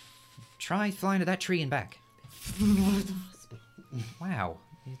 Try flying to that tree and back. Wow,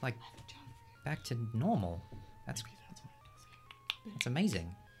 he's like back to normal. That's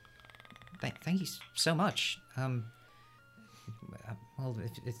amazing. Thank you so much. Well,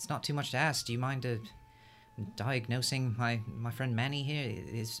 if it's not too much to ask, do you mind diagnosing my friend Manny here?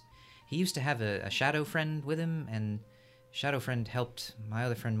 He used to have a shadow friend with him, and shadow friend helped my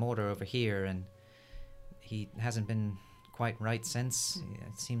other friend Mortar over here, and he hasn't been quite right since.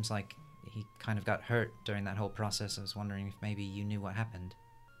 It seems like he kind of got hurt during that whole process. I was wondering if maybe you knew what happened.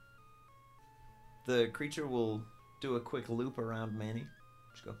 The creature will do a quick loop around Manny.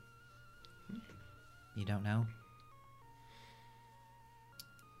 Just go. You don't know?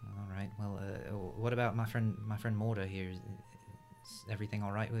 All right. Well, what about my friend Mortar here? Is everything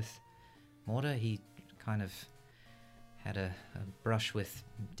all right with Mortar? He kind of had a brush with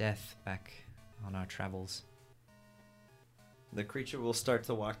death back on our travels. The creature will start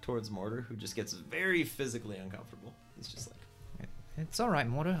to walk towards Mortar, who just gets very physically uncomfortable. He's just like... It's all right,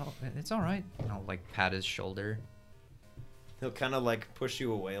 Mortar. It's all right. I'll like pat his shoulder. He'll kind of like push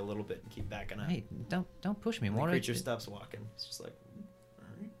you away a little bit and keep backing up. Hey, don't push me, And the Mortar. creature stops walking. It's just like...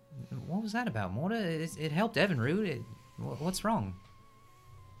 Alright. What was that about, Mortar? It helped Evinrude. What's wrong?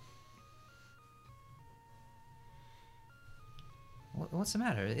 What's the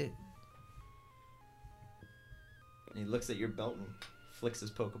matter? And he looks at your belt and flicks his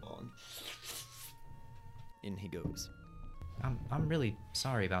Pokeball, and in he goes. I'm really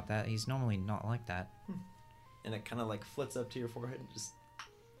sorry about that. He's normally not like that. And it kind of like flits up to your forehead and just...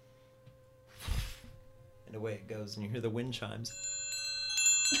 And away it goes, and you hear the wind chimes.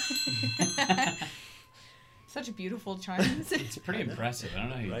 Such beautiful chimes. It's pretty impressive. I don't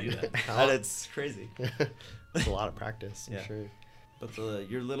know how you do that. And it's crazy. It's a lot of practice, I'm Yeah. sure. But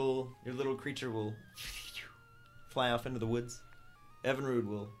your little creature will fly off into the woods. Evinrude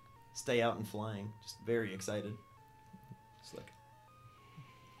will stay out and flying, just very excited. Just like...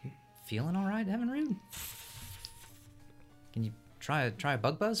 Feeling all right, Evinrude? Can you try a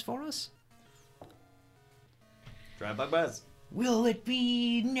bug buzz for us? Try Bug Buzz. Will it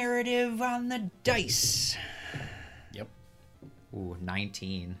be narrative on the dice? Yep. Ooh,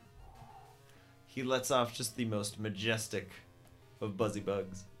 19. He lets off just the most majestic of buzzy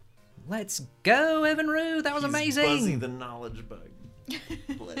bugs. Let's go, Evinrude. That was He's amazing. Buzzy the knowledge bug.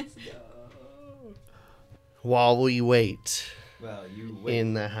 Let's go. While we wait Well, you wait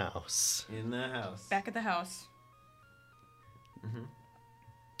in the house. in the house. Back at the house. Mm-hmm.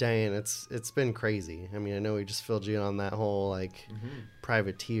 Diane, it's been crazy. I mean, I know we just filled you in on that whole like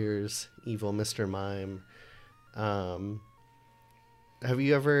privateers, evil Mr. Mime. Have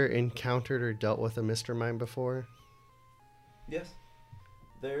you ever encountered or dealt with a Mr. Mime before? Yes.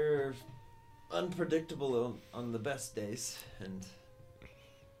 They're unpredictable on the best days and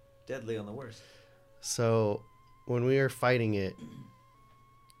deadly on the worst. So, when we were fighting it,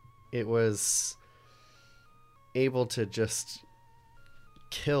 it was able to just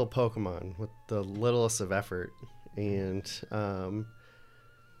kill Pokemon with the littlest of effort. And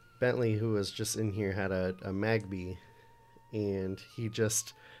Bentley, who was just in here, had a Magby, and he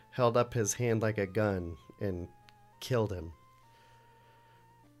just held up his hand like a gun and killed him.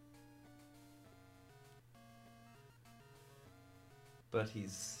 But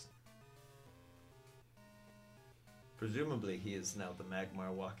he's... Presumably he is now the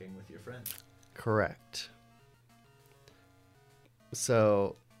Magmar walking with your friend. Correct.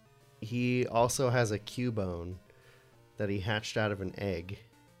 So he also has a Cubone that he hatched out of an egg.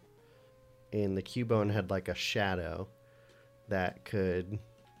 And the Cubone had like a shadow that could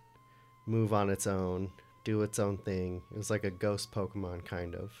move on its own, do its own thing. It was like a ghost Pokemon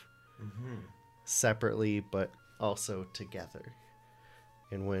kind of. Separately, but also together.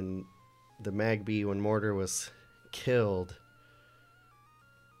 And when the Magby, when Mortar was killed,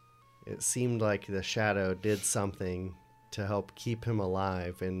 it seemed like the shadow did something to help keep him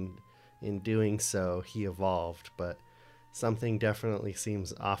alive, and in doing so he evolved, but something definitely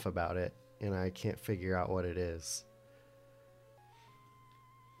seems off about it, and I can't figure out what it is.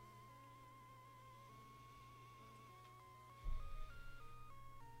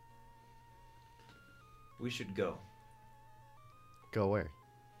 We should go. Go where?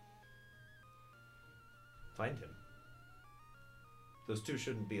 Find him. Those two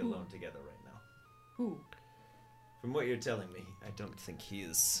shouldn't be alone together right now. Who? From what you're telling me, I don't think he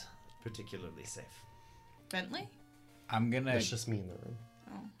is particularly safe. Bentley? I'm gonna. It's just me in the room.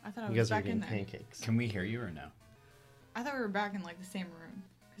 Oh, I thought I You was guys are back in eating there. pancakes. Can we hear you or no? I thought we were back in like the same room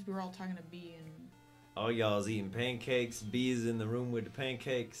because we were all talking to B and. All y'all's eating pancakes. B's in the room with the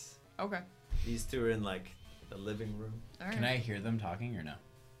pancakes. Okay. These two are in like the living room. All right. Can I hear them talking or no?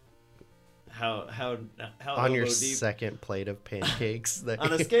 How On your elbow deep? second plate of pancakes. That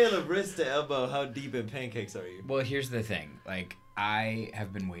On a scale of wrist to elbow, how deep in pancakes are you? Well, here's the thing. Like, I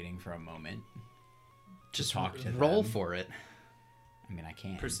have been waiting for a moment to Just talk to roll them. for it. I mean, I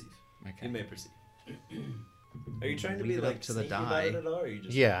can. Perceive. Okay. You may perceive. Are you trying to Leave be it up like to the sneaky about die. it at all, or are you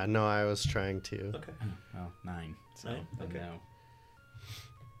just Yeah, no, I was trying to. Okay. Well, 9. So, 9? then Okay. no.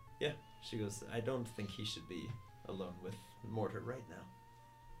 Yeah. She goes. I don't think he should be alone with Mortar right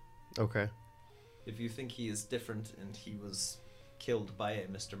now. Okay. If you think he is different and he was killed by a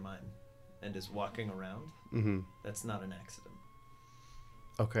Mr. Mime and is walking around, Mm-hmm. that's not an accident.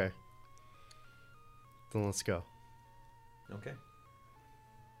 Okay. Then let's go. Okay.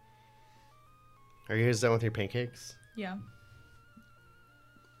 Are you guys done with your pancakes? Yeah.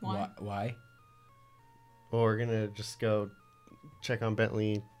 Why? Why? Well, we're gonna just go check on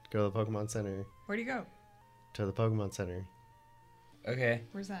Bentley, go to the Pokemon Center. Where'd you go? To the Pokemon Center. Okay.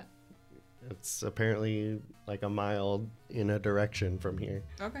 Where's that? It's apparently like a mile in a direction from here.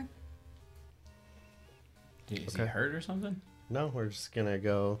 Okay. Is he Okay. hurt or something? No, we're just gonna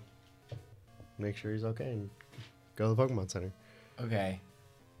go make sure he's okay and go to the Pokemon Center. Okay.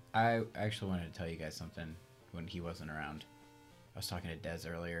 I actually wanted to tell you guys something when he wasn't around. I was talking to Dez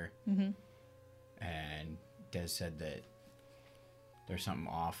earlier, Mm-hmm. and Dez said that there's something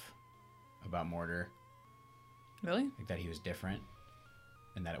off about Mortar, Really? like that he was different,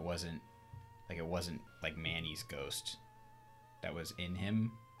 and that it wasn't like Manny's ghost that was in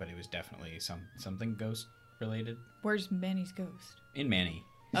him, but it was definitely something ghost related. Where's Manny's ghost? In Manny.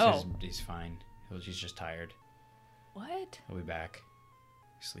 He Oh. says he's fine. He's just tired. What? He'll be back.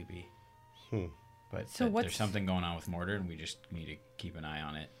 Sleepy. Hmm. But So there's what's- something going on with Mortar, and we just need to keep an eye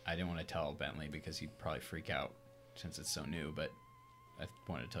on it. I didn't want to tell Bentley because he'd probably freak out since it's so new, but I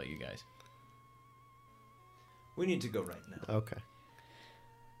wanted to tell you guys. We need to go right now. Okay.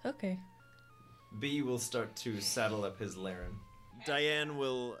 Okay. B will start to saddle up his Laren. Diane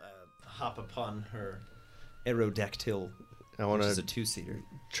will hop upon her Aerodactyl, I which want is a to two-seater.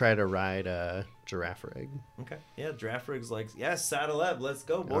 try to ride a giraffe rig. Okay. Yeah, Giraffe like, yeah, saddle up. Let's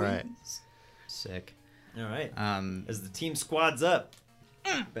go, boys. All right. Sick. All right. Um, As the team squads up,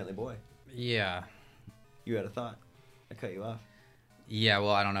 Bentley boy, yeah. you had a thought. I cut you off. Yeah,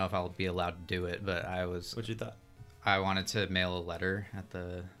 well, I don't know if I'll be allowed to do it, but What's your thought? I wanted to mail a letter at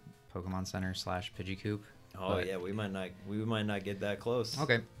the Pokemon Center / Pidgecoop. Oh But- yeah, we might not get that close.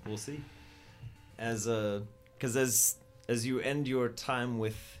 Okay. We'll see. Because as you end your time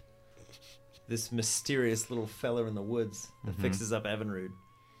with this mysterious little fella in the woods that fixes up Evinrude,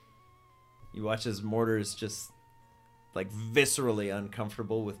 you watch as Mortar is just like viscerally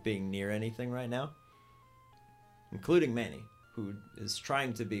uncomfortable with being near anything right now, including Manny, who is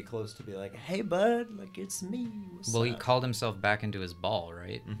trying to be close to be like, "Hey, bud, like it's me." What's Well, he up?" called himself back into his ball,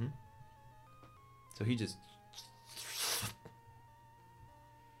 right? Mm-hmm. So he just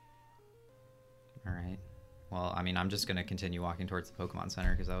All right. Well, I mean, I'm just going to continue walking towards the Pokemon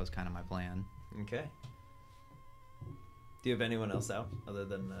Center because that was kind of my plan. okay. Do you have anyone else out other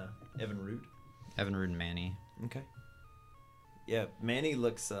than Evinrude? Evinrude and Manny. Okay. Yeah, Manny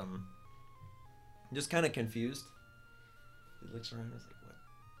looks just kind of confused. He looks around and is like,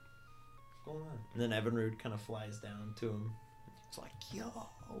 what's going on? And then Evinrude kind of flies down to him. It's like, yo.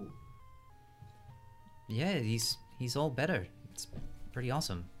 Yeah, he's all better. It's pretty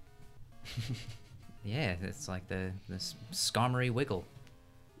awesome. Yeah, it's like the Skarmory Wiggle.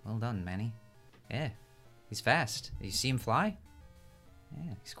 Well done, Manny. Yeah, he's fast. You see him fly?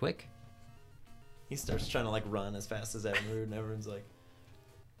 Yeah, he's quick. He starts trying to like run as fast as Evinrude, and everyone's like,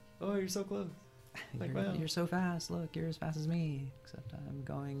 "Oh, you're so close!" Like, wow. You're so fast. Look, you're as fast as me, except I'm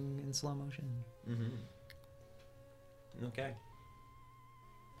going in slow motion. Mm-hmm. Okay.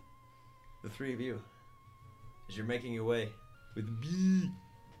 The three of you, as you're making your way with B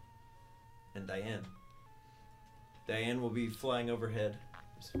and Diane. Diane will be flying overhead,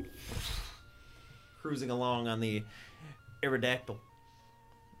 just cruising along on the Aerodactyl.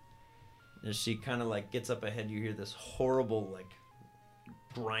 As she kind of like gets up ahead, you hear this horrible like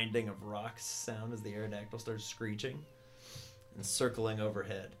grinding of rocks sound as the Aerodactyl starts screeching and circling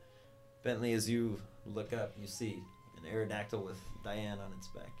overhead. Bentley, as you look up, you see an Aerodactyl with Diane on its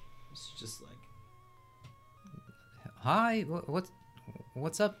back. It's just like, Hi,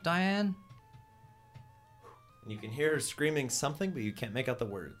 what's up, Diane? and you can hear her screaming something, but you can't make out the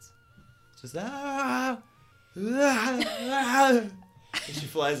words. It's just ah, and she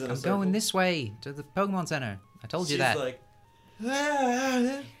flies in a I'm circle. going this way to the Pokemon Center. I told you She's that. like,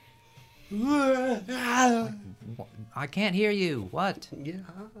 I can't hear you. What? Yeah.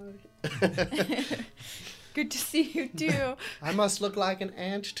 Good to see you too. I must look like an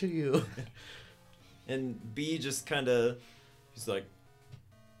ant to you. and B just kind of, he's like,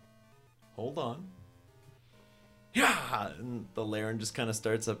 hold on. Yeah, and the Laren just kind of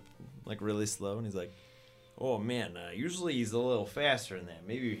starts up like really slow, and he's like, oh man, usually he's a little faster than that.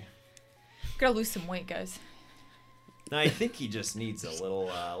 Maybe. Gotta lose some weight, guys. No, I think he just needs a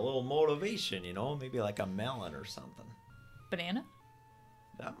little motivation, you know, maybe like a melon or something. Banana?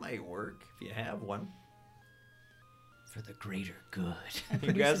 That might work if you have one. For the greater good. I He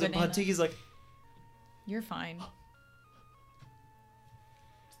produce grabs a banana. Pontique, he's like, You're fine.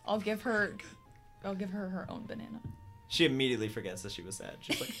 I'll give her her own banana. she immediately forgets that she was sad.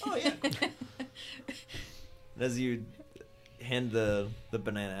 She's like, oh yeah. And as you hand the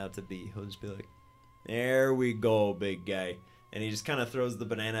banana out to B, he'll just be like, there we go, big guy. And he just kind of throws the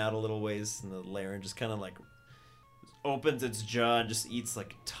banana out a little ways, and the Laren just kind of like opens its jaw and just eats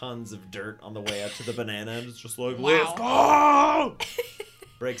like tons of dirt on the way out to the banana, and it's just like, let's go!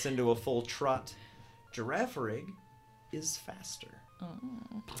 Breaks into a full trot. Girafarig is faster.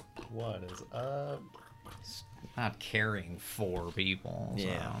 What is up? Not caring for people. So,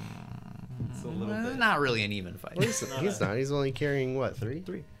 Yeah. It's a little bit. not really an even fight. He's not. He's only carrying what, three?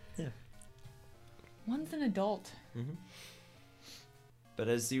 Yeah. One's an adult. But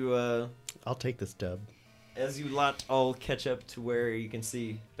as you I'll take this dub. as you lot all catch up to where you can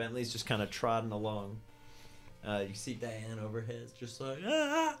see Bentley's just kind of trotting along, you see Diane overhead, just like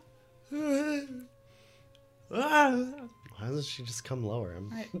Why doesn't she just come lower?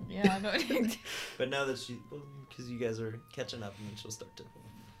 Yeah, I know. But now that because you guys are catching up, and then she'll start to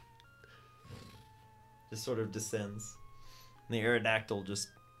just sort of descends. And the Aerodactyl just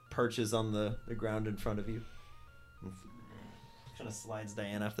perches on the ground in front of you. Kind of slides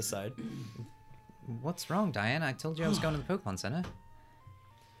Diane off the side. What's wrong, Diane? I told you I was going to the Pokemon Center.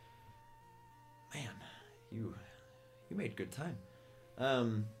 Man, you made good time.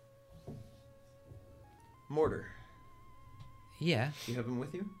 Mortar, Yeah. you have him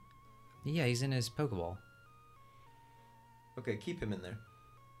with you? Yeah, he's in his Pokeball. Okay, keep him in there.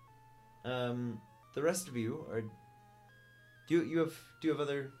 The rest of you are. Do you have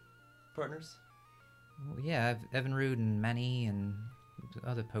other partners? Well, yeah, I have Evinrude and Manny and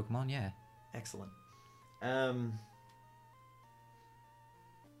other Pokemon, yeah. Excellent.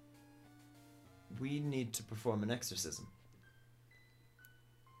 We need to perform an exorcism.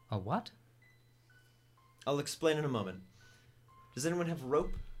 A what? I'll explain in a moment. Does anyone have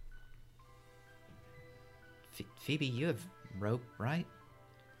rope? Phoebe, you have rope, right?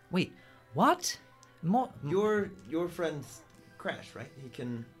 Wait, what? Your friend Crash, right? He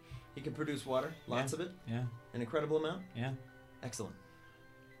can produce water, lots of it, Yeah. an incredible amount. Yeah. Excellent.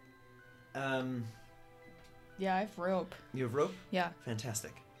 Yeah, I have rope. You have rope? Yeah.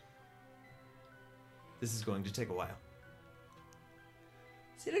 Fantastic. This is going to take a while.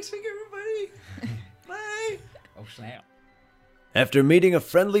 See you next week, everybody. Bye. Oh snap. After meeting a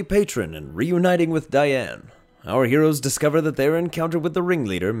friendly patron and reuniting with Diane, our heroes discover that their encounter with the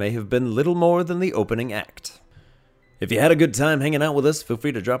ringleader may have been little more than the opening act. If you had a good time hanging out with us, feel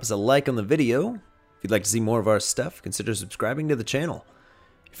free to drop us a like on the video. If you'd like to see more of our stuff, consider subscribing to the channel.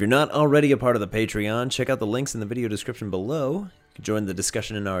 If you're not already a part of the Patreon, check out the links in the video description below. You can join the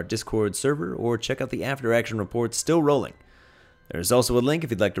discussion in our Discord server, or check out the after-action reports still rolling. There's also a link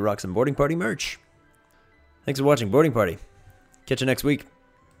if you'd like to rock some Boarding Party merch. Thanks for watching Boarding Party. Catch you next week.